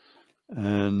before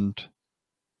and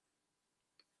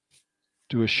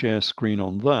do a share screen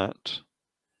on that.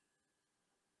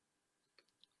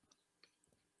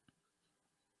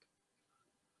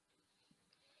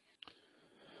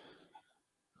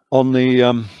 On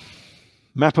the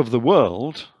map of the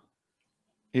world,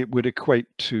 it would equate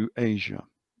to Asia.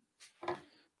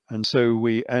 And so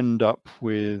we end up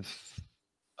with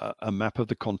a map of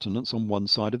the continents on one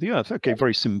side of the earth. Okay,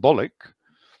 very symbolic,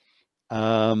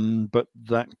 but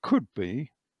that could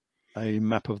be a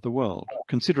map of the world.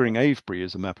 Considering Avebury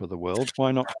is a map of the world,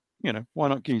 why not, you know, why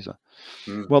not Giza?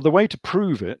 Well, the way to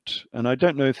prove it, and I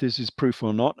don't know if this is proof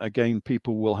or not, again,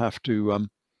 people will have to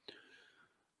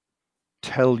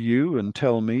tell you and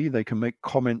tell me. They can make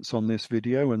comments on this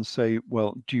video and say,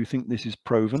 well, do you think this is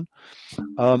proven?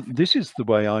 This is the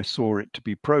way I saw it to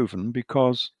be proven,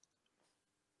 because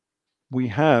we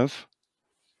have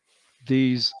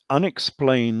these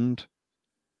unexplained,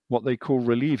 what they call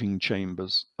relieving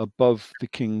chambers above the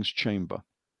King's Chamber,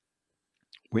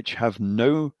 which have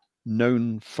no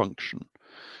known function.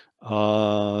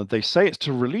 They say it's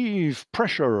to relieve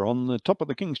pressure on the top of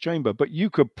the King's Chamber, but you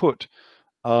could put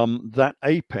that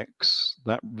apex,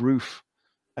 that roof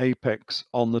apex,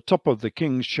 on the top of the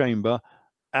King's Chamber,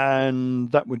 and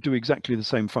that would do exactly the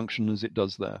same function as it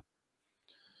does there.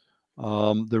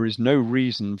 There is no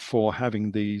reason for having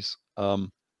these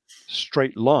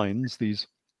straight lines, these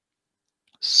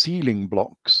ceiling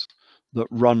blocks that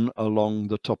run along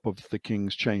the top of the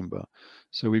King's Chamber.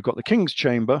 So we've got the King's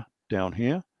Chamber down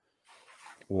here,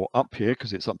 or up here,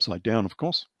 because it's upside down, of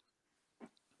course.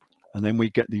 And then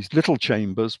we get these little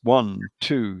chambers, 1,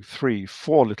 2, 3,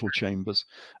 4 little chambers,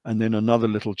 and then another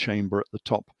little chamber at the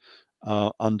top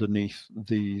underneath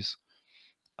these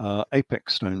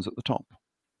apex stones at the top.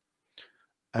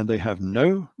 And they have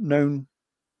no known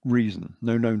reason,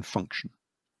 no known function.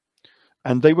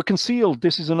 And they were concealed.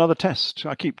 This is another test.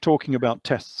 I keep talking about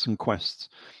tests and quests,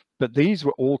 but these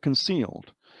were all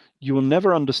concealed. You will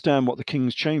never understand what the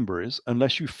King's Chamber is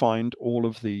unless you find all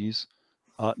of these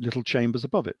little chambers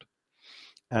above it.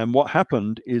 And what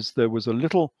happened is there was a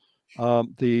little,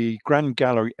 the Grand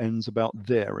Gallery ends about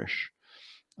there-ish.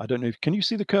 I don't know if, can you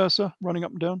see the cursor running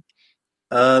up and down?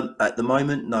 At the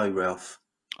moment, no, Ralph.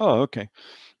 Oh, okay.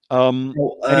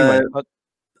 Well, anyway,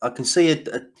 I can see it.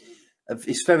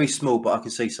 It's very small, but I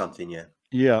can see something. Yeah.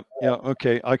 Yeah.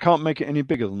 Okay. I can't make it any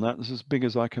bigger than that. This is as big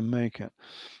as I can make it.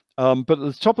 But at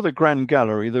the top of the Grand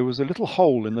Gallery, there was a little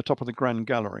hole in the top of the Grand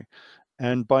Gallery,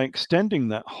 and by extending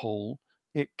that hole,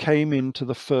 it came into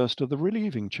the first of the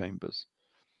relieving chambers.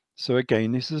 So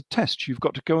again, this is a test. You've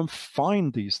got to go and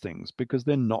find these things because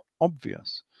they're not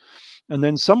obvious. And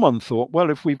then someone thought, well,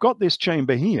 if we've got this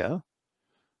chamber here,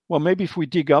 well, maybe if we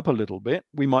dig up a little bit,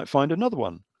 we might find another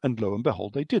one. And lo and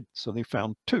behold, they did. So they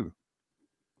found 2.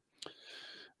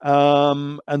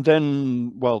 And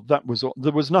then, well,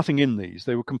 there was nothing in these.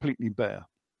 They were completely bare.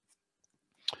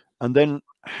 And then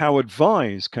Howard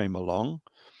Vyse came along,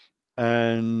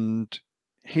 and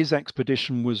his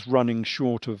expedition was running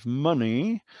short of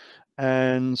money.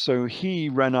 And so he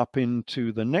ran up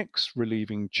into the next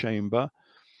relieving chamber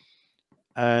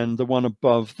and the one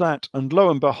above that. And lo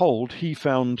and behold, he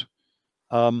found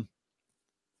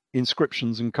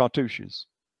inscriptions and cartouches,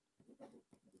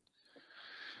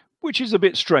 which is a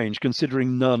bit strange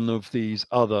considering none of these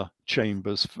other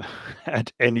chambers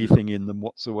had anything in them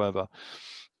whatsoever.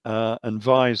 and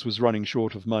Vise was running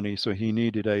short of money, so he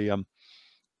needed a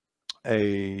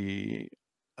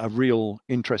real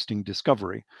interesting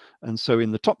discovery. And so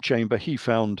in the top chamber, he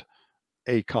found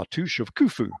a cartouche of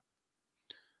Khufu,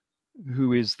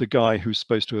 who is the guy who's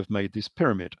supposed to have made this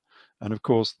pyramid. And of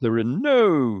course, there are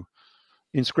no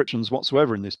inscriptions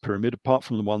whatsoever in this pyramid, apart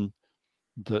from the one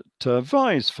that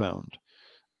Vise found.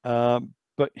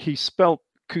 But he spelt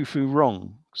Khufu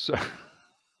wrong. So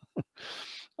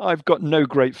I've got no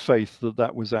great faith that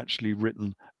that was actually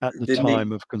written at the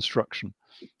time of construction.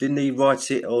 Didn't he write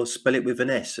it or spell it with an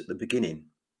S at the beginning?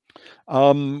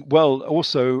 Well,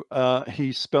 also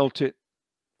he spelt it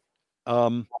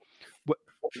because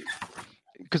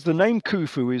the name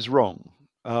Khufu is wrong.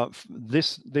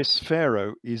 This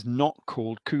pharaoh is not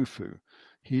called Khufu.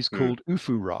 He's called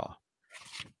Ufu-Ra.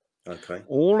 Okay.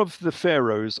 All of the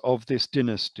pharaohs of this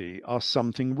dynasty are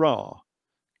something Ra,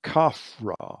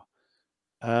 Khafra,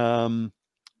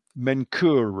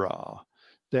 Menkur-Ra.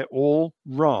 They're all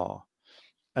Ra.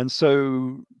 And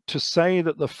so to say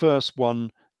that the first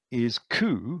one is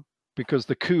Khu, because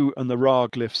the Khu and the Ra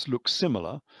glyphs look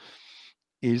similar,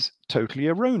 is totally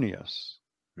erroneous.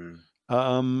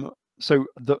 So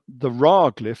the Ra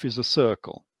glyph is a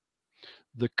circle.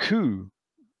 The Khu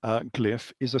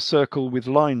glyph is a circle with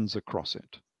lines across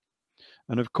it.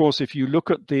 And of course, if you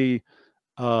look at the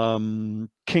king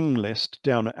list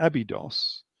down at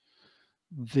Abydos,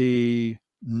 the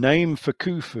name for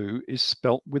Khufu is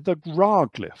spelt with the Ra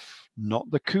glyph, not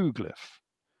the Khu glyph.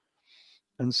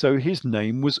 And so his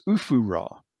name was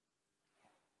Ufu-Ra.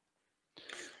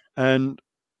 And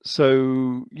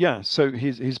so, yeah, so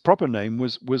his proper name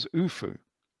was Ufu.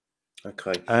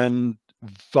 Okay. And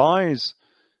Vise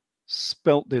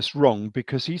spelt this wrong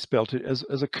because he spelt it as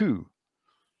a Khu.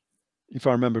 If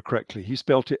I remember correctly, he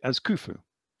spelt it as Khufu.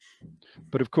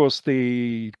 But of course,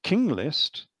 the king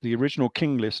list, the original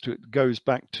king list, it goes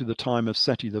back to the time of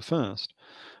Seti I,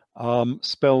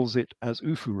 spells it as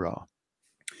Ufu-Ra.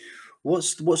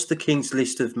 What's the king's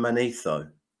list of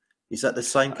Manetho? Is that the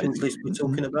same king's list we're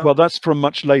talking about? Well, that's from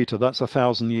much later. That's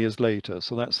 1,000 years later.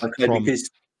 So that's okay, from... because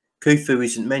Khufu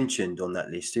isn't mentioned on that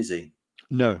list, is he?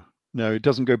 No, it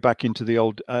doesn't go back into the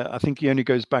old. I think he only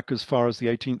goes back as far as the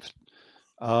 18th.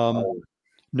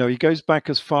 No, he goes back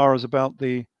as far as about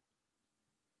the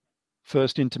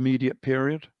first intermediate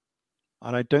period,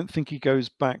 and I don't think he goes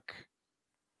back.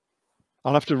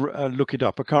 I'll have to look it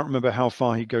up. I can't remember how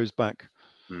far he goes back.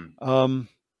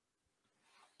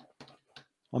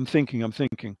 I'm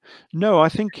thinking. No, I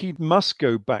think he must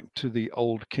go back to the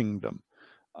Old Kingdom.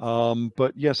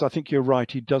 But yes, I think you're right.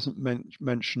 He doesn't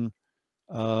mention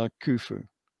Khufu.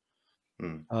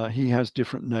 He has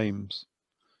different names.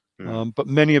 But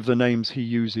many of the names he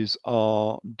uses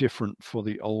are different for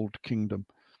the Old Kingdom.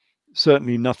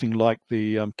 Certainly nothing like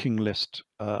the king list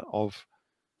of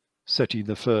Seti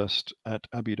I at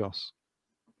Abydos.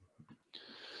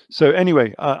 So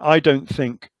anyway, I don't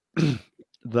think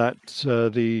that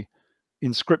the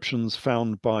inscriptions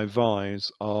found by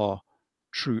Vise are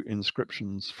true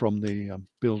inscriptions from the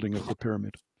building of the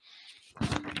pyramid.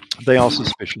 They are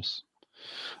suspicious.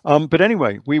 But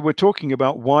anyway, we were talking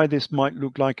about why this might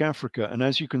look like Africa. And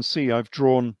as you can see, I've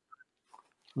drawn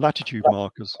latitude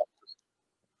markers.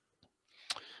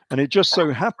 And it just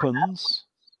so happens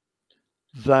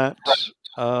that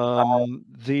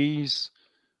these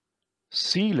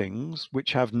ceilings,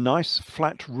 which have nice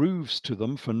flat roofs to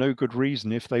them for no good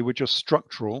reason, if they were just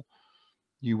structural,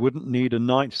 you wouldn't need a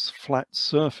nice flat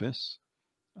surface.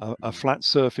 A flat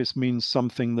surface means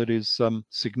something that is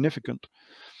significant.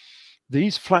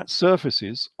 These flat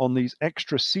surfaces on these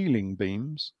extra ceiling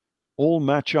beams all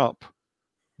match up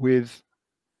with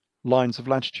lines of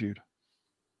latitude.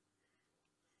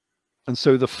 And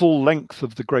so the full length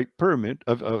of the Great Pyramid,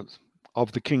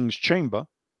 of the King's Chamber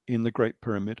in the Great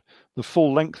Pyramid, the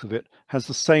full length of it has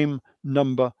the same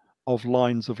number of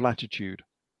lines of latitude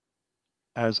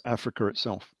as Africa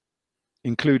itself,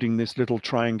 including this little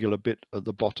triangular bit at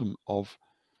the bottom of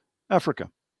Africa.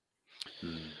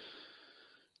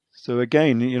 So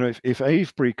again, you know, if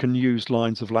Avebury can use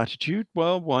lines of latitude,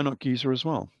 well, why not Giza as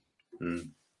well?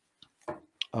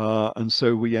 And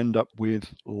so we end up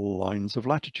with lines of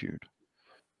latitude.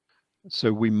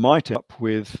 So we might end up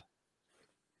with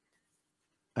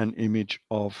an image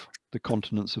of the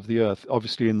continents of the Earth.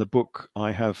 Obviously, in the book,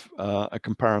 I have a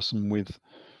comparison with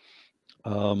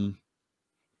an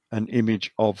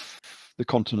image of the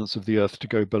continents of the Earth to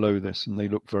go below this, and they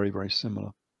look very, very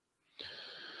similar.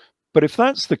 But if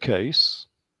that's the case,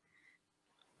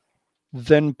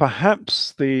 then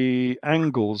perhaps the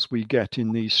angles we get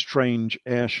in these strange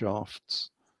air shafts,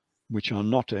 which are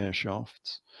not air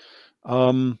shafts,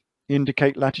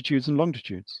 indicate latitudes and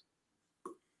longitudes.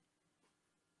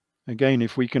 Again,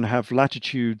 if we can have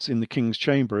latitudes in the King's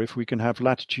Chamber, if we can have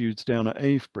latitudes down at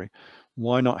Avebury,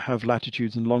 why not have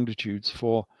latitudes and longitudes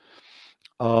for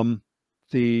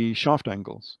the shaft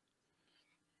angles?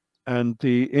 And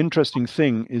the interesting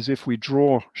thing is, if we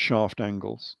draw shaft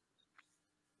angles,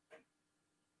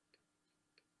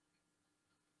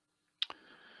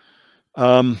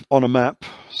 on a map,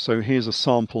 so here's a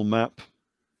sample map.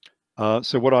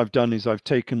 So what I've done is I've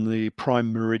taken the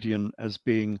prime meridian as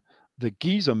being the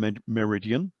Giza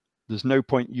meridian. There's no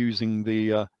point using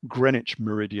the Greenwich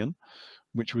meridian,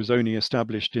 which was only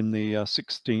established in the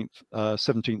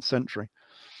 17th century.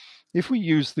 If we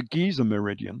use the Giza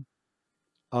meridian,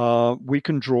 we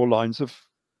can draw lines of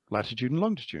latitude and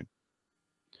longitude.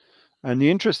 And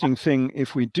the interesting thing,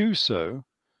 if we do so,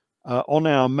 on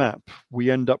our map,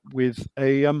 we end up with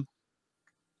a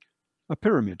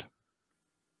pyramid.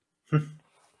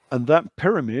 And that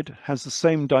pyramid has the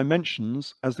same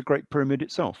dimensions as the Great Pyramid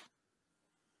itself.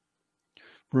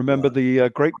 Remember, the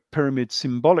Great Pyramid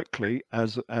symbolically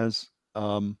as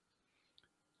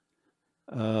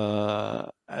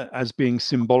being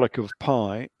symbolic of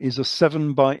pi is a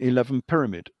 7×11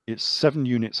 pyramid. It's 7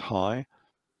 units high.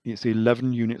 It's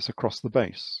 11 units across the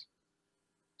base,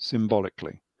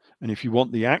 symbolically. And if you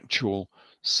want the actual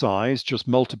size, just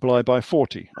multiply by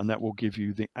 40, and that will give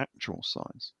you the actual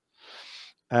size.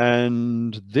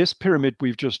 And this pyramid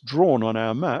we've just drawn on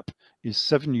our map is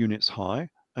 7 units high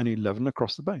and 11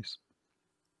 across the base.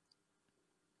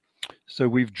 So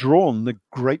we've drawn the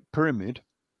Great Pyramid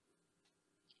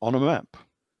on a map,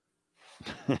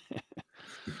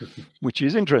 which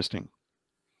is interesting.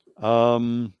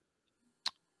 And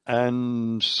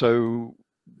so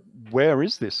where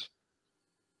is this?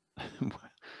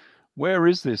 Where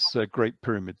is this Great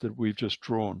Pyramid that we've just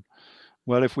drawn?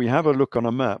 Well, if we have a look on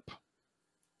a map,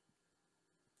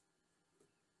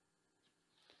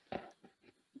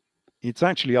 it's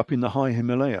actually up in the high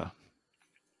Himalaya.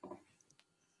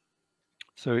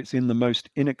 So it's in the most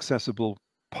inaccessible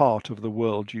part of the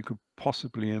world you could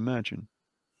possibly imagine.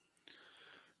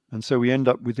 And so we end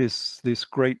up with this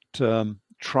great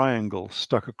triangle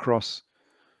stuck across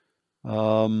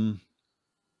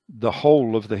the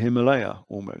whole of the Himalaya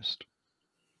almost.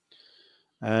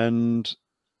 And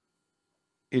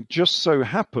it just so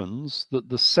happens that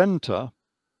the center,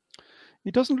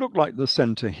 it doesn't look like the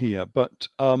center here, but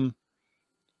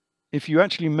if you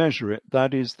actually measure it,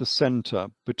 that is the center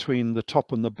between the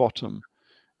top and the bottom.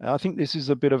 I think this is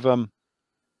a bit of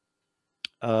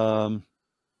not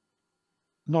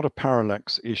a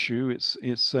parallax issue.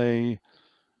 It's a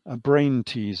brain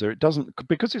teaser. It doesn't,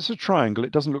 because it's a triangle,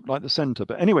 it doesn't look like the center.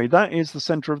 But anyway, that is the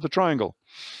center of the triangle.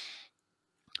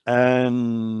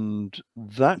 And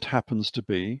that happens to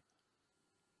be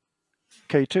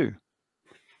K2.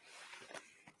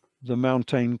 The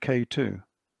mountain K2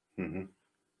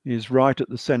 is right at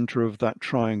the center of that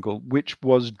triangle, which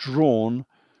was drawn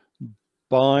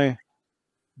by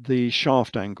the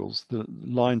shaft angles, the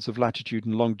lines of latitude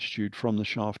and longitude from the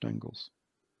shaft angles.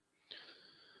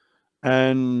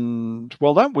 And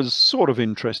well, that was sort of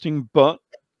interesting, but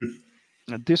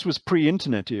this was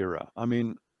pre-internet era. I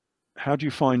mean, how do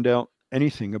you find out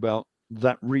anything about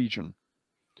that region?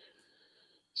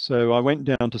 So I went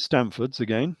down to Stanford's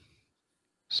again,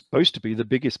 supposed to be the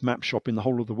biggest map shop in the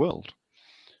whole of the world,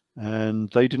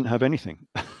 and they didn't have anything.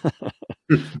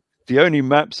 The only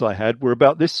maps I had were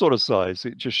about this sort of size.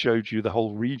 It just showed you the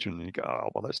whole region, and you go, oh,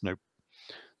 well, that's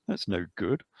no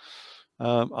good.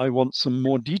 I want some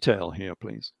more detail here,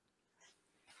 please.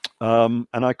 And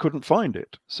I couldn't find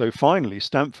it. So finally,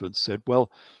 Stanford said,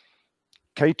 well,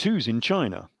 K2's in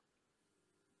China.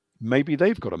 Maybe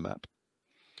they've got a map.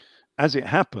 As it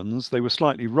happens, they were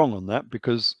slightly wrong on that,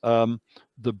 because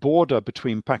the border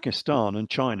between Pakistan and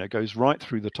China goes right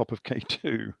through the top of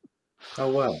K2.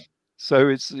 Oh, wow. So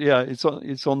it's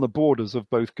on the borders of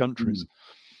both countries.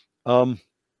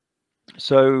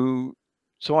 So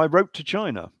I wrote to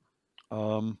China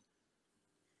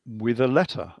with a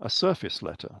letter, a surface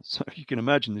letter. So you can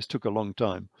imagine this took a long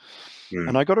time.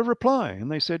 And I got a reply,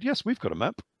 and they said, yes, we've got a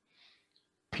map.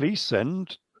 Please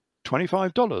send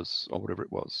 $25 or whatever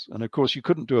it was. And of course, you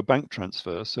couldn't do a bank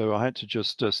transfer, so I had to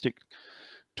just stick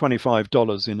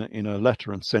 $25 in a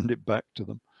letter and send it back to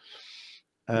them.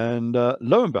 And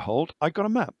lo and behold, I got a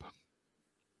map.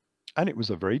 And it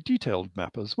was a very detailed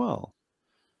map as well.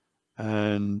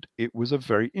 And it was a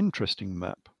very interesting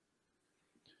map,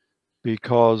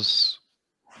 because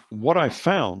what I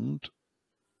found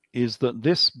is that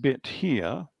this bit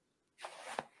here,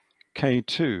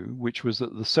 K2, which was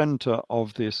at the center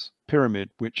of this pyramid,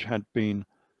 which had been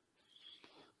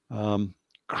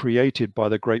created by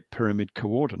the Great Pyramid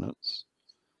coordinates,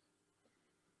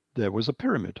 there was a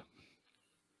pyramid.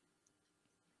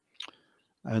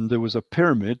 And there was a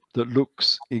pyramid that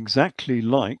looks exactly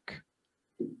like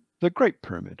the Great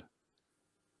Pyramid.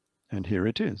 And here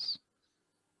it is.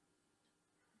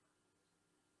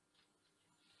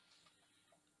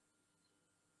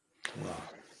 Wow.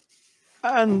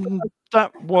 And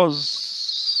that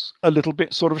was a little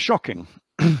bit sort of shocking.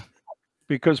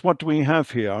 Because what do we have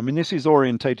here? I mean, this is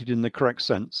orientated in the correct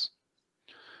sense.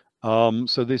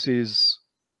 So this is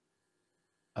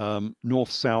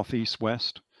north, south, east,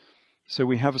 west. So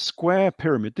we have a square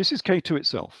pyramid. This is K2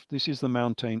 itself. This is the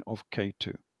mountain of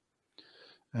K2.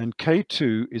 And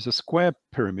K2 is a square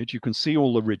pyramid. You can see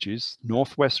all the ridges: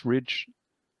 northwest ridge,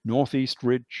 northeast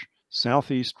ridge,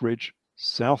 southeast ridge,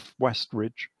 southwest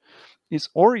ridge. It's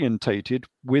orientated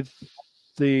with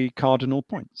the cardinal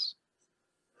points,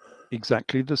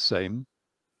 exactly the same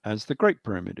as the Great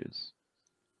Pyramid is.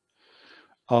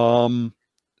 So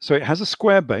it has a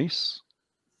square base.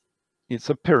 It's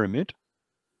a pyramid.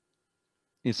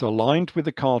 It's aligned with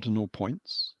the cardinal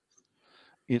points.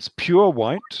 It's pure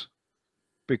white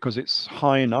because it's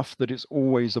high enough that it's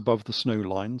always above the snow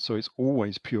line, so it's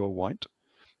always pure white,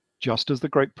 just as the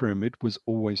Great Pyramid was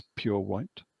always pure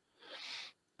white.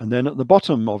 And then at the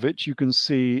bottom of it, you can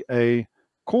see a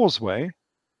causeway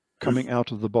coming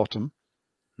out of the bottom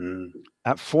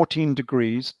at 14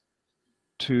 degrees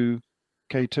to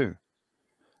K2.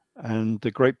 And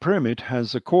the Great Pyramid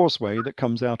has a causeway that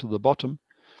comes out of the bottom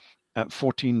at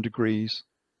 14 degrees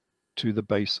to the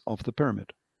base of the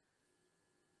pyramid.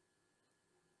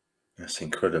 That's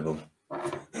incredible.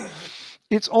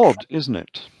 It's odd, isn't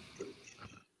it?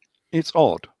 It's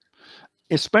odd.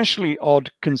 Especially odd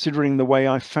considering the way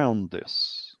I found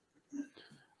this.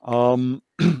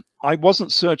 I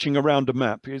wasn't searching around a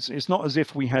map. It's not as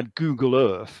if we had Google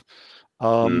Earth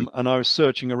and I was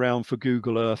searching around for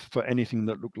Google Earth for anything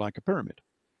that looked like a pyramid.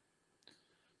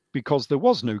 Because there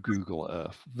was no Google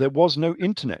Earth. There was no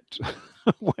internet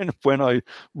when I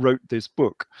wrote this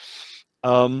book.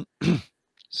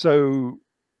 So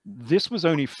this was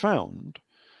only found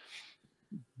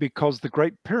because the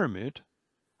Great Pyramid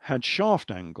had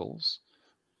shaft angles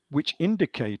which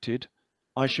indicated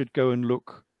I should go and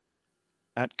look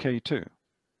at K2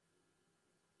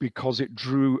 because it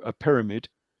drew a pyramid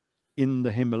in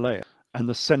the Himalaya, and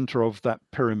the center of that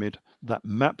pyramid, that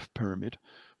map pyramid,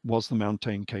 was the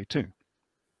mountain K2.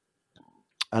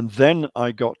 And then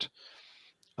I got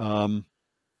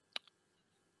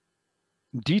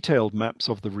detailed maps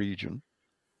of the region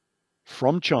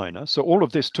from China. So all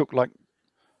of this took like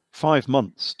 5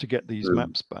 months to get these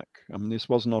maps back. I mean, this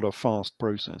was not a fast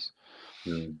process.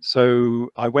 So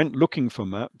I went looking for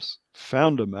maps,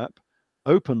 found a map,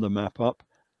 opened the map up,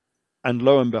 and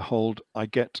lo and behold, I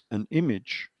get an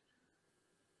image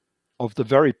of the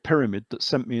very pyramid that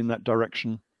sent me in that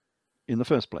direction in the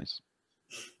first place.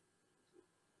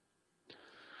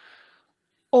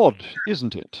 Odd,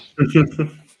 isn't it?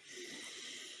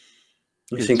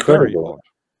 It's incredible.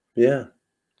 Very odd.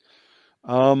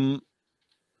 Yeah.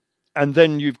 And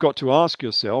then you've got to ask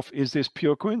yourself, is this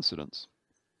pure coincidence?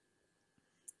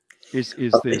 Is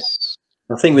this?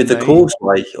 I think with the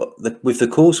causeway, with the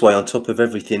causeway on top of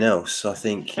everything else, I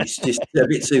think it's just a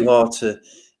bit too hard to,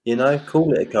 you know,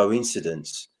 call it a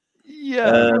coincidence.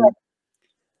 Yeah.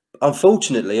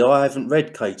 Unfortunately, I haven't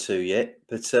read K2 yet,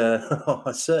 but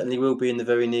I certainly will be in the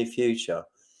very near future.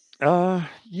 Yeah.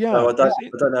 So I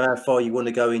don't know how far you want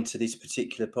to go into this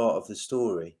particular part of the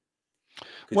story.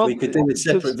 Because we could do a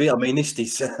separate video. I mean, this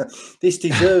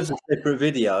deserves a separate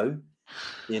video.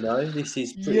 You know, this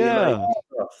is pretty amazing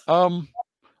stuff.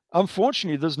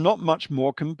 Unfortunately, there's not much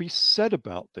more can be said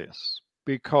about this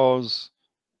because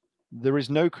there is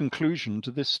no conclusion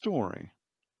to this story.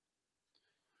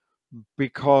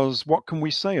 Because what can we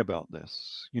say about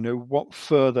this? You know, what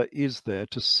further is there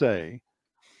to say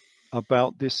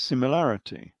about this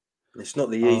similarity? It's not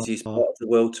the easiest part of the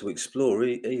world to explore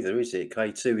either, is it?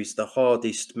 K2 is the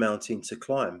hardest mountain to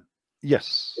climb.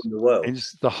 Yes, in the world.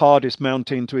 It's the hardest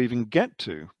mountain to even get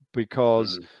to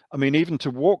because, I mean, even to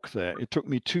walk there, it took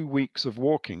me 2 weeks of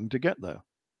walking to get there.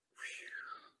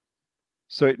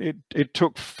 So it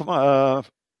took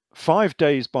 5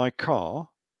 days by car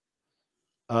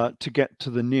to get to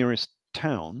the nearest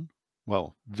town,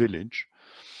 well, village,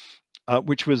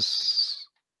 which was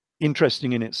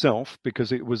interesting in itself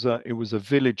because it was a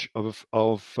village of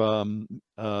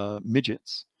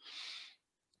midgets.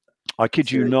 I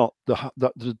kid you not,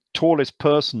 the tallest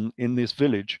person in this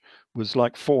village was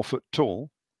like 4 foot tall.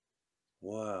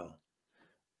 Wow.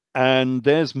 And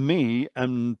there's me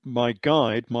and my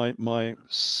guide, my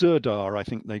Sirdar, I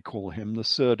think they call him, the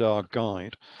Sirdar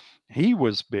guide. He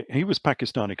was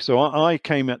Pakistani. So I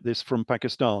came at this from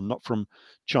Pakistan, not from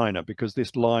China, because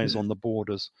this lies on the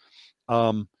borders.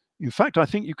 In fact, I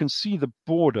think you can see the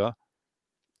border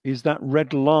is that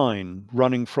red line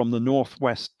running from the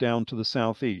northwest down to the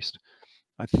southeast.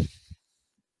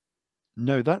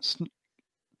 No,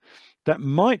 that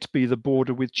might be the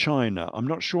border with China. I'm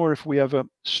not sure if we ever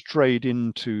strayed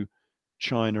into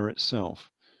China itself.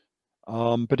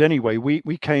 But anyway,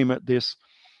 we came at this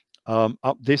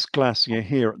up this glacier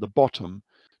here at the bottom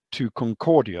to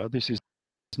Concordia. This is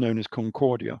known as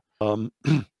Concordia.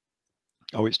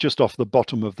 Oh, it's just off the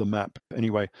bottom of the map.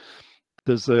 Anyway,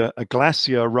 there's a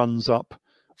glacier runs up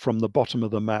from the bottom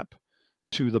of the map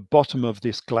to the bottom of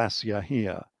this glacier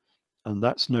here, and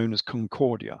that's known as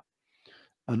Concordia.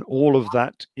 And all of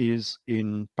that is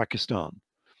in Pakistan.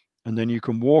 And then you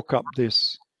can walk up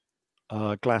this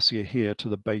glacier here to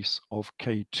the base of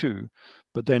K2,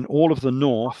 but then all of the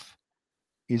north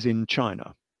is in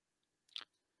China.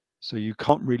 So you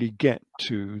can't really get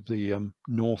to the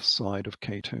north side of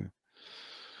K2.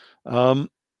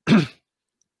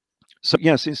 So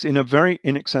yes, it's in a very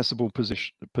inaccessible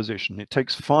position. It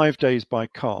takes 5 days by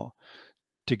car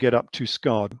to get up to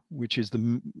Skard, which is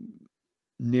the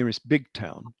nearest big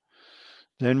town.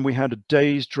 Then we had a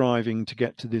day's driving to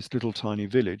get to this little tiny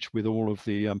village with all of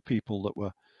the people that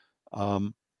were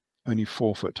only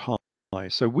 4 foot high.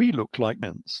 So we looked like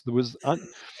ants. There was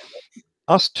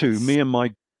us two, me and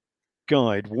my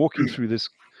guide, walking through this,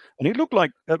 and it looked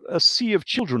like a sea of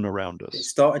children around us. It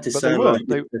started to sound like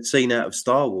the scene out of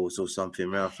Star Wars or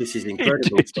something, Ralph. This is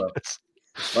incredible stuff. Yes.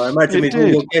 I imagine with all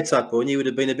your get-up on, you would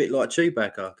have been a bit like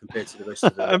Chewbacca compared to the rest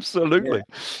of the world. Absolutely.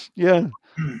 Yeah.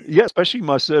 Yeah, especially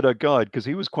my Sirdar guide, because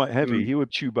he was quite heavy. He was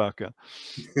Chewbacca.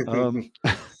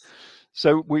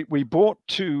 So we bought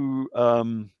two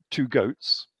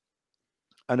goats.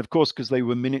 And of course, because they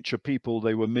were miniature people,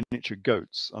 they were miniature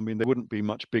goats. I mean, they wouldn't be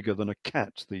much bigger than a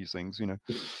cat, these things, you know.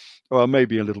 Well,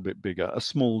 maybe a little bit bigger, a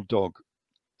small dog.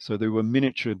 So they were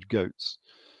miniature goats.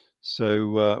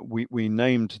 So we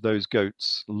named those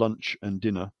goats Lunch and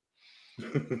Dinner.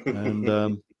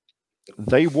 And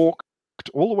they walked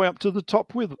all the way up to the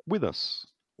top with us.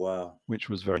 Wow. Which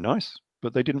was very nice,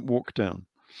 but they didn't walk down.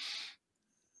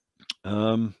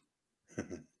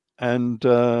 And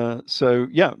so,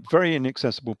 yeah, very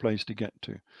inaccessible place to get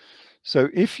to. So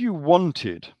if you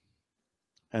wanted,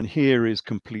 and here is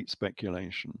complete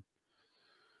speculation,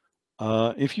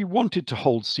 if you wanted to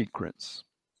hold secrets,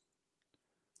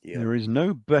 there is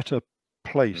no better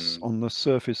place on the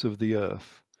surface of the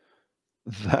earth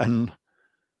than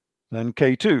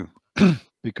K2,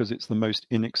 because it's the most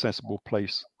inaccessible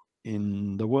place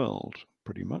in the world,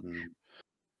 pretty much.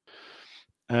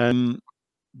 And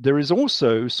there is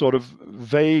also sort of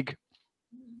vague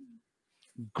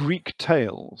Greek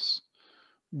tales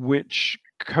which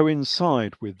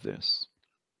coincide with this.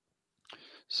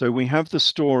 So we have the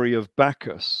story of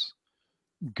Bacchus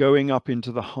going up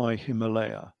into the high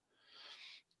Himalaya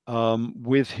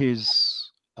with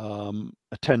his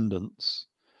attendants,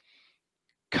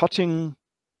 cutting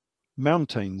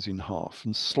mountains in half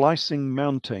and slicing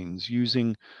mountains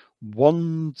using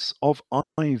wands of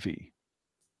ivy.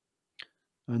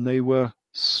 And they were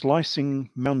slicing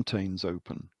mountains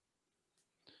open.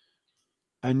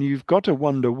 And you've got to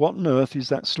wonder, what on earth is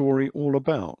that story all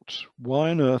about?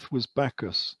 Why on earth was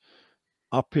Bacchus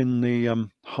up in the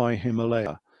high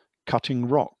Himalaya cutting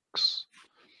rocks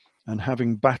and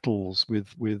having battles with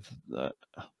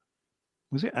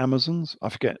was it Amazons? I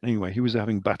forget. Anyway, he was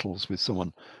having battles with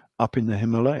someone up in the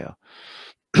Himalaya.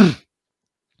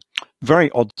 Very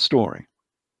odd story.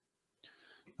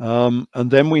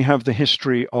 And then we have the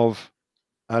history of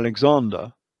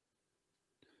Alexander,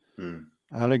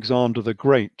 Alexander the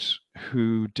Great,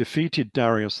 who defeated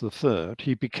Darius III.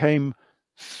 He became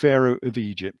Pharaoh of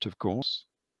Egypt, of course.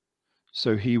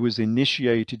 So he was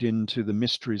initiated into the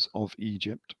mysteries of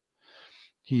Egypt.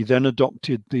 He then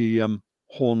adopted the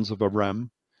horns of a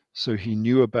ram. So he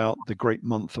knew about the great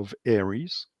month of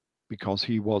Aries, because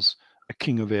he was a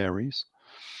king of Aries.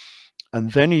 And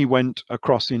then he went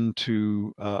across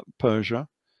into Persia,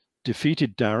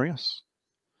 defeated Darius,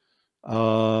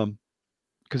 because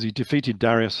he defeated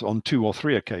Darius on 2 or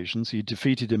 3 occasions. He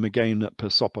defeated him again at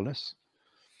Persepolis,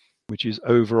 which is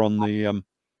over on the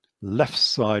left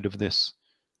side of this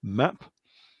map.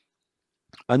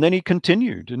 And then he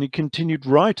continued, and he continued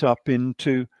right up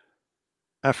into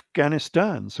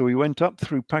Afghanistan. So he went up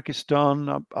through Pakistan,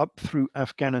 up through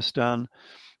Afghanistan,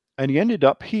 and he ended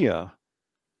up here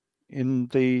in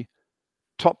the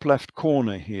top left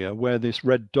corner here, where this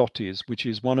red dot is, which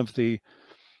is one of the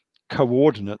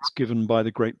coordinates given by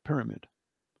the Great Pyramid.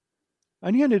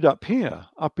 And he ended up here,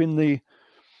 up in the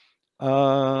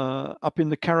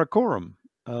Karakoram.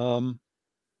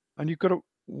 And you've got to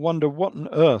wonder, what on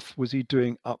earth was he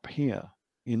doing up here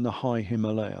in the high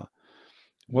Himalaya?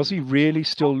 Was he really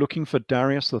still looking for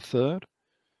Darius III?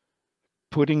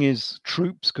 Putting his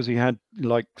troops, because he had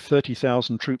like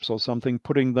 30,000 troops or something,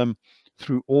 putting them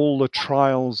through all the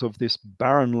trials of this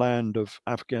barren land of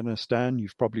Afghanistan.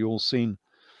 You've probably all seen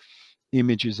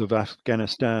images of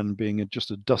Afghanistan being just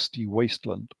a dusty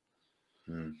wasteland.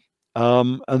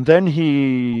 And then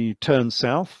he turned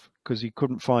south because he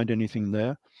couldn't find anything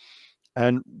there.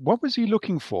 And what was he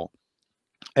looking for?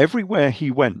 Everywhere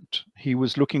he went, he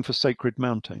was looking for sacred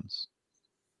mountains.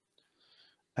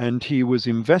 And he was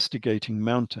investigating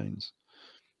mountains.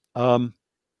 He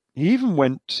even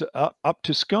went up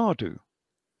to Skardu.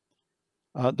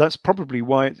 That's probably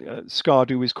why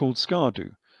Skardu is called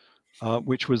Skardu,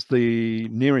 which was the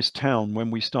nearest town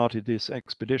when we started this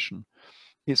expedition.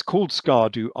 It's called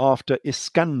Skardu after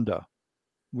Iskander,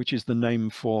 which is the name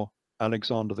for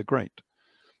Alexander the Great.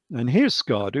 And here's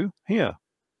Skardu, here.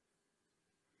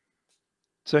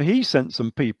 So he sent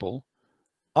some people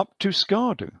up to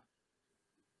Skardu,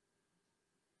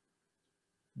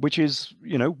 which is,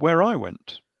 you know, where I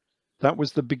went. That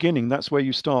was the beginning. That's where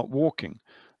you start walking,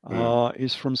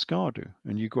 is from Skardu.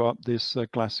 And you go up this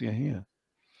glacier here.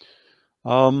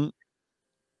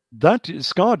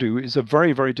 Skardu is a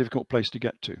very, very difficult place to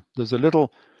get to. There's a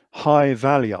little high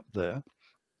valley up there,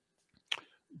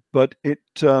 but it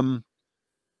took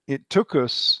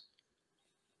us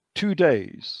 2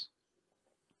 days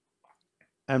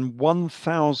and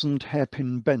 1,000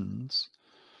 hairpin bends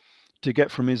to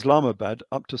get from Islamabad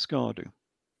up to Skardu.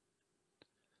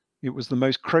 It was the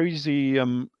most crazy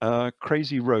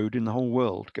road in the whole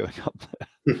world going up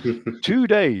there. 2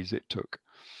 days it took.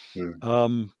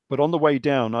 But on the way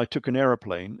down, I took an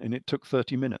aeroplane and it took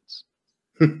 30 minutes.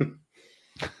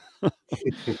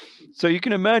 So you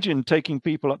can imagine taking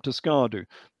people up to Skardu.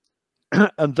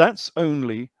 And that's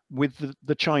only with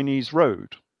the Chinese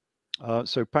road.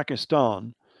 So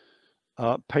Pakistan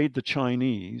paid the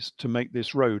Chinese to make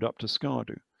this road up to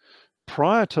Skardu.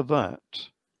 Prior to that,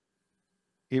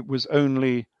 it was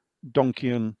only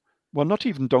donkey and, well, not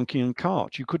even donkey and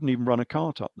cart. You couldn't even run a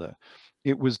cart up there.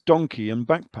 It was donkey and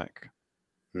backpack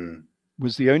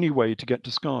was the only way to get to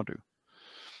Skardu.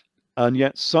 And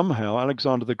yet somehow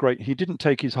Alexander the Great, he didn't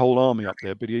take his whole army up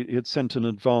there, but he had sent an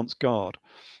advance guard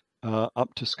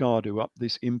up to Skardu, up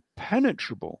this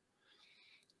impenetrable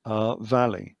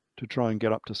valley to try and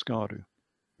get up to Skardu.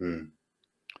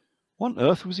 What on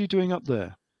earth was he doing up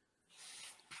there?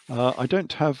 I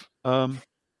don't have an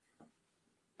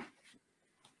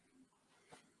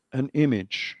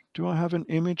image. Do I have an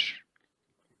image?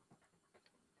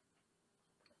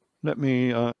 Let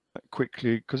me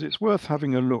quickly, because it's worth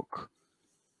having a look.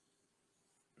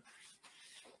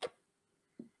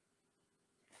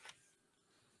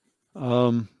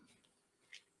 I'm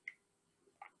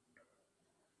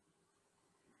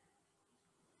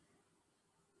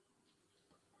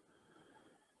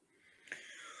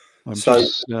so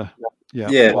just,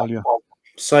 yeah.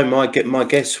 So my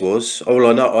guess was,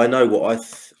 I know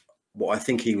what I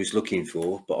think he was looking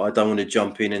for, but I don't want to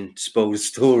jump in and spoil the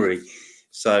story.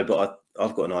 So, but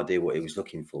I've got an idea what he was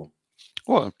looking for.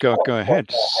 Well, go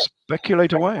ahead,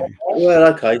 speculate away.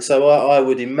 Well, okay. So I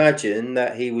would imagine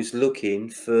that he was looking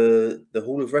for the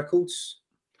Hall of Records.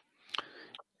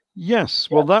 Yes,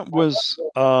 well, that was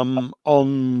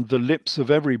on the lips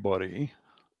of everybody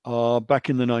back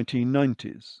in the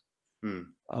 1990s.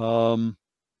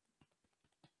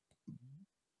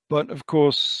 But of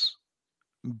course,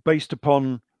 based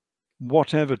upon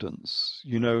what evidence?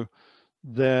 You know,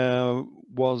 there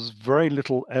was very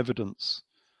little evidence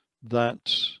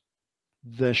that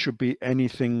there should be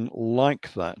anything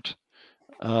like that.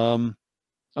 I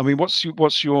mean,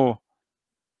 what's your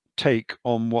take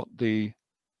on what the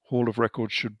Hall of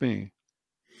Records should be?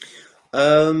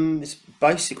 It's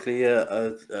basically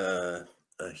a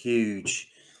huge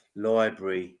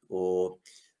library or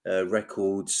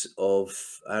records of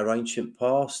our ancient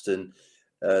past, and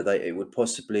it would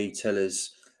possibly tell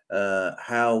us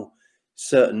how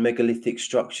certain megalithic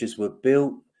structures were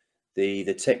built,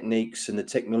 the techniques and the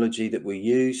technology that we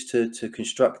use to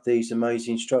construct these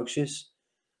amazing structures.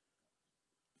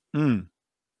 And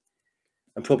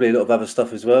probably a lot of other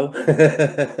stuff as well.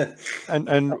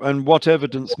 and what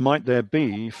evidence might there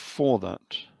be for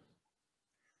that?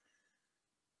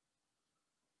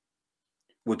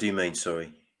 What do you mean?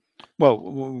 Sorry. Well,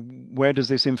 where does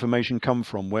this information come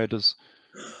from? Where does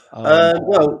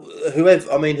Well,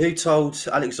 whoever, I mean, who told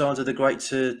Alexander the Great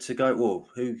to go? Well,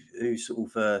 who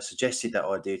sort of suggested that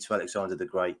idea to Alexander the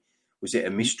Great? Was it a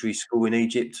mystery school in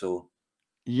Egypt, or?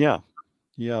 Yeah,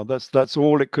 yeah, that's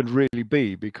all it could really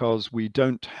be, because we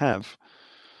don't have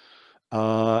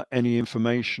any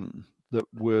information that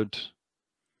would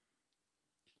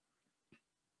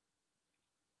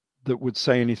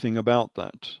say anything about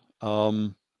that.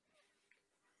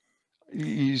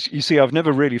 You see, I've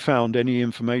never really found any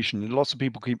information. Lots of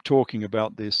people keep talking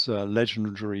about this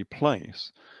legendary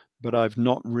place, but I've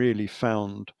not really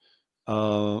found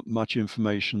much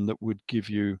information that would give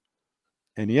you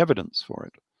any evidence for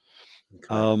it.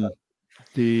 Okay.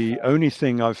 The only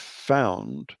thing I've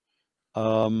found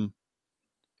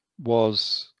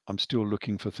was, I'm still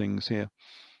looking for things here.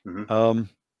 Mm-hmm.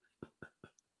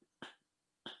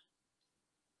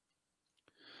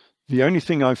 The only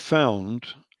thing I found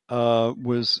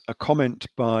was a comment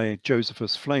by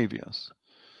Josephus Flavius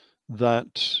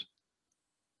that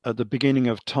at the beginning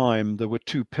of time there were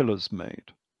two pillars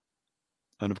made.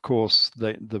 And of course,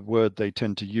 the word they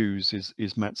tend to use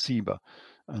is matsiba,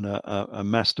 and a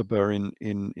mastaba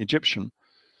in Egyptian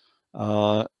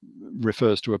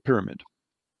refers to a pyramid.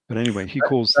 But anyway, he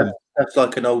calls them... That's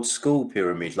like an old school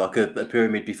pyramid, like a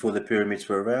pyramid before the pyramids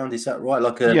were around. Is that right?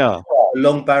 Like yeah, a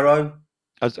long barrow?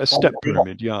 a step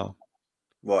pyramid, yeah.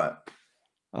 Right.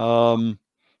 And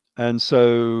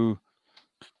so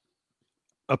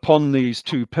upon these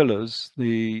two pillars,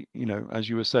 as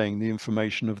you were saying, the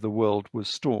information of the world was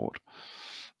stored.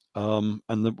 And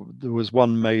there was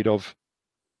one made of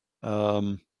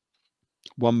stone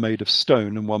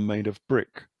and one made of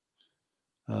brick.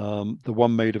 The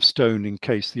one made of stone in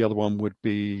case the other one would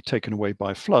be taken away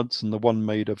by floods, and the one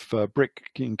made of brick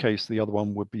in case the other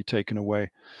one would be taken away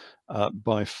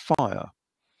by fire.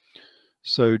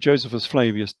 So Josephus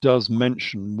Flavius does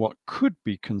mention what could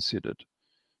be considered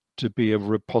to be a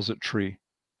repository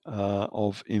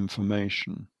of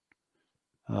information.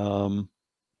 And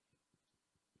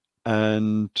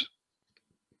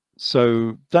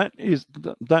so that is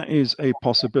a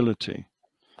possibility.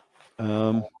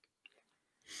 I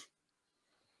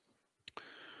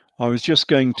was just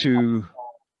going to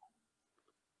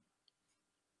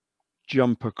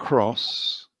jump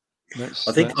across.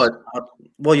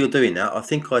 While you're doing that, I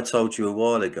think I told you a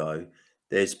while ago,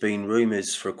 there's been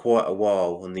rumours for quite a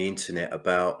while on the internet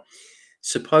about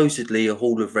supposedly a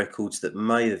haul of records that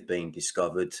may have been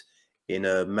discovered in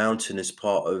a mountainous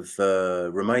part of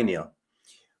Romania,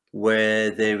 where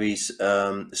there is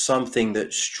something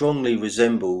that strongly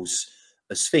resembles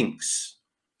a sphinx.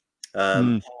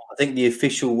 I think the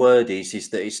official word is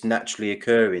that it's naturally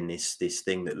occurring, this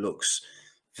thing that looks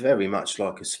very much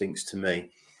like a sphinx to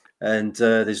me. And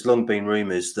there's long been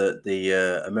rumours that the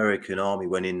American army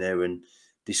went in there and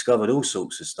discovered all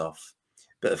sorts of stuff.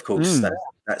 But of course,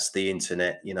 that's the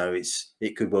internet.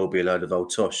 It could well be a load of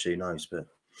old tosh. Who knows? But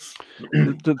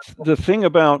the thing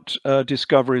about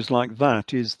discoveries like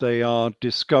that is they are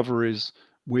discoveries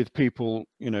with people,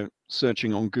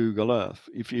 searching on Google Earth.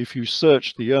 If you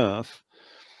search the Earth,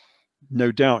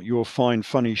 no doubt you'll find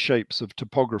funny shapes of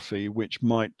topography which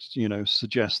might,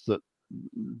 suggest that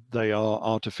they are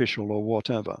artificial or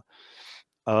whatever.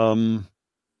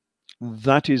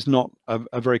 That is not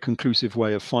a very conclusive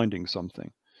way of finding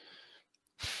something.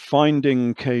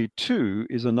 Finding K2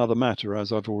 is another matter,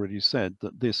 as I've already said,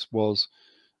 that this was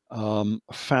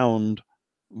found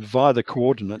via the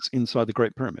coordinates inside the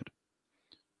Great Pyramid.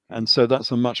 And so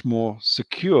that's a much more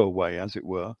secure way, as it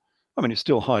were. I mean, it's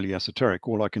still highly esoteric.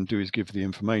 All I can do is give the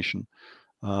information.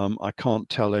 I can't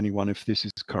tell anyone if this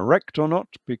is correct or not,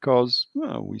 because,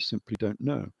 well, we simply don't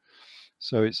know.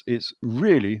 So it's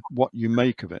really what you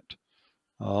make of it.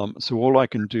 So all I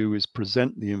can do is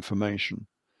present the information,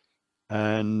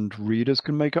 and readers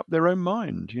can make up their own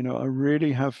mind. I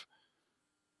really have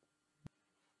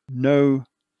no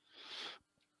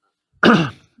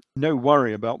no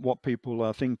worry about what people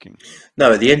are thinking.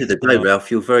 No, at the end of the day,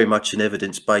 Ralph, you're very much an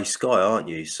evidence-based guy, aren't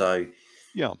you? So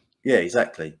yeah,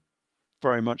 exactly.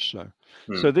 Very much so.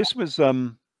 So this was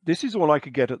this is all I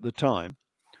could get at the time.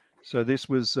 So this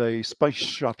was a space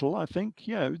shuttle, I think.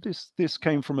 Yeah, this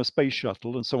came from a space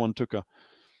shuttle, and someone took a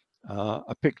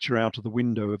picture out of the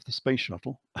window of the space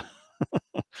shuttle.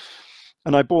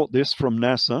 And I bought this from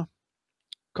NASA.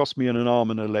 Cost me an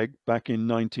arm and a leg back in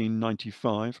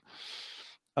 1995.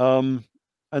 And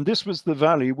this was the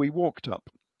valley we walked up.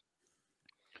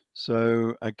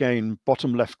 So again,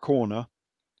 bottom left corner,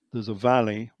 there's a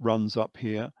valley runs up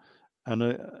here.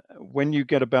 And when you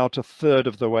get about a third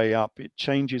of the way up, it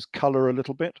changes color a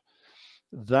little bit.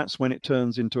 That's when it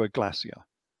turns into a glacier.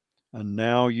 And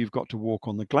now you've got to walk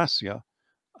on the glacier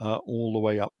all the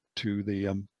way up to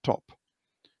the top.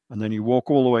 And then you walk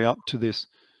all the way up to this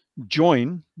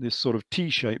join, this sort of T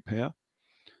shape here.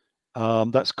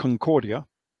 That's Concordia.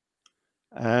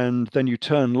 And then you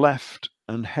turn left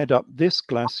and head up this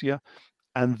glacier,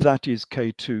 and that is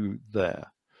K2 there.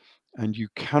 And you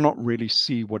cannot really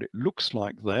see what it looks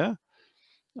like there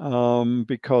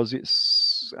because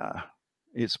it's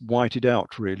whited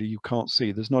out, really. You can't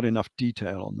see. There's not enough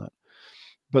detail on that.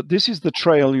 But this is the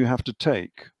trail you have to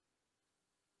take.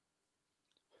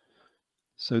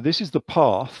 So this is the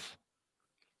path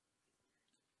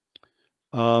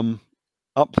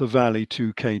up the valley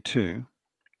to K2.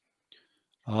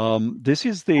 This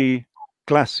is the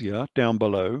glacier down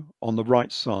below on the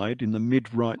right side, in the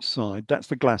mid-right side. That's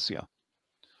the glacier.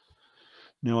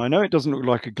 Now, I know it doesn't look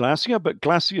like a glacier, but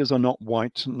glaciers are not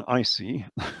white and icy.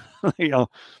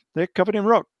 They're covered in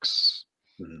rocks.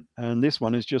 Mm-hmm. And this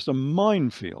one is just a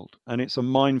minefield. And it's a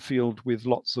minefield with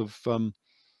lots of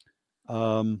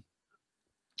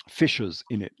fissures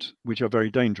in it, which are very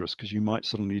dangerous because you might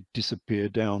suddenly disappear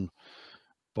down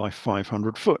by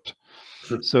 500 foot.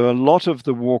 So a lot of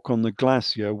the walk on the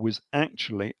glacier was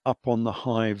actually up on the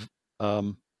high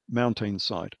mountain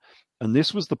side. And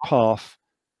this was the path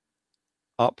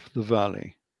up the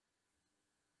valley.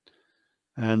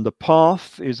 And the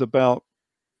path is about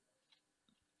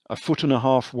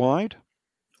 1.5 feet wide.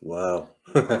 Wow.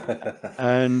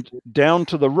 And down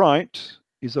to the right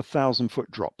is 1,000-foot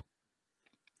drop.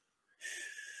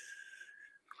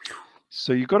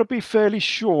 So you've got to be fairly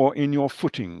sure in your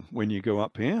footing when you go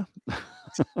up here.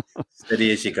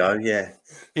 Steady as you go, yeah.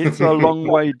 It's a long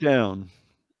way down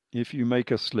if you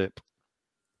make a slip.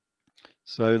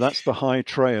 So that's the high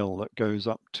trail that goes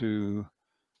up to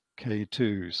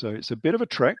K2. So it's a bit of a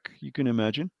trek, you can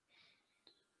imagine.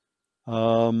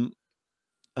 And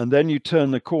then you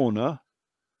turn the corner,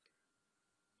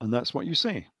 and that's what you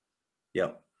see.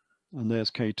 Yep. And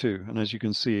there's K2. And as you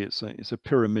can see, it's a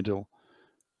pyramidal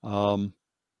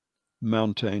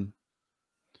mountain.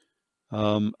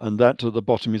 And that at the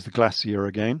bottom is the glacier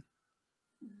again.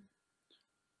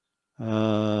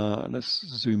 Let's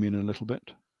zoom in a little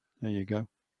bit. There you go.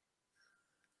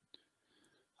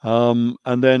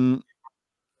 And then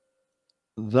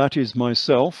that is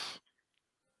myself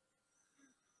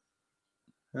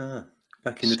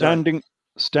back in the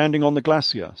standing on the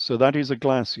glacier. So that is a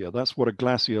glacier. That's what a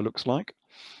glacier looks like.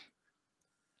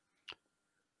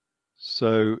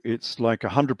 So it's like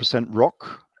 100%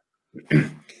 rock.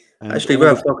 Actually,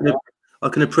 Ralph, I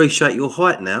can appreciate your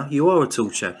height now. You are a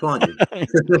tall chap, aren't you?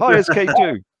 High as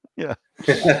K2, yeah.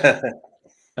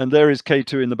 And there is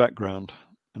K2 in the background.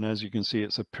 And as you can see,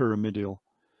 it's a pyramidal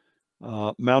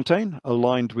mountain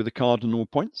aligned with the cardinal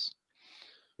points.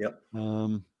 Yep.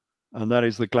 And that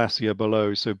is the glacier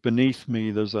below. So beneath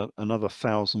me, there's another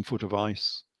 1,000 foot of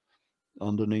ice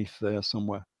underneath there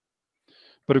somewhere.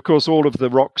 But of course, all of the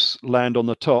rocks land on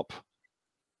the top.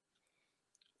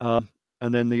 And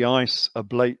then the ice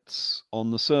ablates on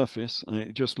the surface and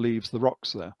it just leaves the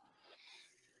rocks there.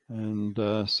 And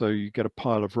so you get a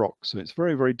pile of rocks. So it's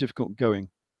very, very difficult going.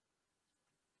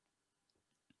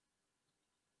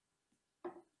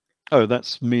 Oh,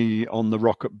 that's me on the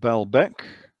rock at Baalbek.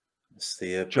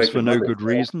 Just for no good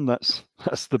reason. That's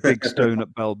the big stone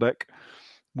at Baalbek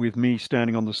with me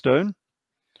standing on the stone.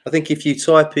 I think if you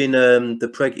type in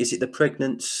is it the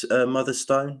pregnant mother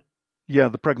stone? Yeah,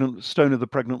 the pregnant stone of the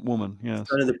pregnant woman. Yes.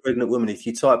 Stone of the pregnant woman. If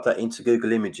you type that into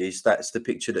Google Images, that's the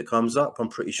picture that comes up. I'm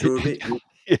pretty sure of it.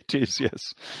 It is,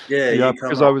 yes. Yeah,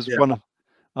 because I was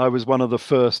one of the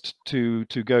first to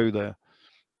go there.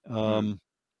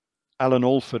 Alan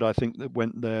Alford, I think, that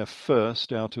went there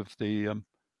first out of the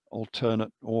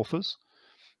alternate authors,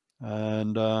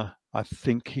 and I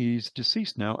think he's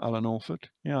deceased now. Alan Alford,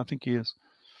 yeah, I think he is.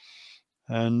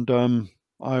 And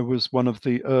I was one of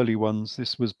the early ones.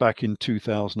 This was back in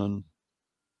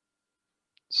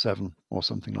 2007 or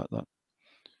something like that,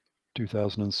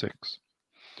 2006.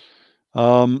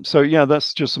 So yeah,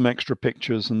 that's just some extra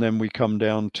pictures, and then we come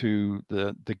down to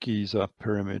the Giza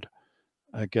pyramid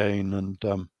again, and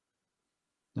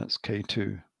that's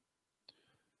K2.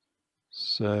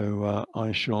 So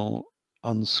I shall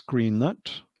unscreen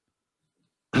that,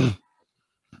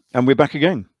 and we're back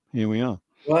again. Here we are.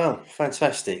 Wow,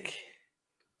 fantastic!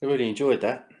 I really enjoyed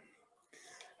that.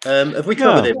 Have we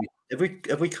covered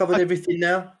have we covered everything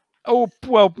now? Oh,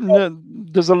 well, no,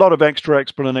 there's a lot of extra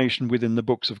explanation within the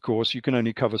books, of course. You can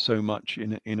only cover so much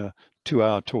in a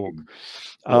 2-hour talk.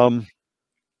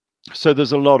 So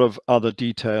there's a lot of other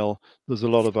detail. There's a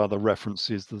lot of other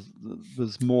references.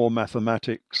 There's more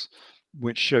mathematics,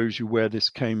 which shows you where this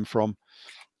came from.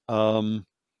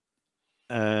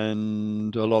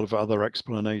 and a lot of other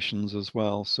explanations as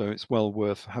well. So it's well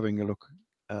worth having a look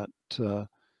at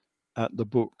the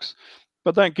books.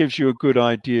 But that gives you a good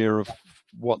idea of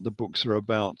what the books are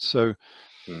about. So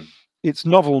it's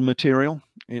novel material.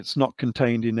 It's not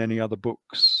contained in any other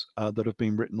books that have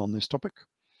been written on this topic.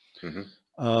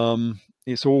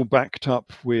 It's all backed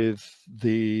up with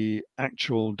the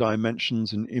actual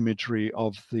dimensions and imagery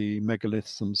of the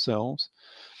megaliths themselves.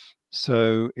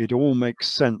 So it all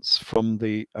makes sense from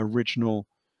the original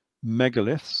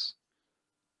megaliths.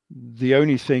 The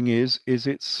only thing is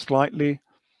it's slightly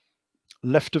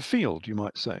left of field, you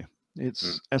might say.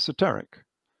 It's esoteric.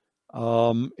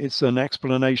 It's an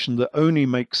explanation that only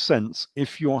makes sense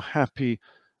if you're happy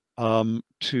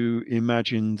to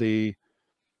imagine the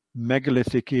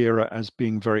megalithic era as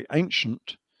being very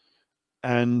ancient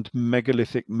and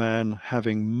megalithic man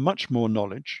having much more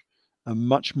knowledge and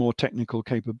much more technical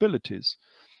capabilities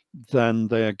than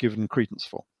they are given credence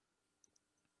for.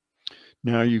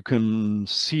 Now you can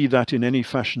see that in any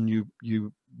fashion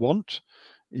you want.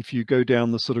 If you go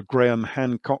down the sort of Graham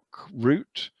Hancock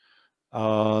route,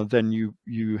 then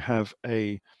you have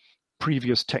a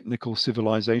previous technical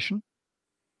civilization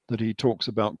that he talks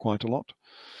about quite a lot,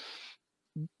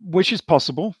 which is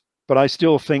possible, but I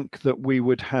still think that we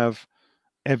would have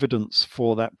evidence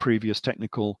for that previous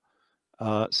technical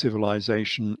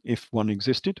civilization if one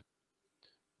existed.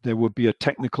 There would be a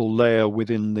technical layer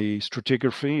within the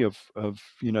stratigraphy of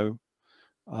you know,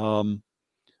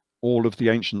 all of the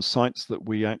ancient sites that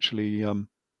we actually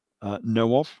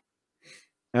know of.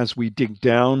 As we dig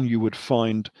down, you would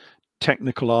find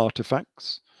technical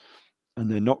artifacts,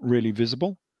 and they're not really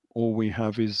visible. All we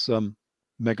have is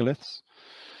megaliths.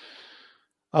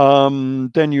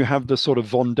 Then you have the sort of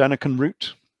von Daniken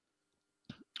route,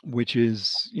 which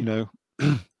is, you know,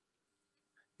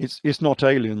 it's not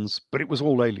aliens, but it was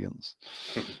all aliens.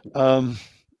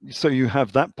 So you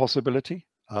have that possibility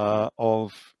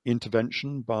of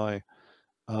intervention by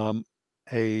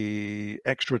a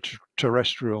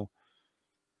extraterrestrial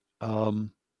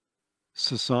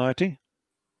society,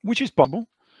 which is possible.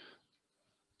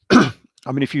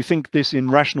 I mean, if you think this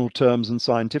in rational terms and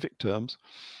scientific terms,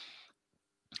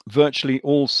 virtually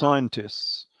all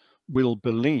scientists will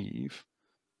believe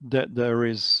that there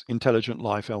is intelligent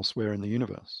life elsewhere in the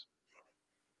universe.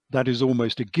 That is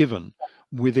almost a given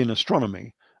within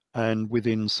astronomy and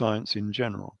within science in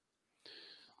general.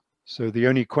 So the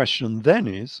only question then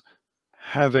is,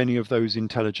 have any of those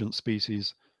intelligent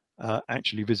species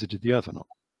actually visited the Earth or not?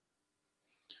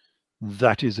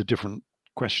 That is a different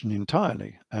question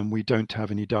entirely, and we don't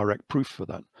have any direct proof for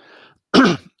that.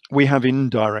 We have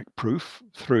indirect proof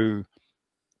through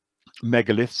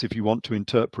megaliths, if you want to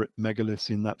interpret megaliths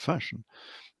in that fashion,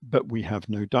 but we have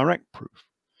no direct proof,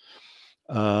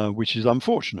 which is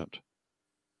unfortunate,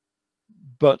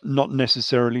 but not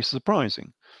necessarily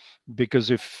surprising,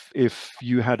 because if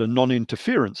you had a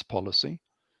non-interference policy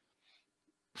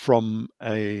from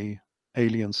a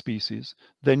alien species,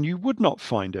 then you would not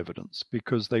find evidence,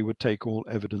 because they would take all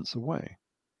evidence away.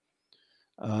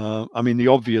 I mean, the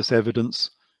obvious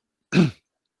evidence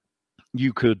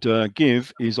you could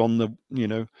give is on the, you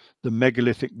know, the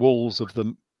megalithic walls of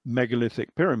the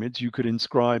megalithic pyramids. You could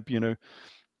inscribe, you know,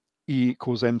 E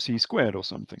equals mc squared or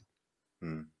something.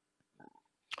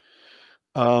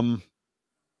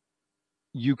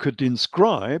 You could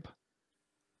inscribe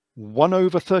 1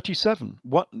 over 37.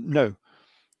 What? No,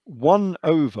 1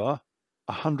 over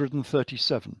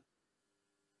 137.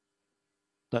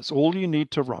 That's all you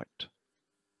need to write,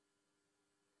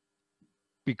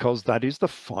 because that is the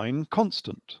fine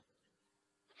constant.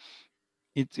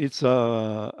 It's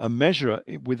a measure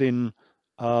within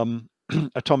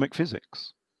atomic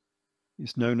physics.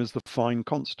 It's known as the fine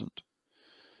constant.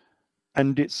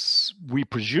 And we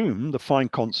presume the fine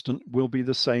constant will be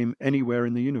the same anywhere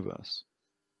in the universe.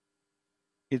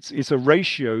 It's a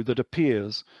ratio that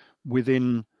appears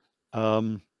within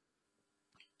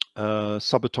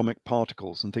subatomic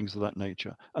particles and things of that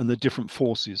nature, and the different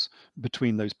forces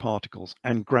between those particles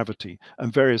and gravity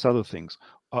and various other things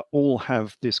all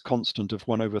have this constant of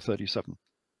 1 over 37,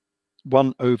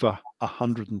 1 over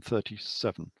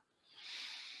 137.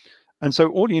 And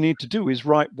so all you need to do is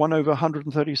write 1 over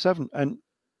 137, and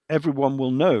everyone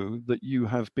will know that you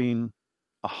have been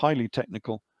a highly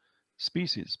technical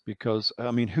species, because, I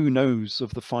mean, who knows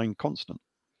of the fine constant?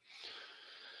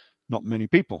 Not many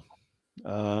people.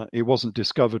 It wasn't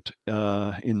discovered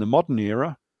in the modern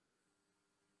era,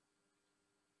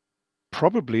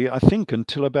 probably, I think,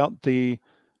 until about the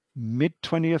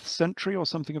mid-20th century or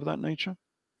something of that nature.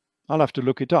 I'll have to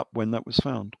look it up when that was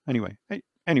found. Anyway,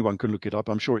 anyone can look it up.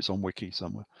 I'm sure it's on Wiki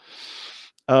somewhere.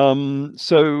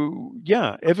 So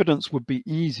yeah, evidence would be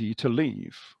easy to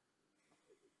leave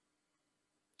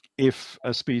if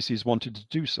a species wanted to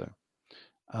do so,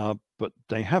 but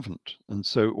they haven't. And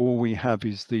so all we have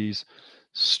is these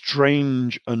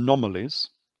strange anomalies,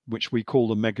 which we call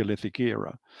the megalithic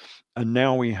era. And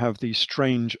now we have these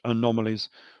strange anomalies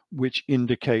which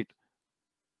indicate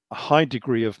a high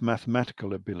degree of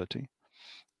mathematical ability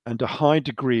and a high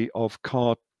degree of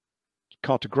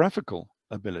cartographical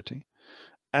ability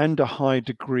and a high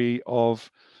degree of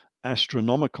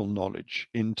astronomical knowledge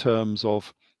in terms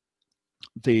of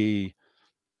the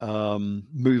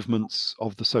movements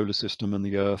of the solar system and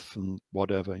the Earth and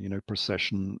whatever, you know,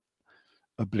 precession,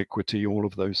 obliquity, all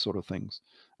of those sort of things,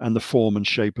 and the form and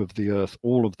shape of the Earth,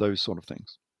 all of those sort of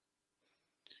things.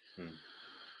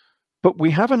 But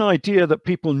we have an idea that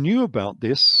people knew about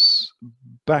this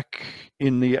back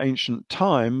in the ancient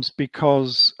times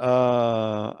because,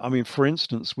 I mean, for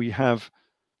instance,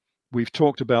 we've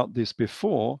talked about this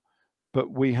before,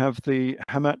 but we have the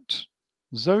Hamat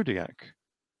zodiac,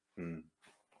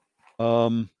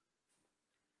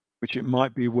 which it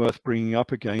might be worth bringing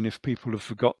up again if people have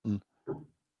forgotten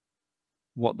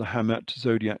what the Hamat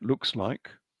zodiac looks like.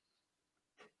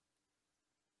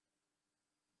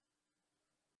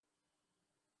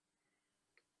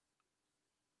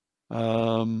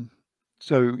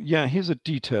 So yeah, here's a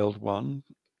detailed one,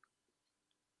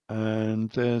 and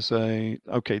there's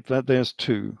there's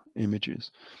two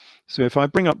images. So if I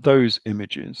bring up those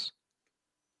images,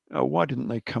 oh, why didn't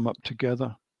they come up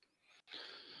together?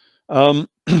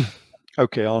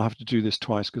 Okay, I'll have to do this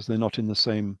twice because they're not in the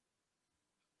same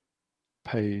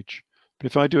page. But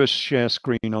if I do a share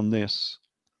screen on this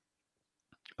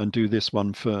and do this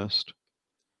one first,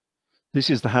 this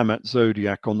is the Hamat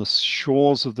zodiac on the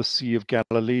shores of the Sea of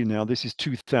Galilee. Now, this is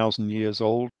 2,000 years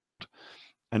old,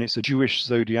 and it's a Jewish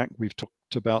zodiac. We've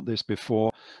talked about this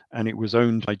before, and it was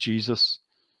owned by Jesus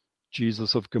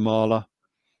of Gamala,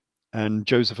 and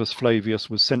Josephus Flavius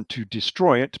was sent to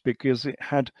destroy it because it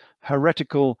had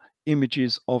heretical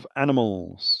images of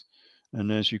animals.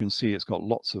 And as you can see, it's got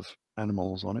lots of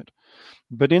animals on it.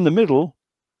 But in the middle,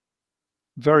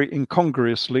 very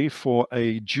incongruously for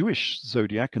a Jewish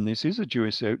zodiac, and this is a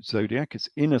Jewish zodiac, it's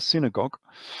in a synagogue,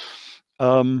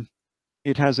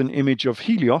 it has an image of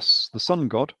Helios, the sun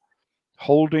god,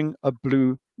 holding a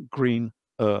blue-green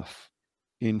earth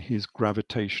in his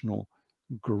gravitational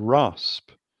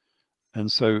grasp.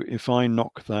 And so if I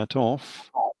knock that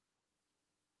off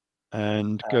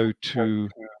and go to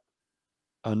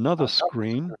another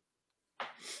screen,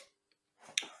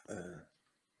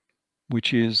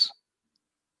 which is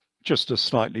just a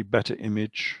slightly better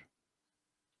image.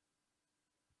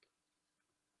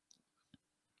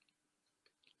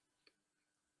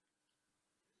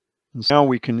 And now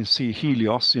we can see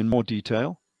Helios in more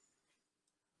detail.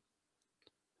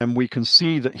 And we can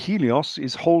see that Helios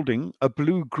is holding a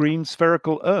blue-green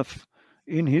spherical Earth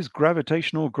in his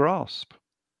gravitational grasp.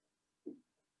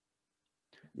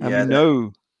 And we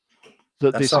know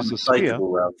that this is a sphere.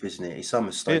 Ralph, isn't it? It's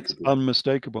unmistakable. It's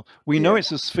unmistakable. We know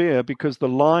it's a sphere because the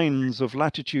lines of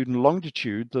latitude and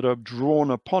longitude that are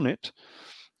drawn upon it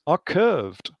are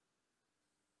curved.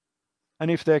 And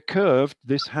if they're curved,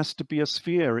 this has to be a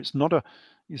sphere. It's not a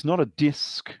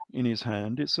disc in his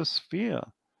hand, it's a sphere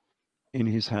in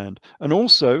his hand. And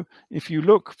also, if you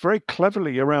look very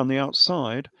cleverly around the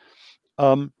outside,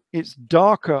 it's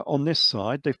darker on this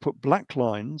side. They've put black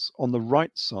lines on the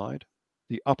right side,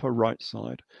 the upper right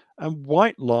side, and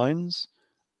white lines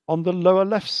on the lower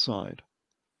left side.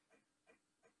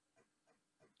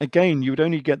 Again, you would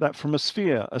only get that from a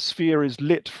sphere. A sphere is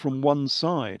lit from one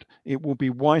side. It will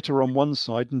be whiter on one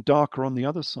side and darker on the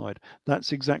other side.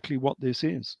 That's exactly what this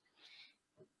is.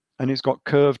 And it's got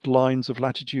curved lines of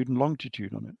latitude and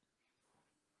longitude on it.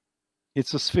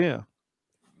 It's a sphere.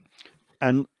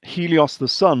 And Helios, the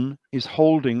sun, is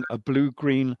holding a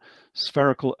blue-green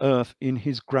spherical Earth in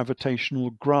his gravitational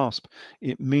grasp.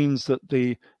 It means that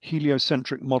the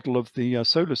heliocentric model of the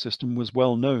solar system was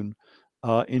well known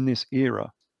in this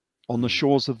era on the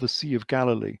shores of the Sea of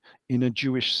Galilee in a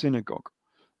Jewish synagogue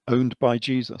owned by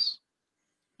Jesus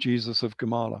of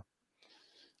Gamala.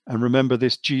 And remember,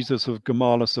 this Jesus of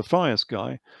Gamala Saphias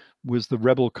guy was the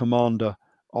rebel commander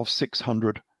of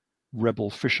 600 rebel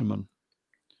fishermen.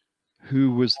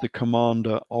 Who was the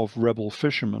commander of rebel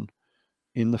fishermen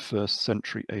in the 1st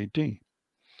century AD?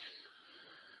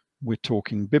 We're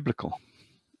talking biblical.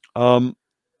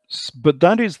 But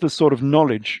that is the sort of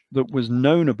knowledge that was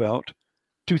known about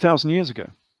 2,000 years ago.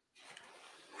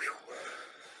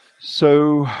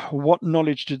 So what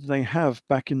knowledge did they have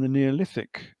back in the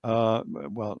Neolithic?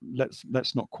 Well,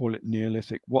 let's not call it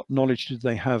Neolithic. What knowledge did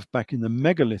they have back in the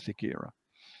megalithic era?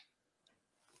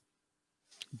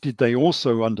 Did they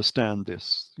also understand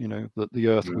this, that the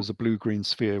Earth was a blue-green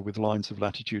sphere with lines of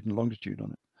latitude and longitude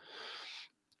on it?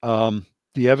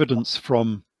 The evidence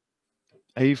from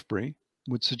Avebury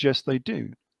would suggest they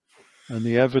do. And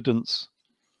the evidence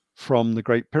from the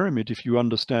Great Pyramid, if you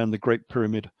understand the Great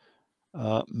Pyramid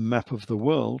map of the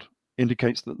world,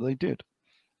 indicates that they did.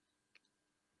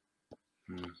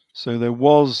 So there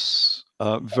was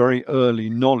very early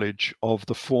knowledge of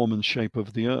the form and shape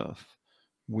of the Earth.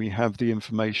 We have the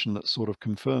information that sort of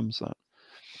confirms that.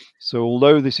 So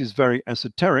although this is very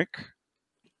esoteric,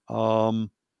 and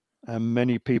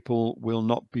many people will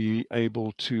not be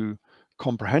able to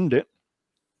comprehend it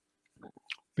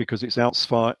because it's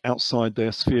outside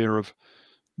their sphere of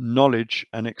knowledge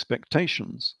and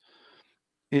expectations,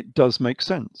 it does make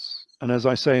sense. And as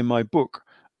I say in my book,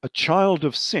 a child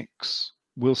of 6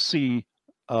 will see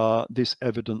this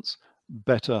evidence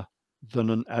better than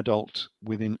an adult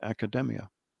within academia,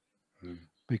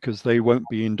 because they won't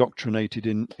be indoctrinated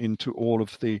into all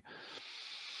of the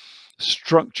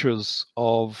structures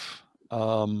of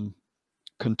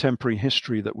contemporary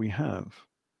history that we have,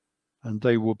 and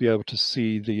they will be able to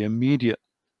see the immediate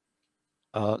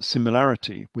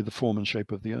similarity with the form and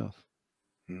shape of the Earth.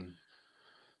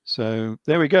 So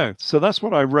there we go. So that's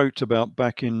what I wrote about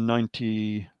back in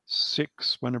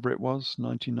 96, whenever it was,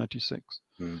 1996.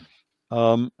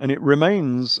 And it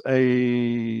remains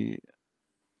a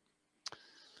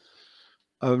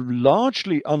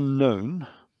largely unknown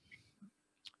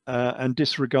and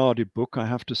disregarded book, I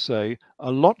have to say.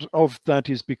 A lot of that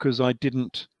is because I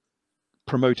didn't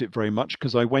promote it very much,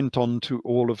 because I went on to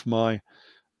all of my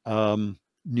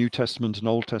New Testament and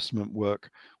Old Testament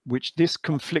work, which this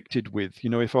conflicted with.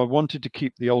 If I wanted to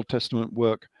keep the Old Testament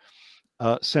work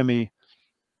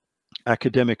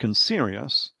semi-academic and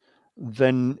serious,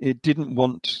 then it didn't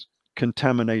want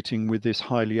contaminating with this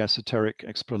highly esoteric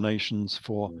explanations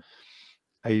for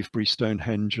Avebury,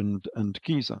 Stonehenge, and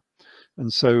Giza.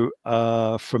 And so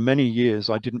for many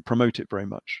years, I didn't promote it very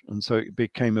much. And so it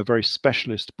became a very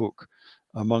specialist book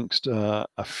amongst a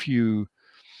few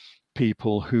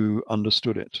people who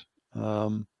understood it.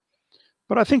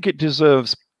 But I think it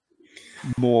deserves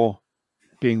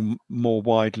being more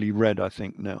widely read, I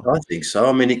think, now. I think so.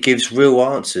 I mean, it gives real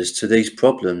answers to these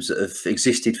problems that have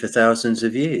existed for thousands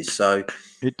of years. So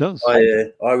it does.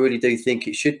 I really do think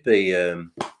it should be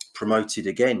promoted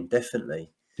again,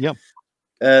 definitely. Yeah.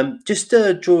 Just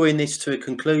drawing this to a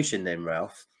conclusion then,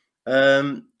 Ralph,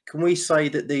 can we say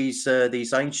that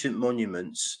these ancient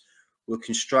monuments were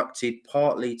constructed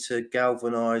partly to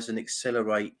galvanize and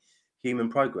accelerate human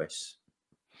progress?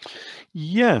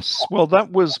 Yes, well,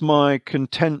 that was my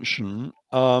contention.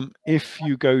 If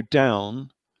you go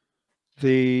down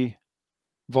the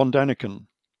von Daniken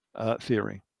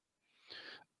theory,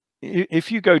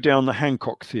 if you go down the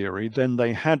Hancock theory, then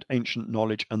they had ancient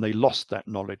knowledge and they lost that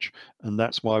knowledge, and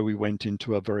that's why we went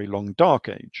into a very long dark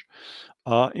age.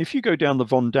 If you go down the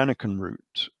von Daniken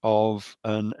route of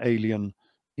an alien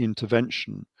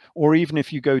intervention, or even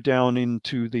if you go down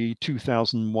into the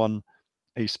 2001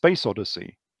 A Space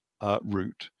Odyssey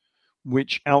route,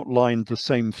 which outlined the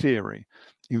same theory.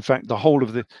 In fact, the whole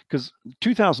of because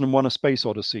 2001 A Space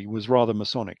Odyssey was rather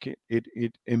Masonic.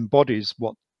 It embodies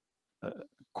what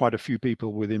quite a few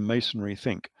people within Masonry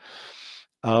think,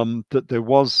 that there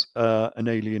was an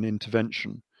alien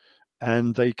intervention,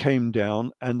 and they came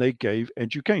down and they gave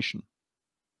education.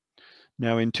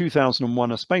 Now, in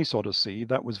 2001 A Space Odyssey,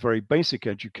 that was very basic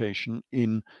education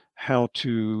in how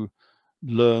to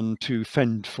learn to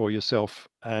fend for yourself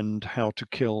and how to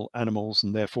kill animals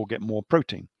and therefore get more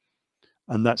protein.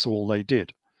 And that's all they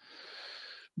did.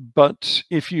 But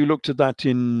if you looked at that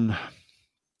in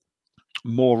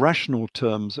more rational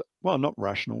terms, well, not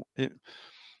rational,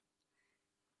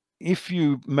 if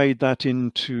you made that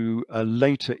into a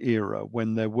later era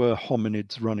when there were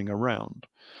hominids running around,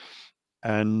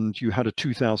 and you had a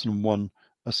 2001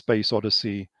 A Space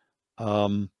Odyssey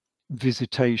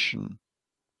visitation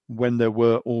when there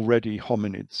were already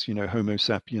hominids, Homo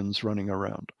sapiens running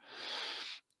around,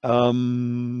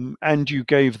 and you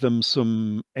gave them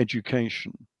some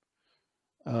education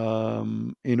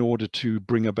in order to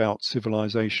bring about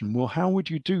civilization. Well, how would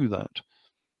you do that?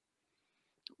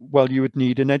 Well, you would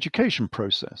need an education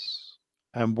process.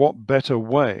 And what better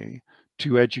way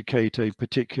to educate a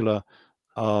particular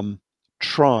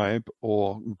tribe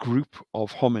or group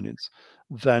of hominids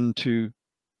than to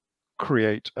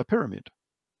create a pyramid,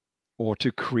 or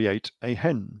to create a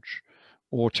henge,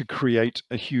 or to create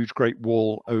a huge Great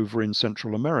Wall over in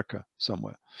Central America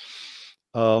somewhere.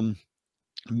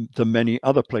 The many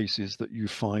other places that you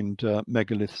find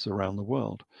megaliths around the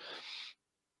world.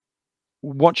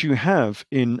 What you have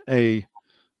in a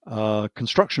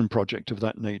construction project of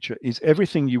that nature is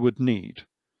everything you would need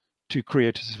to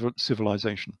create a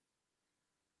civilization.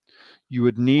 You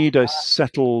would need a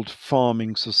settled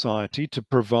farming society to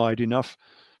provide enough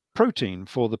protein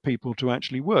for the people to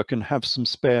actually work, and have some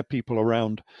spare people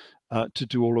around to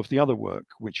do all of the other work,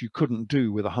 which you couldn't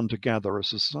do with a hunter-gatherer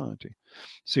society.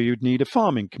 So you'd need a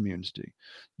farming community.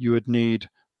 You would need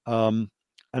an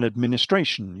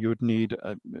administration. You would need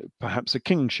perhaps a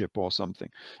kingship or something.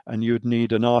 And you would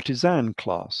need an artisan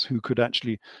class who could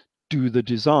actually do the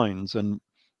designs. And,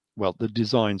 well, the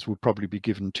designs would probably be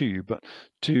given to you, but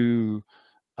to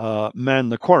man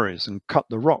the quarries and cut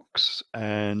the rocks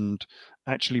and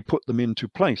actually put them into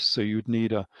place. So you'd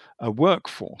need a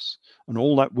workforce, and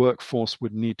all that workforce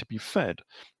would need to be fed.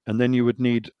 And then you would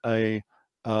need a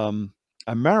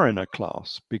mariner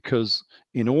class, because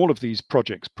in all of these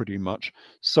projects, pretty much,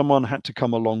 someone had to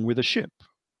come along with a ship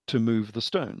to move the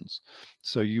stones.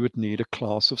 So you would need a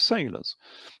class of sailors.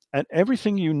 And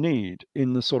everything you need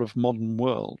in the sort of modern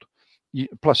world,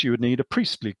 plus you would need a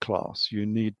priestly class. You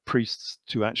need priests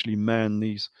to actually man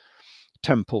these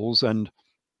temples and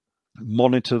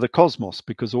monitor the cosmos,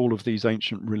 because all of these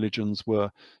ancient religions were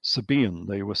Sabaean.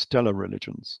 They were stellar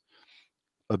religions,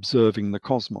 observing the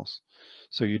cosmos.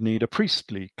 So you'd need a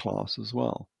priestly class as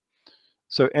well.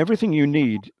 So everything you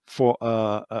need for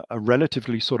a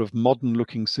relatively sort of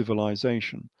modern-looking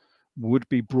civilization would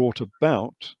be brought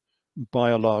about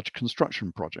by a large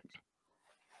construction project.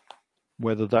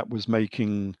 Whether that was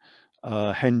making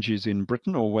henges in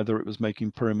Britain, or whether it was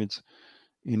making pyramids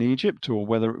in Egypt, or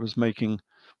whether it was making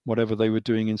whatever they were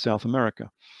doing in South America.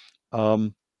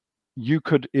 You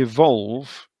could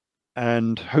evolve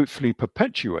and hopefully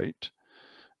perpetuate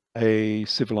a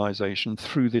civilization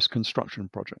through this construction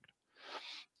project.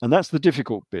 And that's the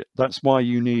difficult bit. That's why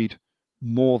you need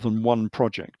more than one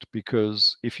project,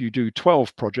 because if you do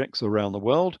 12 projects around the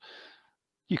world,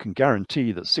 you can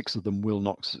guarantee that 6 of them will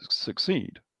not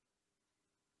succeed.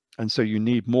 And so you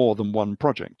need more than one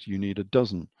project. You need a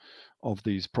dozen of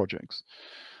these projects.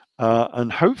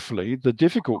 And hopefully the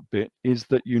difficult bit is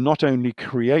that you not only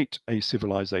create a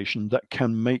civilization that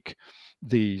can make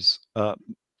these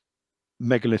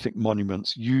megalithic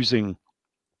monuments using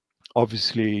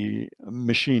obviously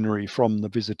machinery from the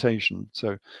visitation,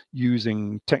 so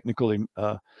using technical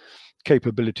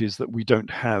capabilities that we don't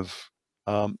have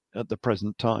at the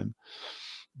present time,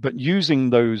 but using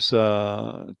those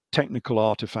technical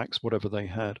artifacts, whatever they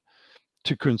had,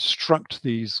 to construct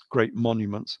these great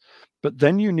monuments. But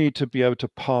then you need to be able to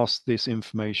pass this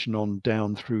information on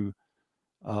down through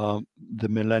the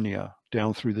millennia,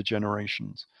 down through the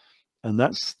generations. And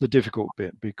that's the difficult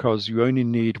bit, because you only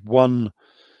need one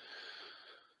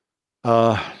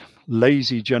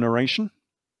lazy generation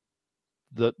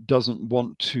that doesn't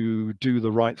want to do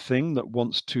the right thing, that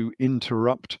wants to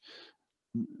interrupt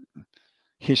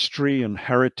history and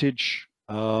heritage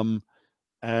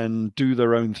and do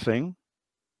their own thing.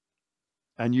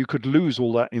 And you could lose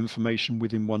all that information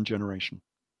within one generation.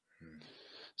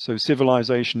 So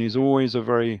civilization is always a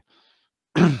very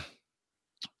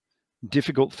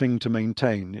difficult thing to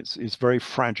maintain. It's very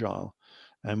fragile.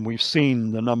 And we've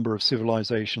seen the number of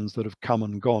civilizations that have come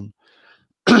and gone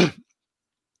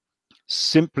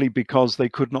simply because they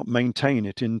could not maintain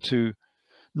it into,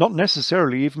 not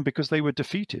necessarily even because they were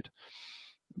defeated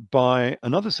by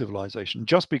another civilization,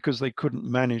 just because they couldn't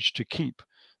manage to keep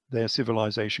their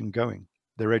civilization going,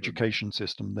 their education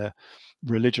system, their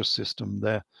religious system,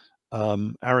 their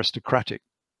aristocratic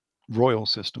royal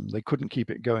system. They couldn't keep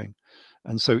it going.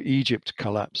 And so Egypt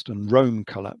collapsed and Rome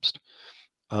collapsed.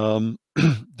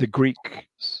 The Greek,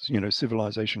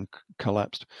 civilization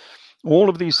collapsed. All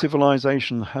of these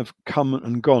civilizations have come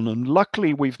and gone, and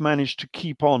luckily we've managed to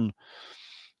keep on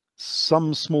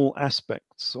some small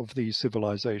aspects of these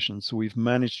civilizations, so we've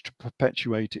managed to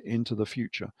perpetuate it into the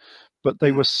future. But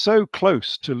they were so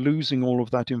close to losing all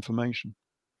of that information.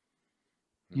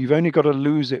 You've only got to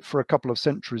lose it for a couple of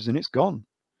centuries and it's gone.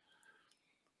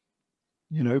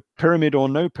 Pyramid or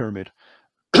no pyramid.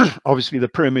 Obviously the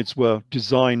pyramids were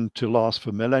designed to last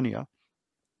for millennia,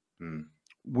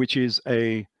 which is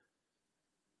a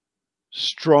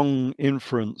strong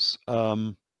inference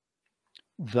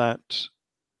that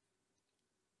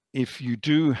if you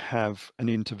do have an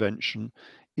intervention,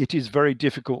 it is very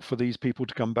difficult for these people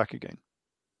to come back again,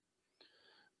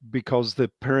 because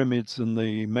the pyramids and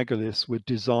the megaliths were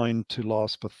designed to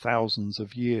last for thousands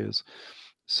of years.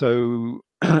 So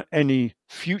any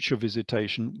future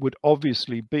visitation would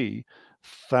obviously be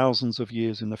thousands of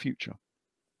years in the future.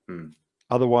 Mm.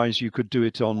 Otherwise, you could do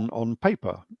it on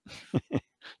paper.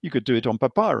 You could do it on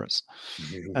papyrus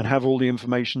and have all the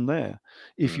information there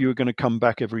if you were going to come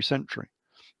back every century.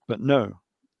 But no,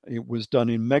 it was done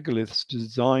in megaliths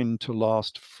designed to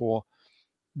last for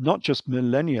not just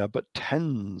millennia, but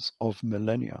tens of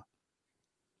millennia.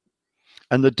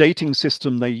 And the dating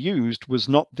system they used was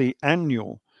not the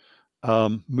annual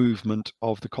movement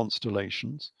of the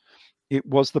constellations. It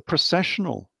was the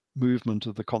precessional movement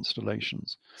of the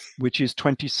constellations, which is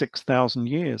 26,000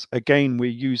 years. Again, we're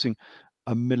using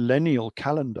a millennial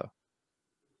calendar.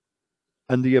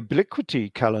 And the obliquity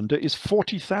calendar is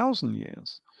 40,000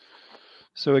 years.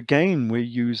 So again, we're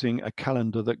using a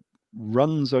calendar that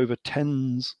runs over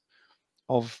tens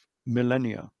of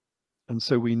millennia. And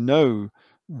so we know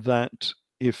that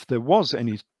if there was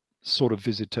any sort of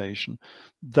visitation,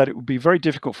 that it would be very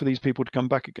difficult for these people to come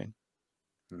back again.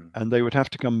 And they would have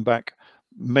to come back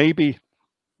maybe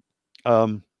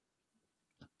in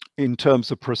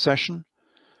terms of precession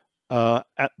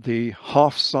at the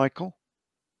half cycle.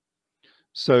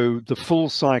 So the full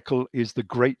cycle is the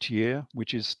great year,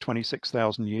 which is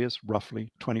 26,000 years,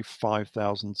 roughly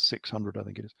 25,600, I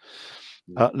think it is.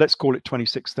 Let's call it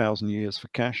 26,000 years for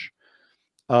cash.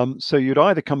 So you'd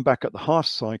either come back at the half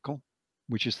cycle,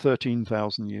 which is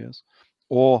 13,000 years,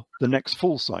 or the next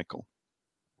full cycle,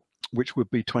 which would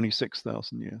be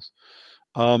 26,000 years.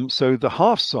 So the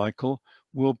half cycle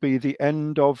will be the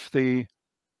end of the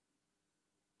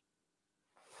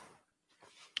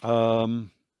I'm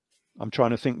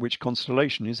trying to think which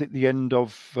constellation. Is it the end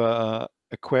of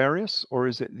Aquarius, or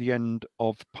is it the end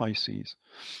of Pisces?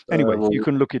 Anyway, well, you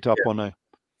can look it up on a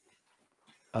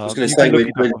I was going to say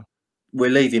we're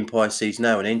leaving Pisces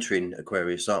now and entering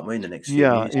Aquarius, aren't we, in the next few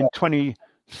years? In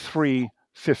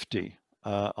 2350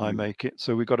 I make it.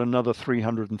 So we've got another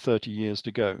 330 years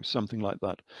to go, something like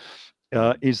that.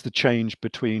 Is the change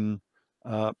between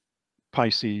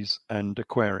Pisces and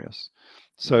Aquarius.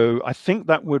 So I think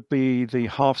that would be the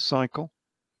half cycle.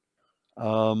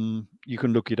 You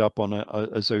can look it up on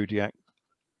a zodiac.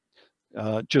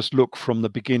 Just look from the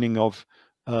beginning of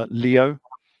Leo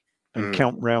and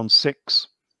count round 6.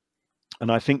 And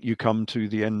I think you come to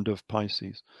the end of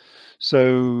Pisces.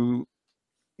 So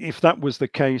if that was the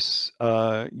case,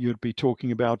 you'd be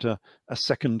talking about a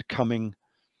second coming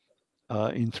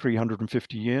in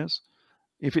 350 years.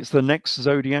 If it's the next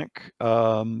zodiac,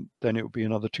 then it would be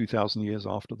another 2,000 years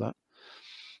after that.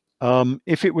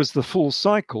 If it was the full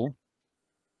cycle,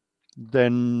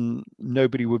 then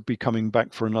nobody would be coming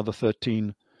back for another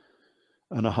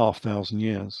 13,500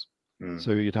 years.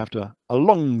 So you'd have a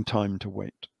long time to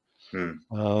wait.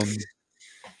 But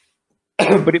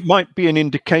it might be an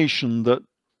indication that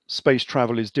space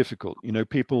travel is difficult. You know,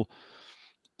 people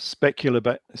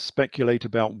speculate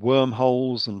about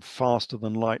wormholes and faster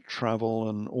than light travel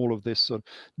and all of this sort of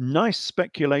nice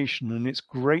speculation, and it's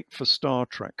great for Star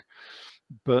Trek,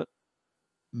 but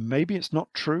maybe it's not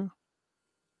true.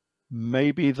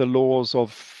 Maybe the laws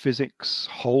of physics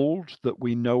hold that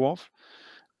we know of,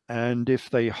 and if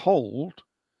they hold,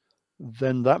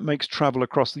 then that makes travel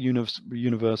across the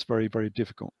universe very, very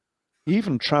difficult.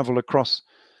 Even travel across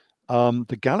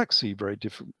the galaxy very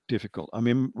difficult. I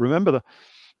mean, remember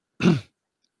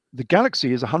the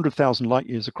galaxy is 100,000 light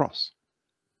years across.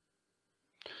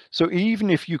 So even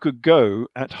if you could go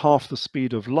at half the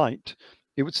speed of light,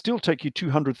 it would still take you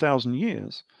 200,000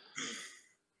 years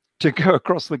to go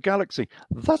across the galaxy.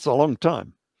 That's a long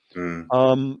time.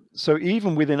 So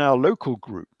even within our local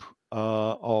group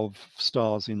of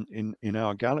stars in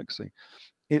our galaxy,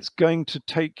 it's going to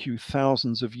take you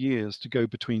thousands of years to go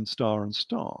between star and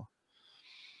star.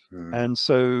 And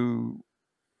so,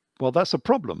 well, that's a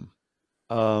problem.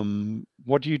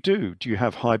 What do you do? Do you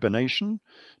have hibernation?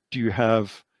 Do you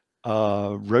have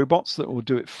robots that will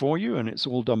do it for you, and it's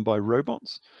all done by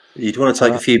robots? You'd want to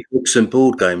take a few books and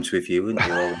board games with you, wouldn't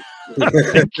you? I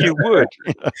think you would.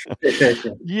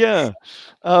 Yeah.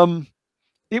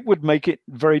 It would make it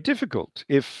very difficult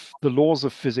if the laws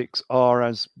of physics are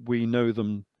as we know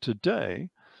them today.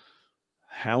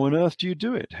 How on earth do you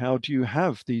do it? How do you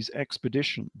have these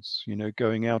expeditions, you know,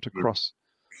 going out across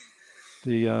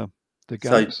the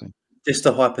galaxy? So, just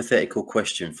a hypothetical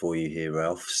question for you here,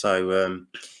 Ralph. So,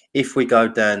 if we go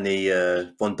down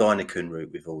the von Däniken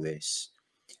route with all this,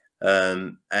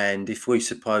 and if we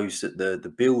suppose that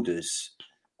the builders,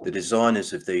 the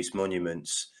designers of these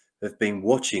monuments, have been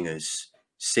watching us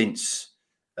since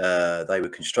they were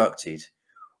constructed,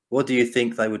 what do you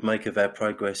think they would make of our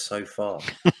progress so far?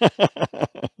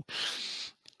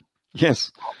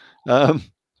 Yes.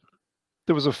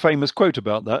 There was a famous quote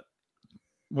about that,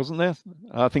 wasn't there?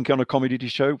 I think on a comedy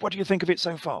show. What do you think of it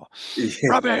so far?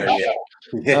 Rubbish.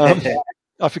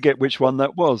 I forget which one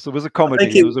that was. There was a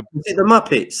comedy. Was it the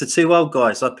Muppets, the two old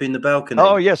guys up in the balcony?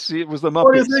 Oh yes, it was the Muppets.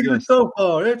 What do you think of it so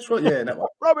far? That's right. Yeah, that one.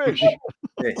 Rubbish.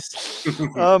 Yes.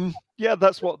 Yeah,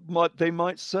 that's what they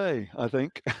might say. I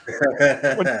think.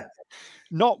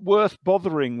 Not worth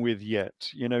bothering with yet.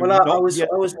 You know. Well, I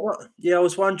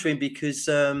was wondering because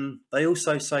they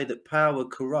also say that power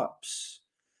corrupts.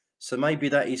 So maybe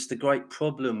that is the great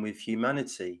problem with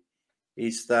humanity,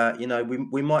 is that, you know,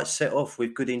 we might set off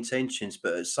with good intentions,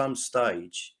 but at some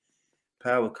stage,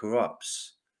 power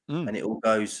corrupts and it all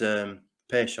goes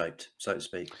pear-shaped, so to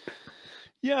speak.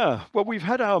 Yeah, well, we've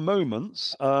had our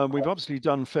moments. We've obviously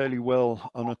done fairly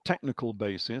well on a technical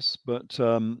basis, but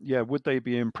yeah, would they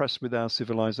be impressed with our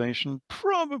civilization?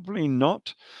 Probably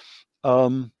not.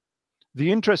 The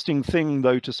interesting thing,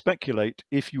 though, to speculate,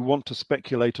 if you want to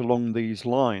speculate along these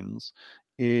lines,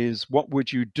 is what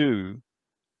would you do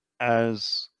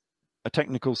as a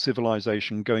technical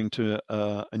civilization going to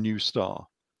a new star?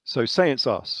 So say it's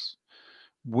us.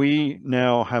 We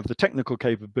now have the technical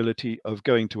capability of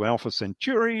going to Alpha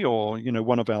Centauri or, you know,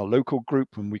 one of our local group,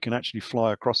 and we can actually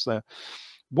fly across there.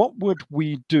 What would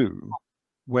we do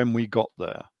when we got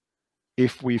there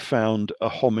if we found a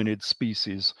hominid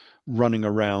species running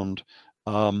around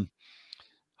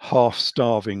half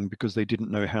starving because they didn't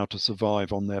know how to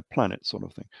survive on their planet, sort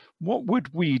of thing? What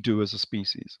would we do as a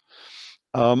species?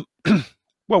 Well,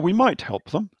 we might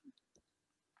help them.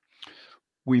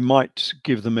 We might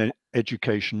give them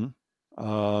education.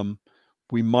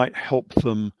 We might help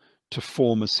them to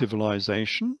form a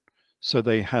civilization so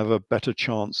they have a better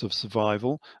chance of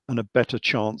survival and a better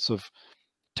chance of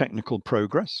technical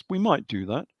progress. We might do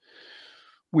that.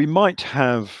 We might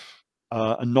have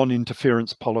a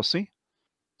non-interference policy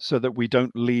so that we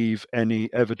don't leave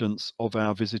any evidence of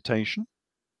our visitation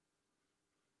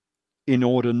in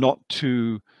order not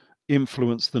to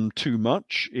influence them too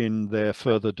much in their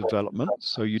further development.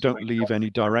 So you don't leave any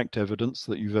direct evidence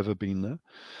that you've ever been there.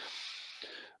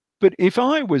 But if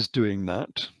I was doing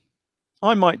that,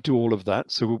 I might do all of that.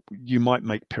 So you might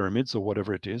make pyramids or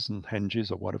whatever it is, and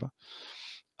henges or whatever.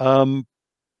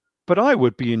 But I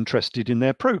would be interested in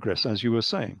their progress, as you were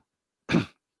saying.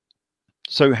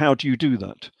 So how do you do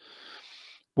that?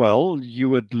 Well, you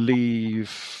would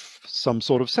leave some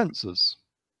sort of sensors.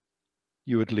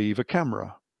 You would leave a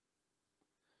camera.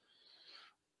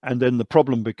 And then the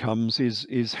problem becomes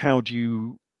is how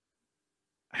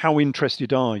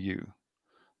interested are you?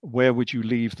 Where would you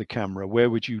leave the camera? Where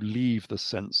would you leave the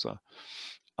sensor?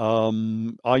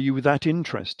 Are you that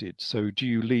interested? So do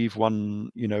you leave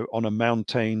one, you know, on a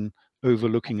mountain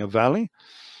overlooking a valley?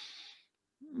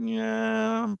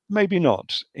 Yeah, maybe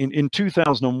not. In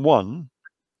 2001,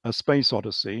 A Space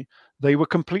Odyssey, they were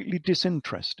completely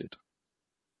disinterested.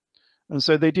 And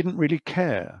so they didn't really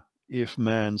care if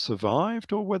man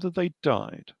survived or whether they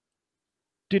died.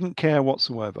 Didn't care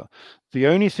whatsoever. The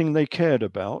only thing they cared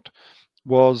about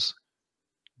was,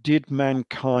 did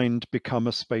mankind become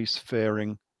a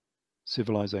spacefaring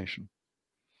civilization?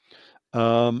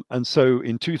 And so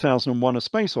in 2001, A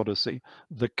Space Odyssey,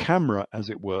 the camera, as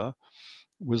it were,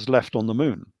 was left on the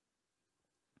moon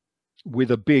with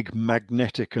a big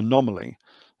magnetic anomaly,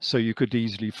 so you could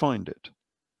easily find it.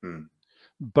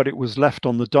 But it was left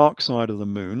on the dark side of the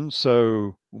moon.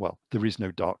 So, well, there is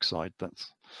no dark side.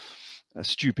 That's a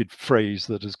stupid phrase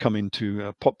that has come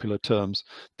into popular terms.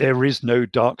 There is no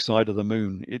dark side of the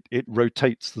moon. It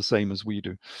rotates the same as we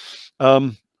do.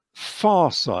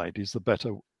 Far side is the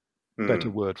better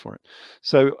word for it.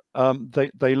 So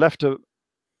they left a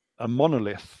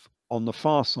monolith on the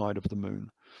far side of the moon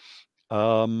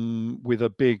with a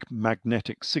big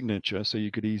magnetic signature, so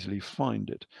you could easily find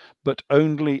it. But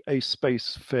only a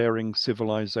spacefaring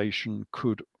civilization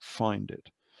could find it.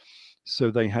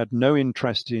 So they had no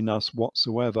interest in us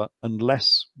whatsoever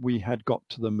unless we had got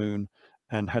to the moon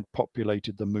and had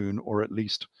populated the moon, or at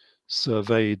least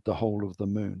surveyed the whole of the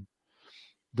moon.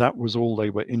 That was all they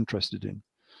were interested in.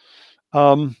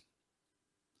 And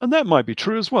that might be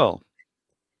true as well.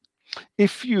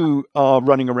 If you are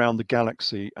running around the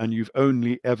galaxy and you've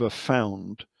only ever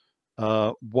found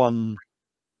one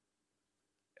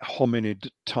hominid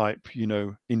type, you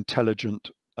know, intelligent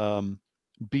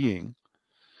being,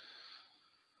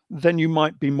 then you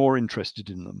might be more interested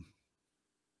in them.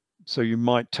 So you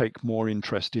might take more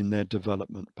interest in their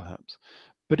development, perhaps.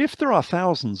 But if there are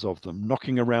thousands of them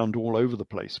knocking around all over the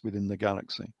place within the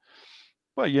galaxy,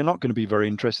 well, you're not going to be very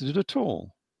interested at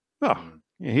all. Oh,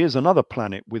 here's another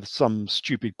planet with some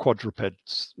stupid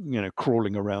quadrupeds, you know,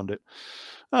 crawling around it.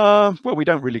 Well, we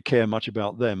don't really care much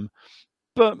about them.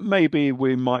 But maybe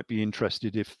we might be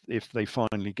interested if they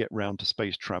finally get round to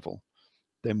space travel,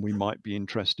 then we might be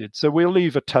interested. So we'll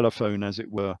leave a telephone, as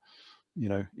it were, you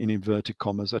know, in inverted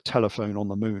commas, a telephone on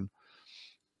the moon,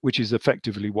 which is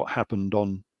effectively what happened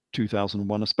on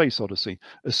 2001: A Space Odyssey.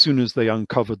 As soon as they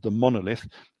uncovered the monolith,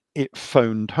 it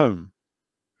phoned home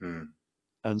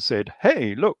and said,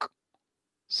 hey, look,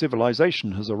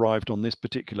 civilization has arrived on this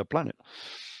particular planet.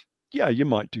 Yeah, you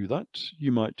might do that.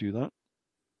 You might do that.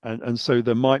 And so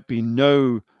there might be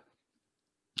no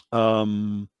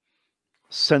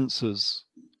sensors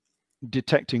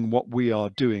detecting what we are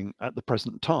doing at the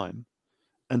present time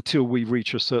until we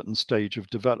reach a certain stage of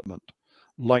development,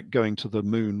 like going to the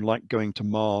moon, like going to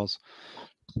Mars,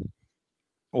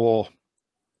 or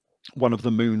one of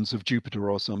the moons of Jupiter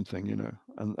or something, you know,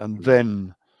 and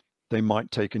then they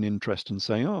might take an interest and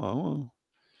say, oh, well,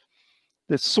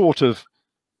 they're sort of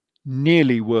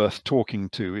nearly worth talking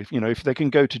to. If, you know, if they can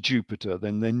go to Jupiter,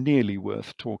 then they're nearly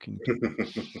worth talking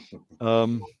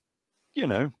to. You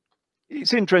know,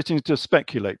 it's interesting to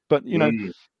speculate, but, you know,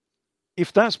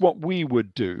 if that's what we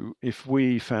would do, if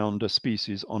we found a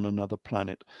species on another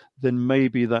planet, then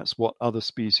maybe that's what other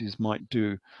species might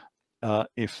do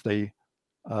if they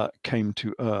came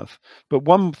to Earth. But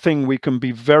one thing we can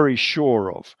be very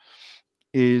sure of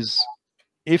is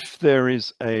if there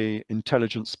is a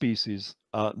intelligent species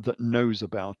that knows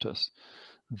about us,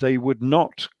 they would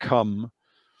not come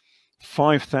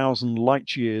 5,000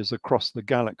 light years across the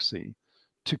galaxy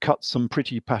to cut some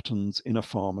pretty patterns in a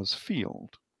farmer's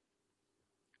field.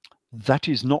 That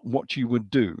is not what you would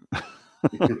do.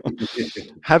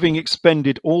 Having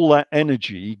expended all that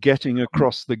energy getting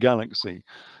across the galaxy,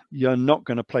 you're not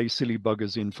going to play silly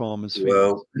buggers in farmers' fields.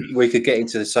 Well, we could get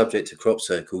into the subject of crop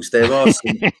circles. There are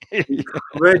some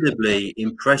incredibly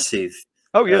impressive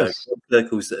crop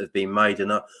circles that have been made,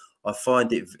 and I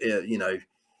find it, you know,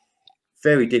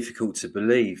 very difficult to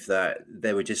believe that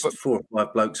there were just 4 or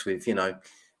 5 blokes with, you know,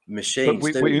 machines.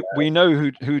 But we know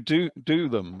who do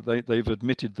them. They've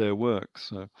admitted their work.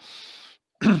 So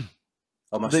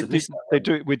I must have missed that. They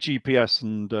do it with GPS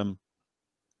and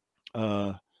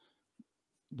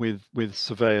with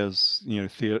surveyors, you know,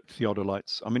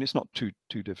 theodolites. I mean, it's not too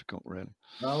difficult, really.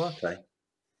 Oh, okay.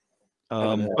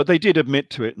 But they did admit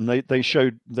to it, and they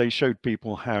showed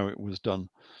people how it was done,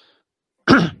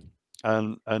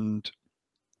 and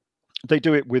they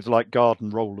do it with like garden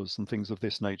rollers and things of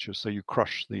this nature. So you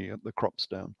crush the crops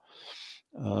down.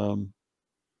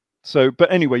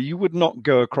 But anyway, you would not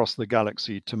go across the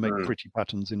galaxy to make pretty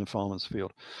patterns in a farmer's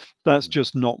field. That's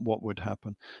just not what would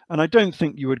happen. And I don't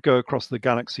think you would go across the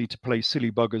galaxy to play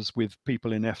silly buggers with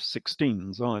people in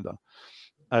F-16s either.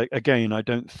 Again, I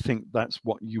don't think that's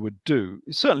what you would do.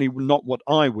 It's certainly not what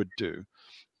I would do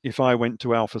if I went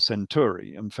to Alpha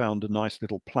Centauri and found a nice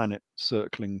little planet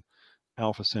circling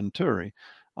Alpha Centauri.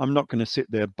 I'm not going to sit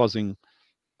there buzzing,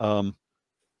 you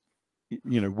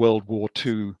know, World War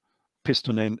II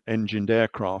piston-engined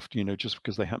aircraft, you know, just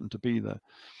because they happen to be there.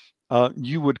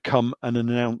 You would come and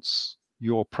announce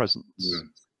your presence.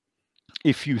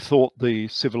 If you thought the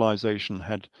civilization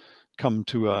had come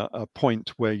to a point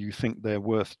where you think they're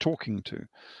worth talking to,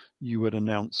 you would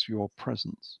announce your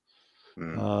presence.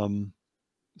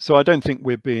 So I don't think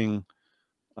we're being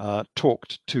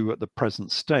talked to at the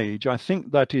present stage. I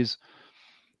think that is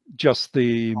just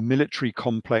the military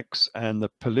complex and the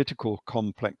political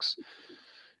complex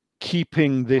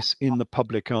keeping this in the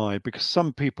public eye, because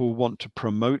some people want to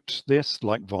promote this,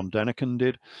 like von Däniken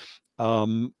did,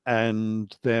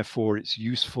 and therefore it's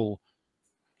useful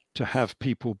to have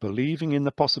people believing in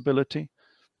the possibility,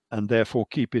 and therefore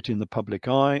keep it in the public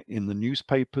eye. In the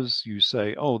newspapers, you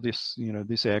say, oh, this, you know,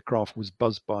 this aircraft was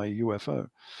buzzed by a UFO.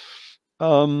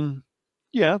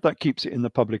 Yeah, that keeps it in the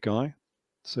public eye,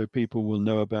 so people will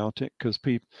know about it, because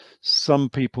some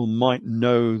people might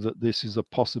know that this is a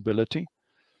possibility,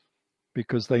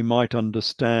 because they might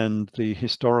understand the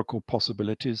historical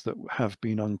possibilities that have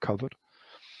been uncovered.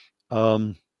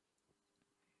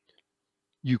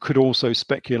 You could also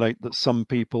speculate that some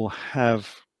people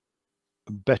have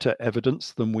better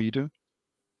evidence than we do.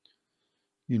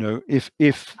 You know, if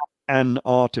an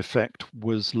artifact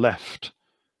was left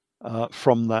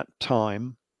from that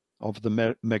time of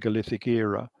the megalithic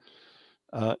era,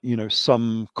 you know,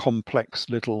 some complex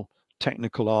little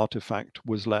technical artifact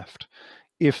was left.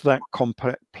 If that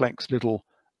complex little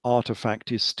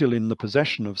artifact is still in the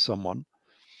possession of someone,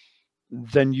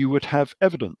 then you would have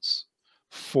evidence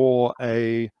for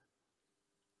a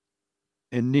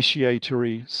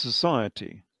initiatory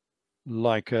society,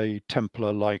 like a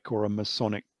Templar-like or a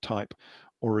Masonic type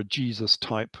or a Jesus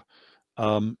type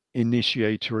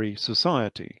initiatory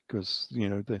society, because, you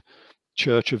know,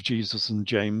 Church of Jesus and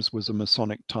James was a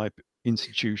Masonic type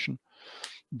institution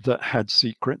that had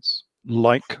secrets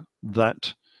like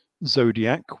that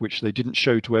zodiac, which they didn't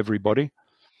show to everybody.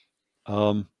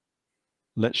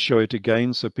 Let's show it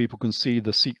again so people can see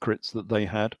the secrets that they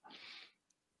had.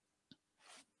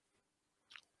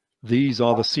 These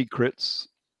are the secrets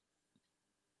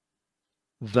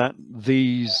that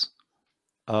these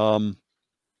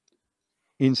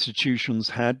institutions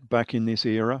had back in this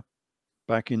era,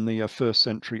 back in the 1st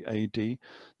century AD.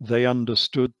 They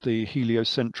understood the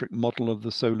heliocentric model of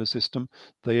the solar system.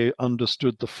 They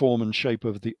understood the form and shape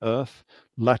of the Earth,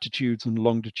 latitudes and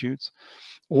longitudes.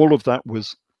 All of that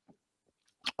was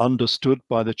understood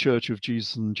by the Church of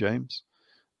Jesus and James.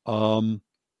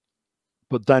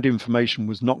 But that information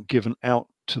was not given out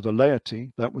to the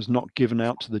laity. That was not given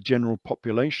out to the general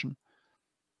population.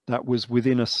 That was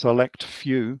within a select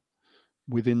few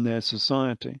within their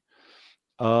society.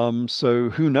 So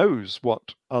who knows what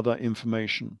other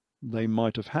information they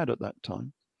might have had at that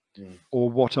time, or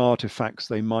what artifacts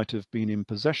they might have been in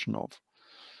possession of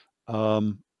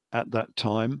at that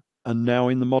time and now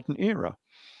in the modern era.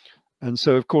 And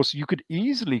so, of course, you could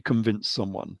easily convince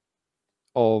someone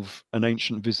of an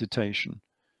ancient visitation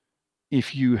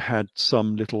if you had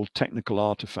some little technical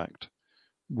artifact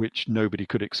which nobody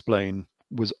could explain,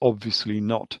 was obviously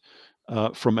not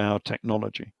from our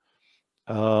technology.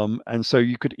 And so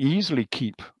you could easily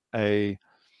keep an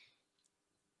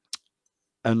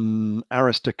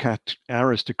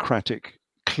aristocratic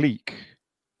clique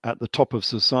at the top of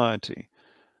society,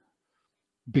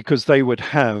 because they would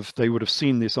have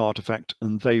seen this artifact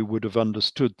and they would have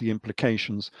understood the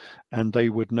implications, and they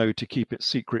would know to keep it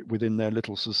secret within their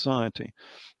little society,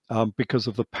 because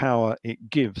of the power it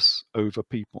gives over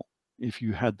people if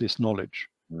you had this knowledge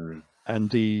and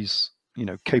these, you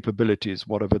know, capabilities,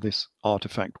 whatever this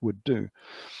artifact would do.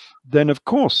 Then of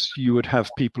course you would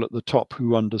have people at the top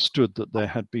who understood that there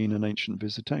had been an ancient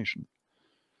visitation.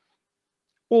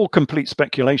 All complete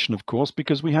speculation, of course,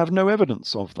 because we have no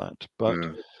evidence of that. But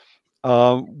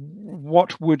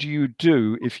what would you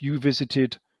do if you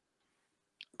visited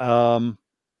another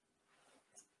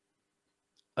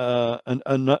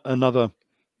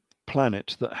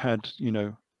planet that had, you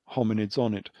know, hominids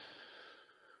on it?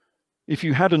 If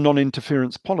you had a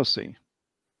non-interference policy,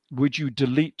 would you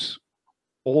delete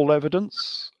all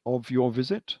evidence of your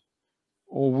visit,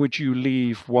 or would you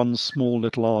leave one small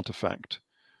little artifact?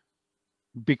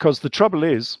 Because the trouble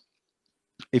is,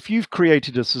 if you've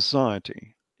created a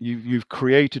society, you've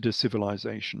created a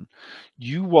civilization,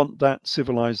 you want that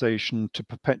civilization to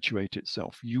perpetuate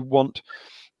itself. You want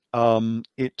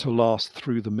it to last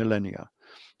through the millennia.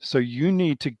 So you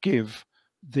need to give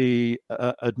the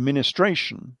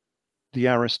administration, the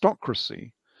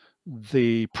aristocracy,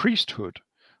 the priesthood,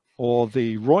 or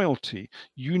the royalty,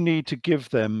 you need to give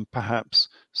them perhaps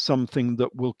something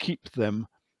that will keep them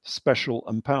special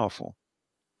and powerful,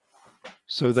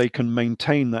 so they can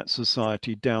maintain that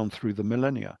society down through the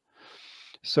millennia.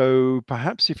 So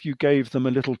perhaps if you gave them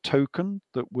a little token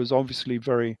that was obviously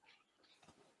very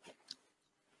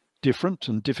different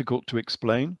and difficult to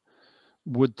explain,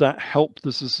 would that help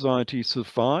the society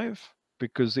survive?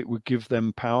 Because it would give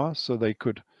them power so they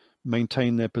could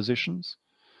maintain their positions.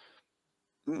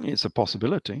 It's a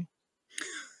possibility.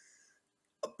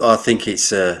 I think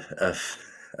it's a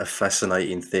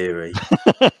fascinating theory.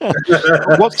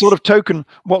 What sort of token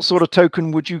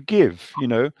would you give, you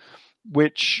know,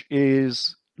 which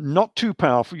is not too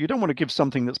powerful? You don't want to give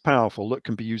something that's powerful that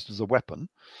can be used as a weapon,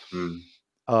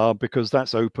 because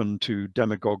that's open to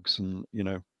demagogues, and, you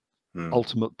know,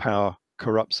 ultimate power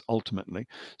corrupts ultimately.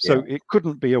 So it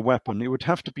couldn't be a weapon. It would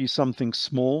have to be something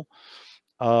small,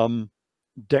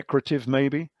 decorative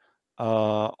maybe,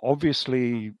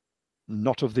 obviously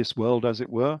not of this world, as it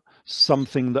were,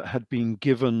 something that had been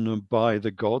given by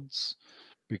the gods,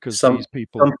 because these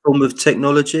people, some form of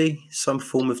technology,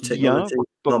 yeah,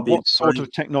 but what sort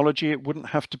of technology? It wouldn't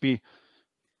have to be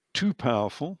too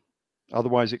powerful,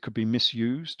 otherwise it could be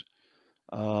misused.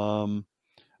 But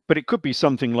it could be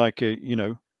something like a, you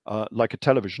know, like a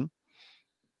television,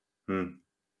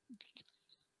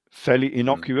 fairly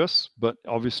innocuous, but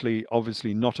obviously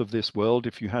not of this world.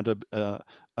 If you had a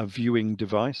viewing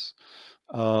device,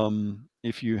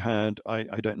 if you had,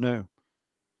 I don't know,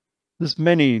 there's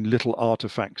many little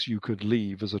artifacts you could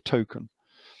leave as a token,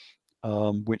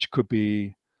 which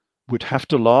would have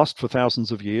to last for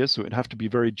thousands of years, so it'd have to be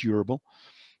very durable.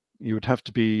 You would have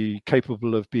to be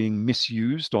capable of being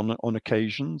misused on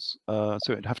occasions, so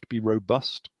it'd have to be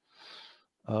robust.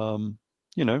 You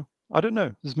know, I don't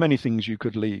know. There's many things you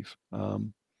could leave.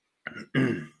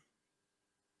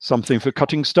 Something for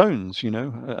cutting stones, you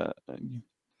know.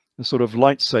 sort of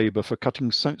lightsaber for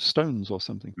cutting stones or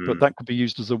something. But that could be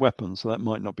used as a weapon, so that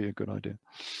might not be a good idea.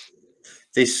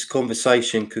 This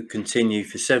conversation could continue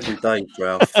for several days,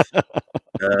 Ralph.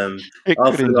 It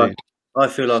could indeed. I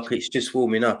feel like it's just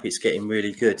warming up. It's getting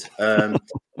really good.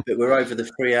 But we're over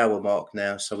the 3-hour mark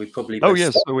now, so we probably Oh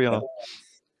yes, so we are.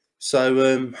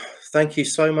 So thank you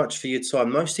so much for your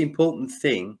time. Most important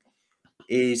thing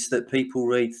is that people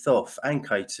read Thoth and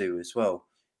K2 as well.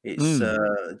 It's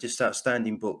just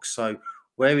outstanding books. So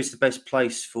where is the best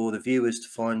place for the viewers to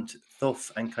find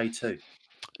Thoth and K2?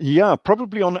 Yeah,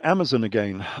 probably on Amazon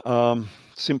again,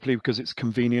 simply because it's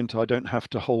convenient. I don't have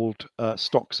to hold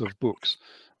stocks of books.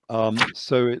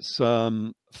 So it's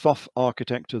Thoth,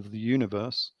 Architect of the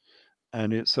Universe,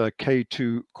 and it's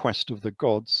K2, Quest of the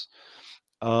Gods.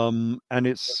 And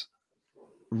it's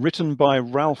written by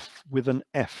Ralph with an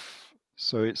F.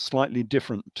 So it's slightly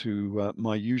different to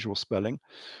my usual spelling,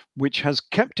 which has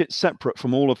kept it separate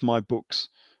from all of my books.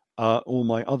 All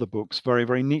my other books very,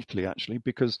 very neatly, actually,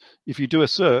 because if you do a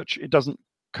search, it doesn't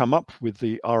come up with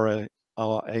the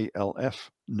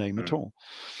RALF name at all.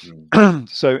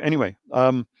 So anyway,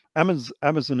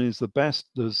 Amazon is the best.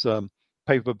 There's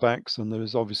paperbacks, and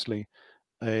there's obviously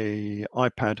a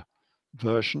iPad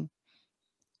version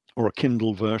or a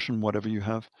Kindle version, whatever you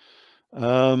have.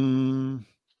 And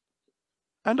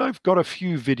I've got a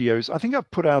few videos. I think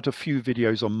I've put out a few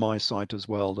videos on my site as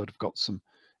well that have got some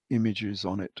images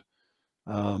on it.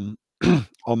 On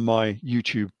my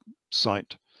YouTube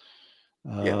site,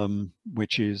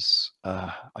 which is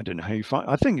I don't know how you find.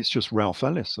 I think it's just Ralph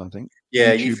Ellis. I think.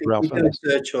 Yeah, YouTube, Ralph you do a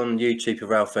search on YouTube for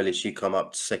Ralph Ellis, you come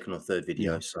up to second or third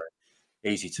video, so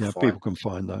easy to find. People can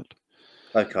find that.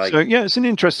 Okay. So yeah, it's an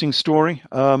interesting story.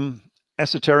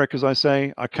 Esoteric, as I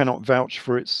say. I cannot vouch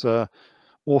for its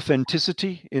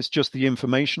authenticity. It's just the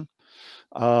information.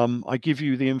 I give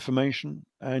you the information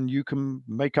and you can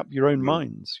make up your own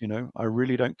minds. You know, I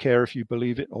really don't care if you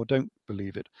believe it or don't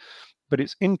believe it, but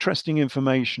it's interesting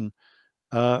information,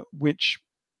 which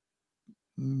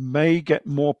may get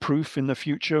more proof in the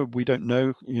future. We don't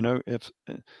know, you know, if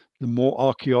the more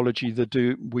archaeology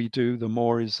we do, the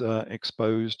more is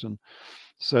exposed. And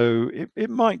so it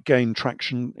might gain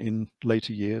traction in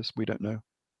later years. We don't know.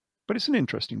 But it's an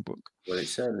interesting book. Well, it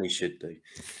certainly should do.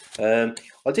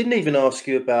 I didn't even ask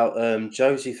you about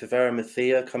Joseph of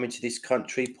Arimathea coming to this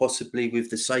country, possibly with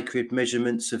the sacred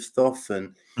measurements of Thoth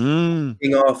and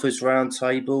King Arthur's Round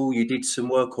Table. You did some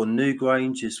work on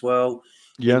Newgrange as well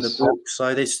in the book.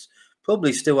 So there's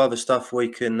probably still other stuff we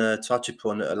can touch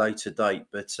upon at a later date.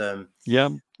 But yeah,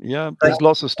 there's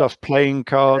lots of stuff, playing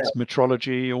cards,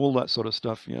 metrology, all that sort of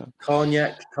stuff. Yeah,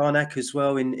 Carnac as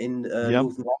well in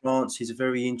northern France is a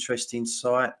very interesting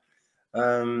site.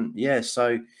 Yeah,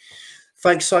 so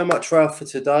thanks so much, Ralph, for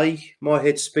today. My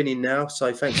head's spinning now,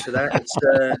 so thanks for that. It's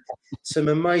some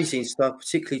amazing stuff,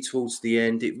 particularly towards the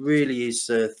end. It really is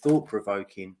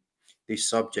thought-provoking, this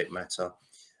subject matter.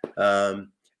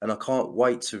 And I can't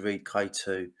wait to read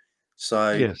K2.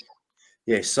 So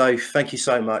yeah, so thank you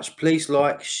so much. Please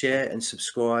like, share and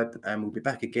subscribe, and we'll be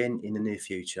back again in the near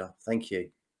future. Thank you.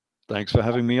 Thanks for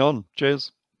having me on.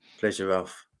 Cheers. Pleasure,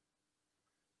 Ralph.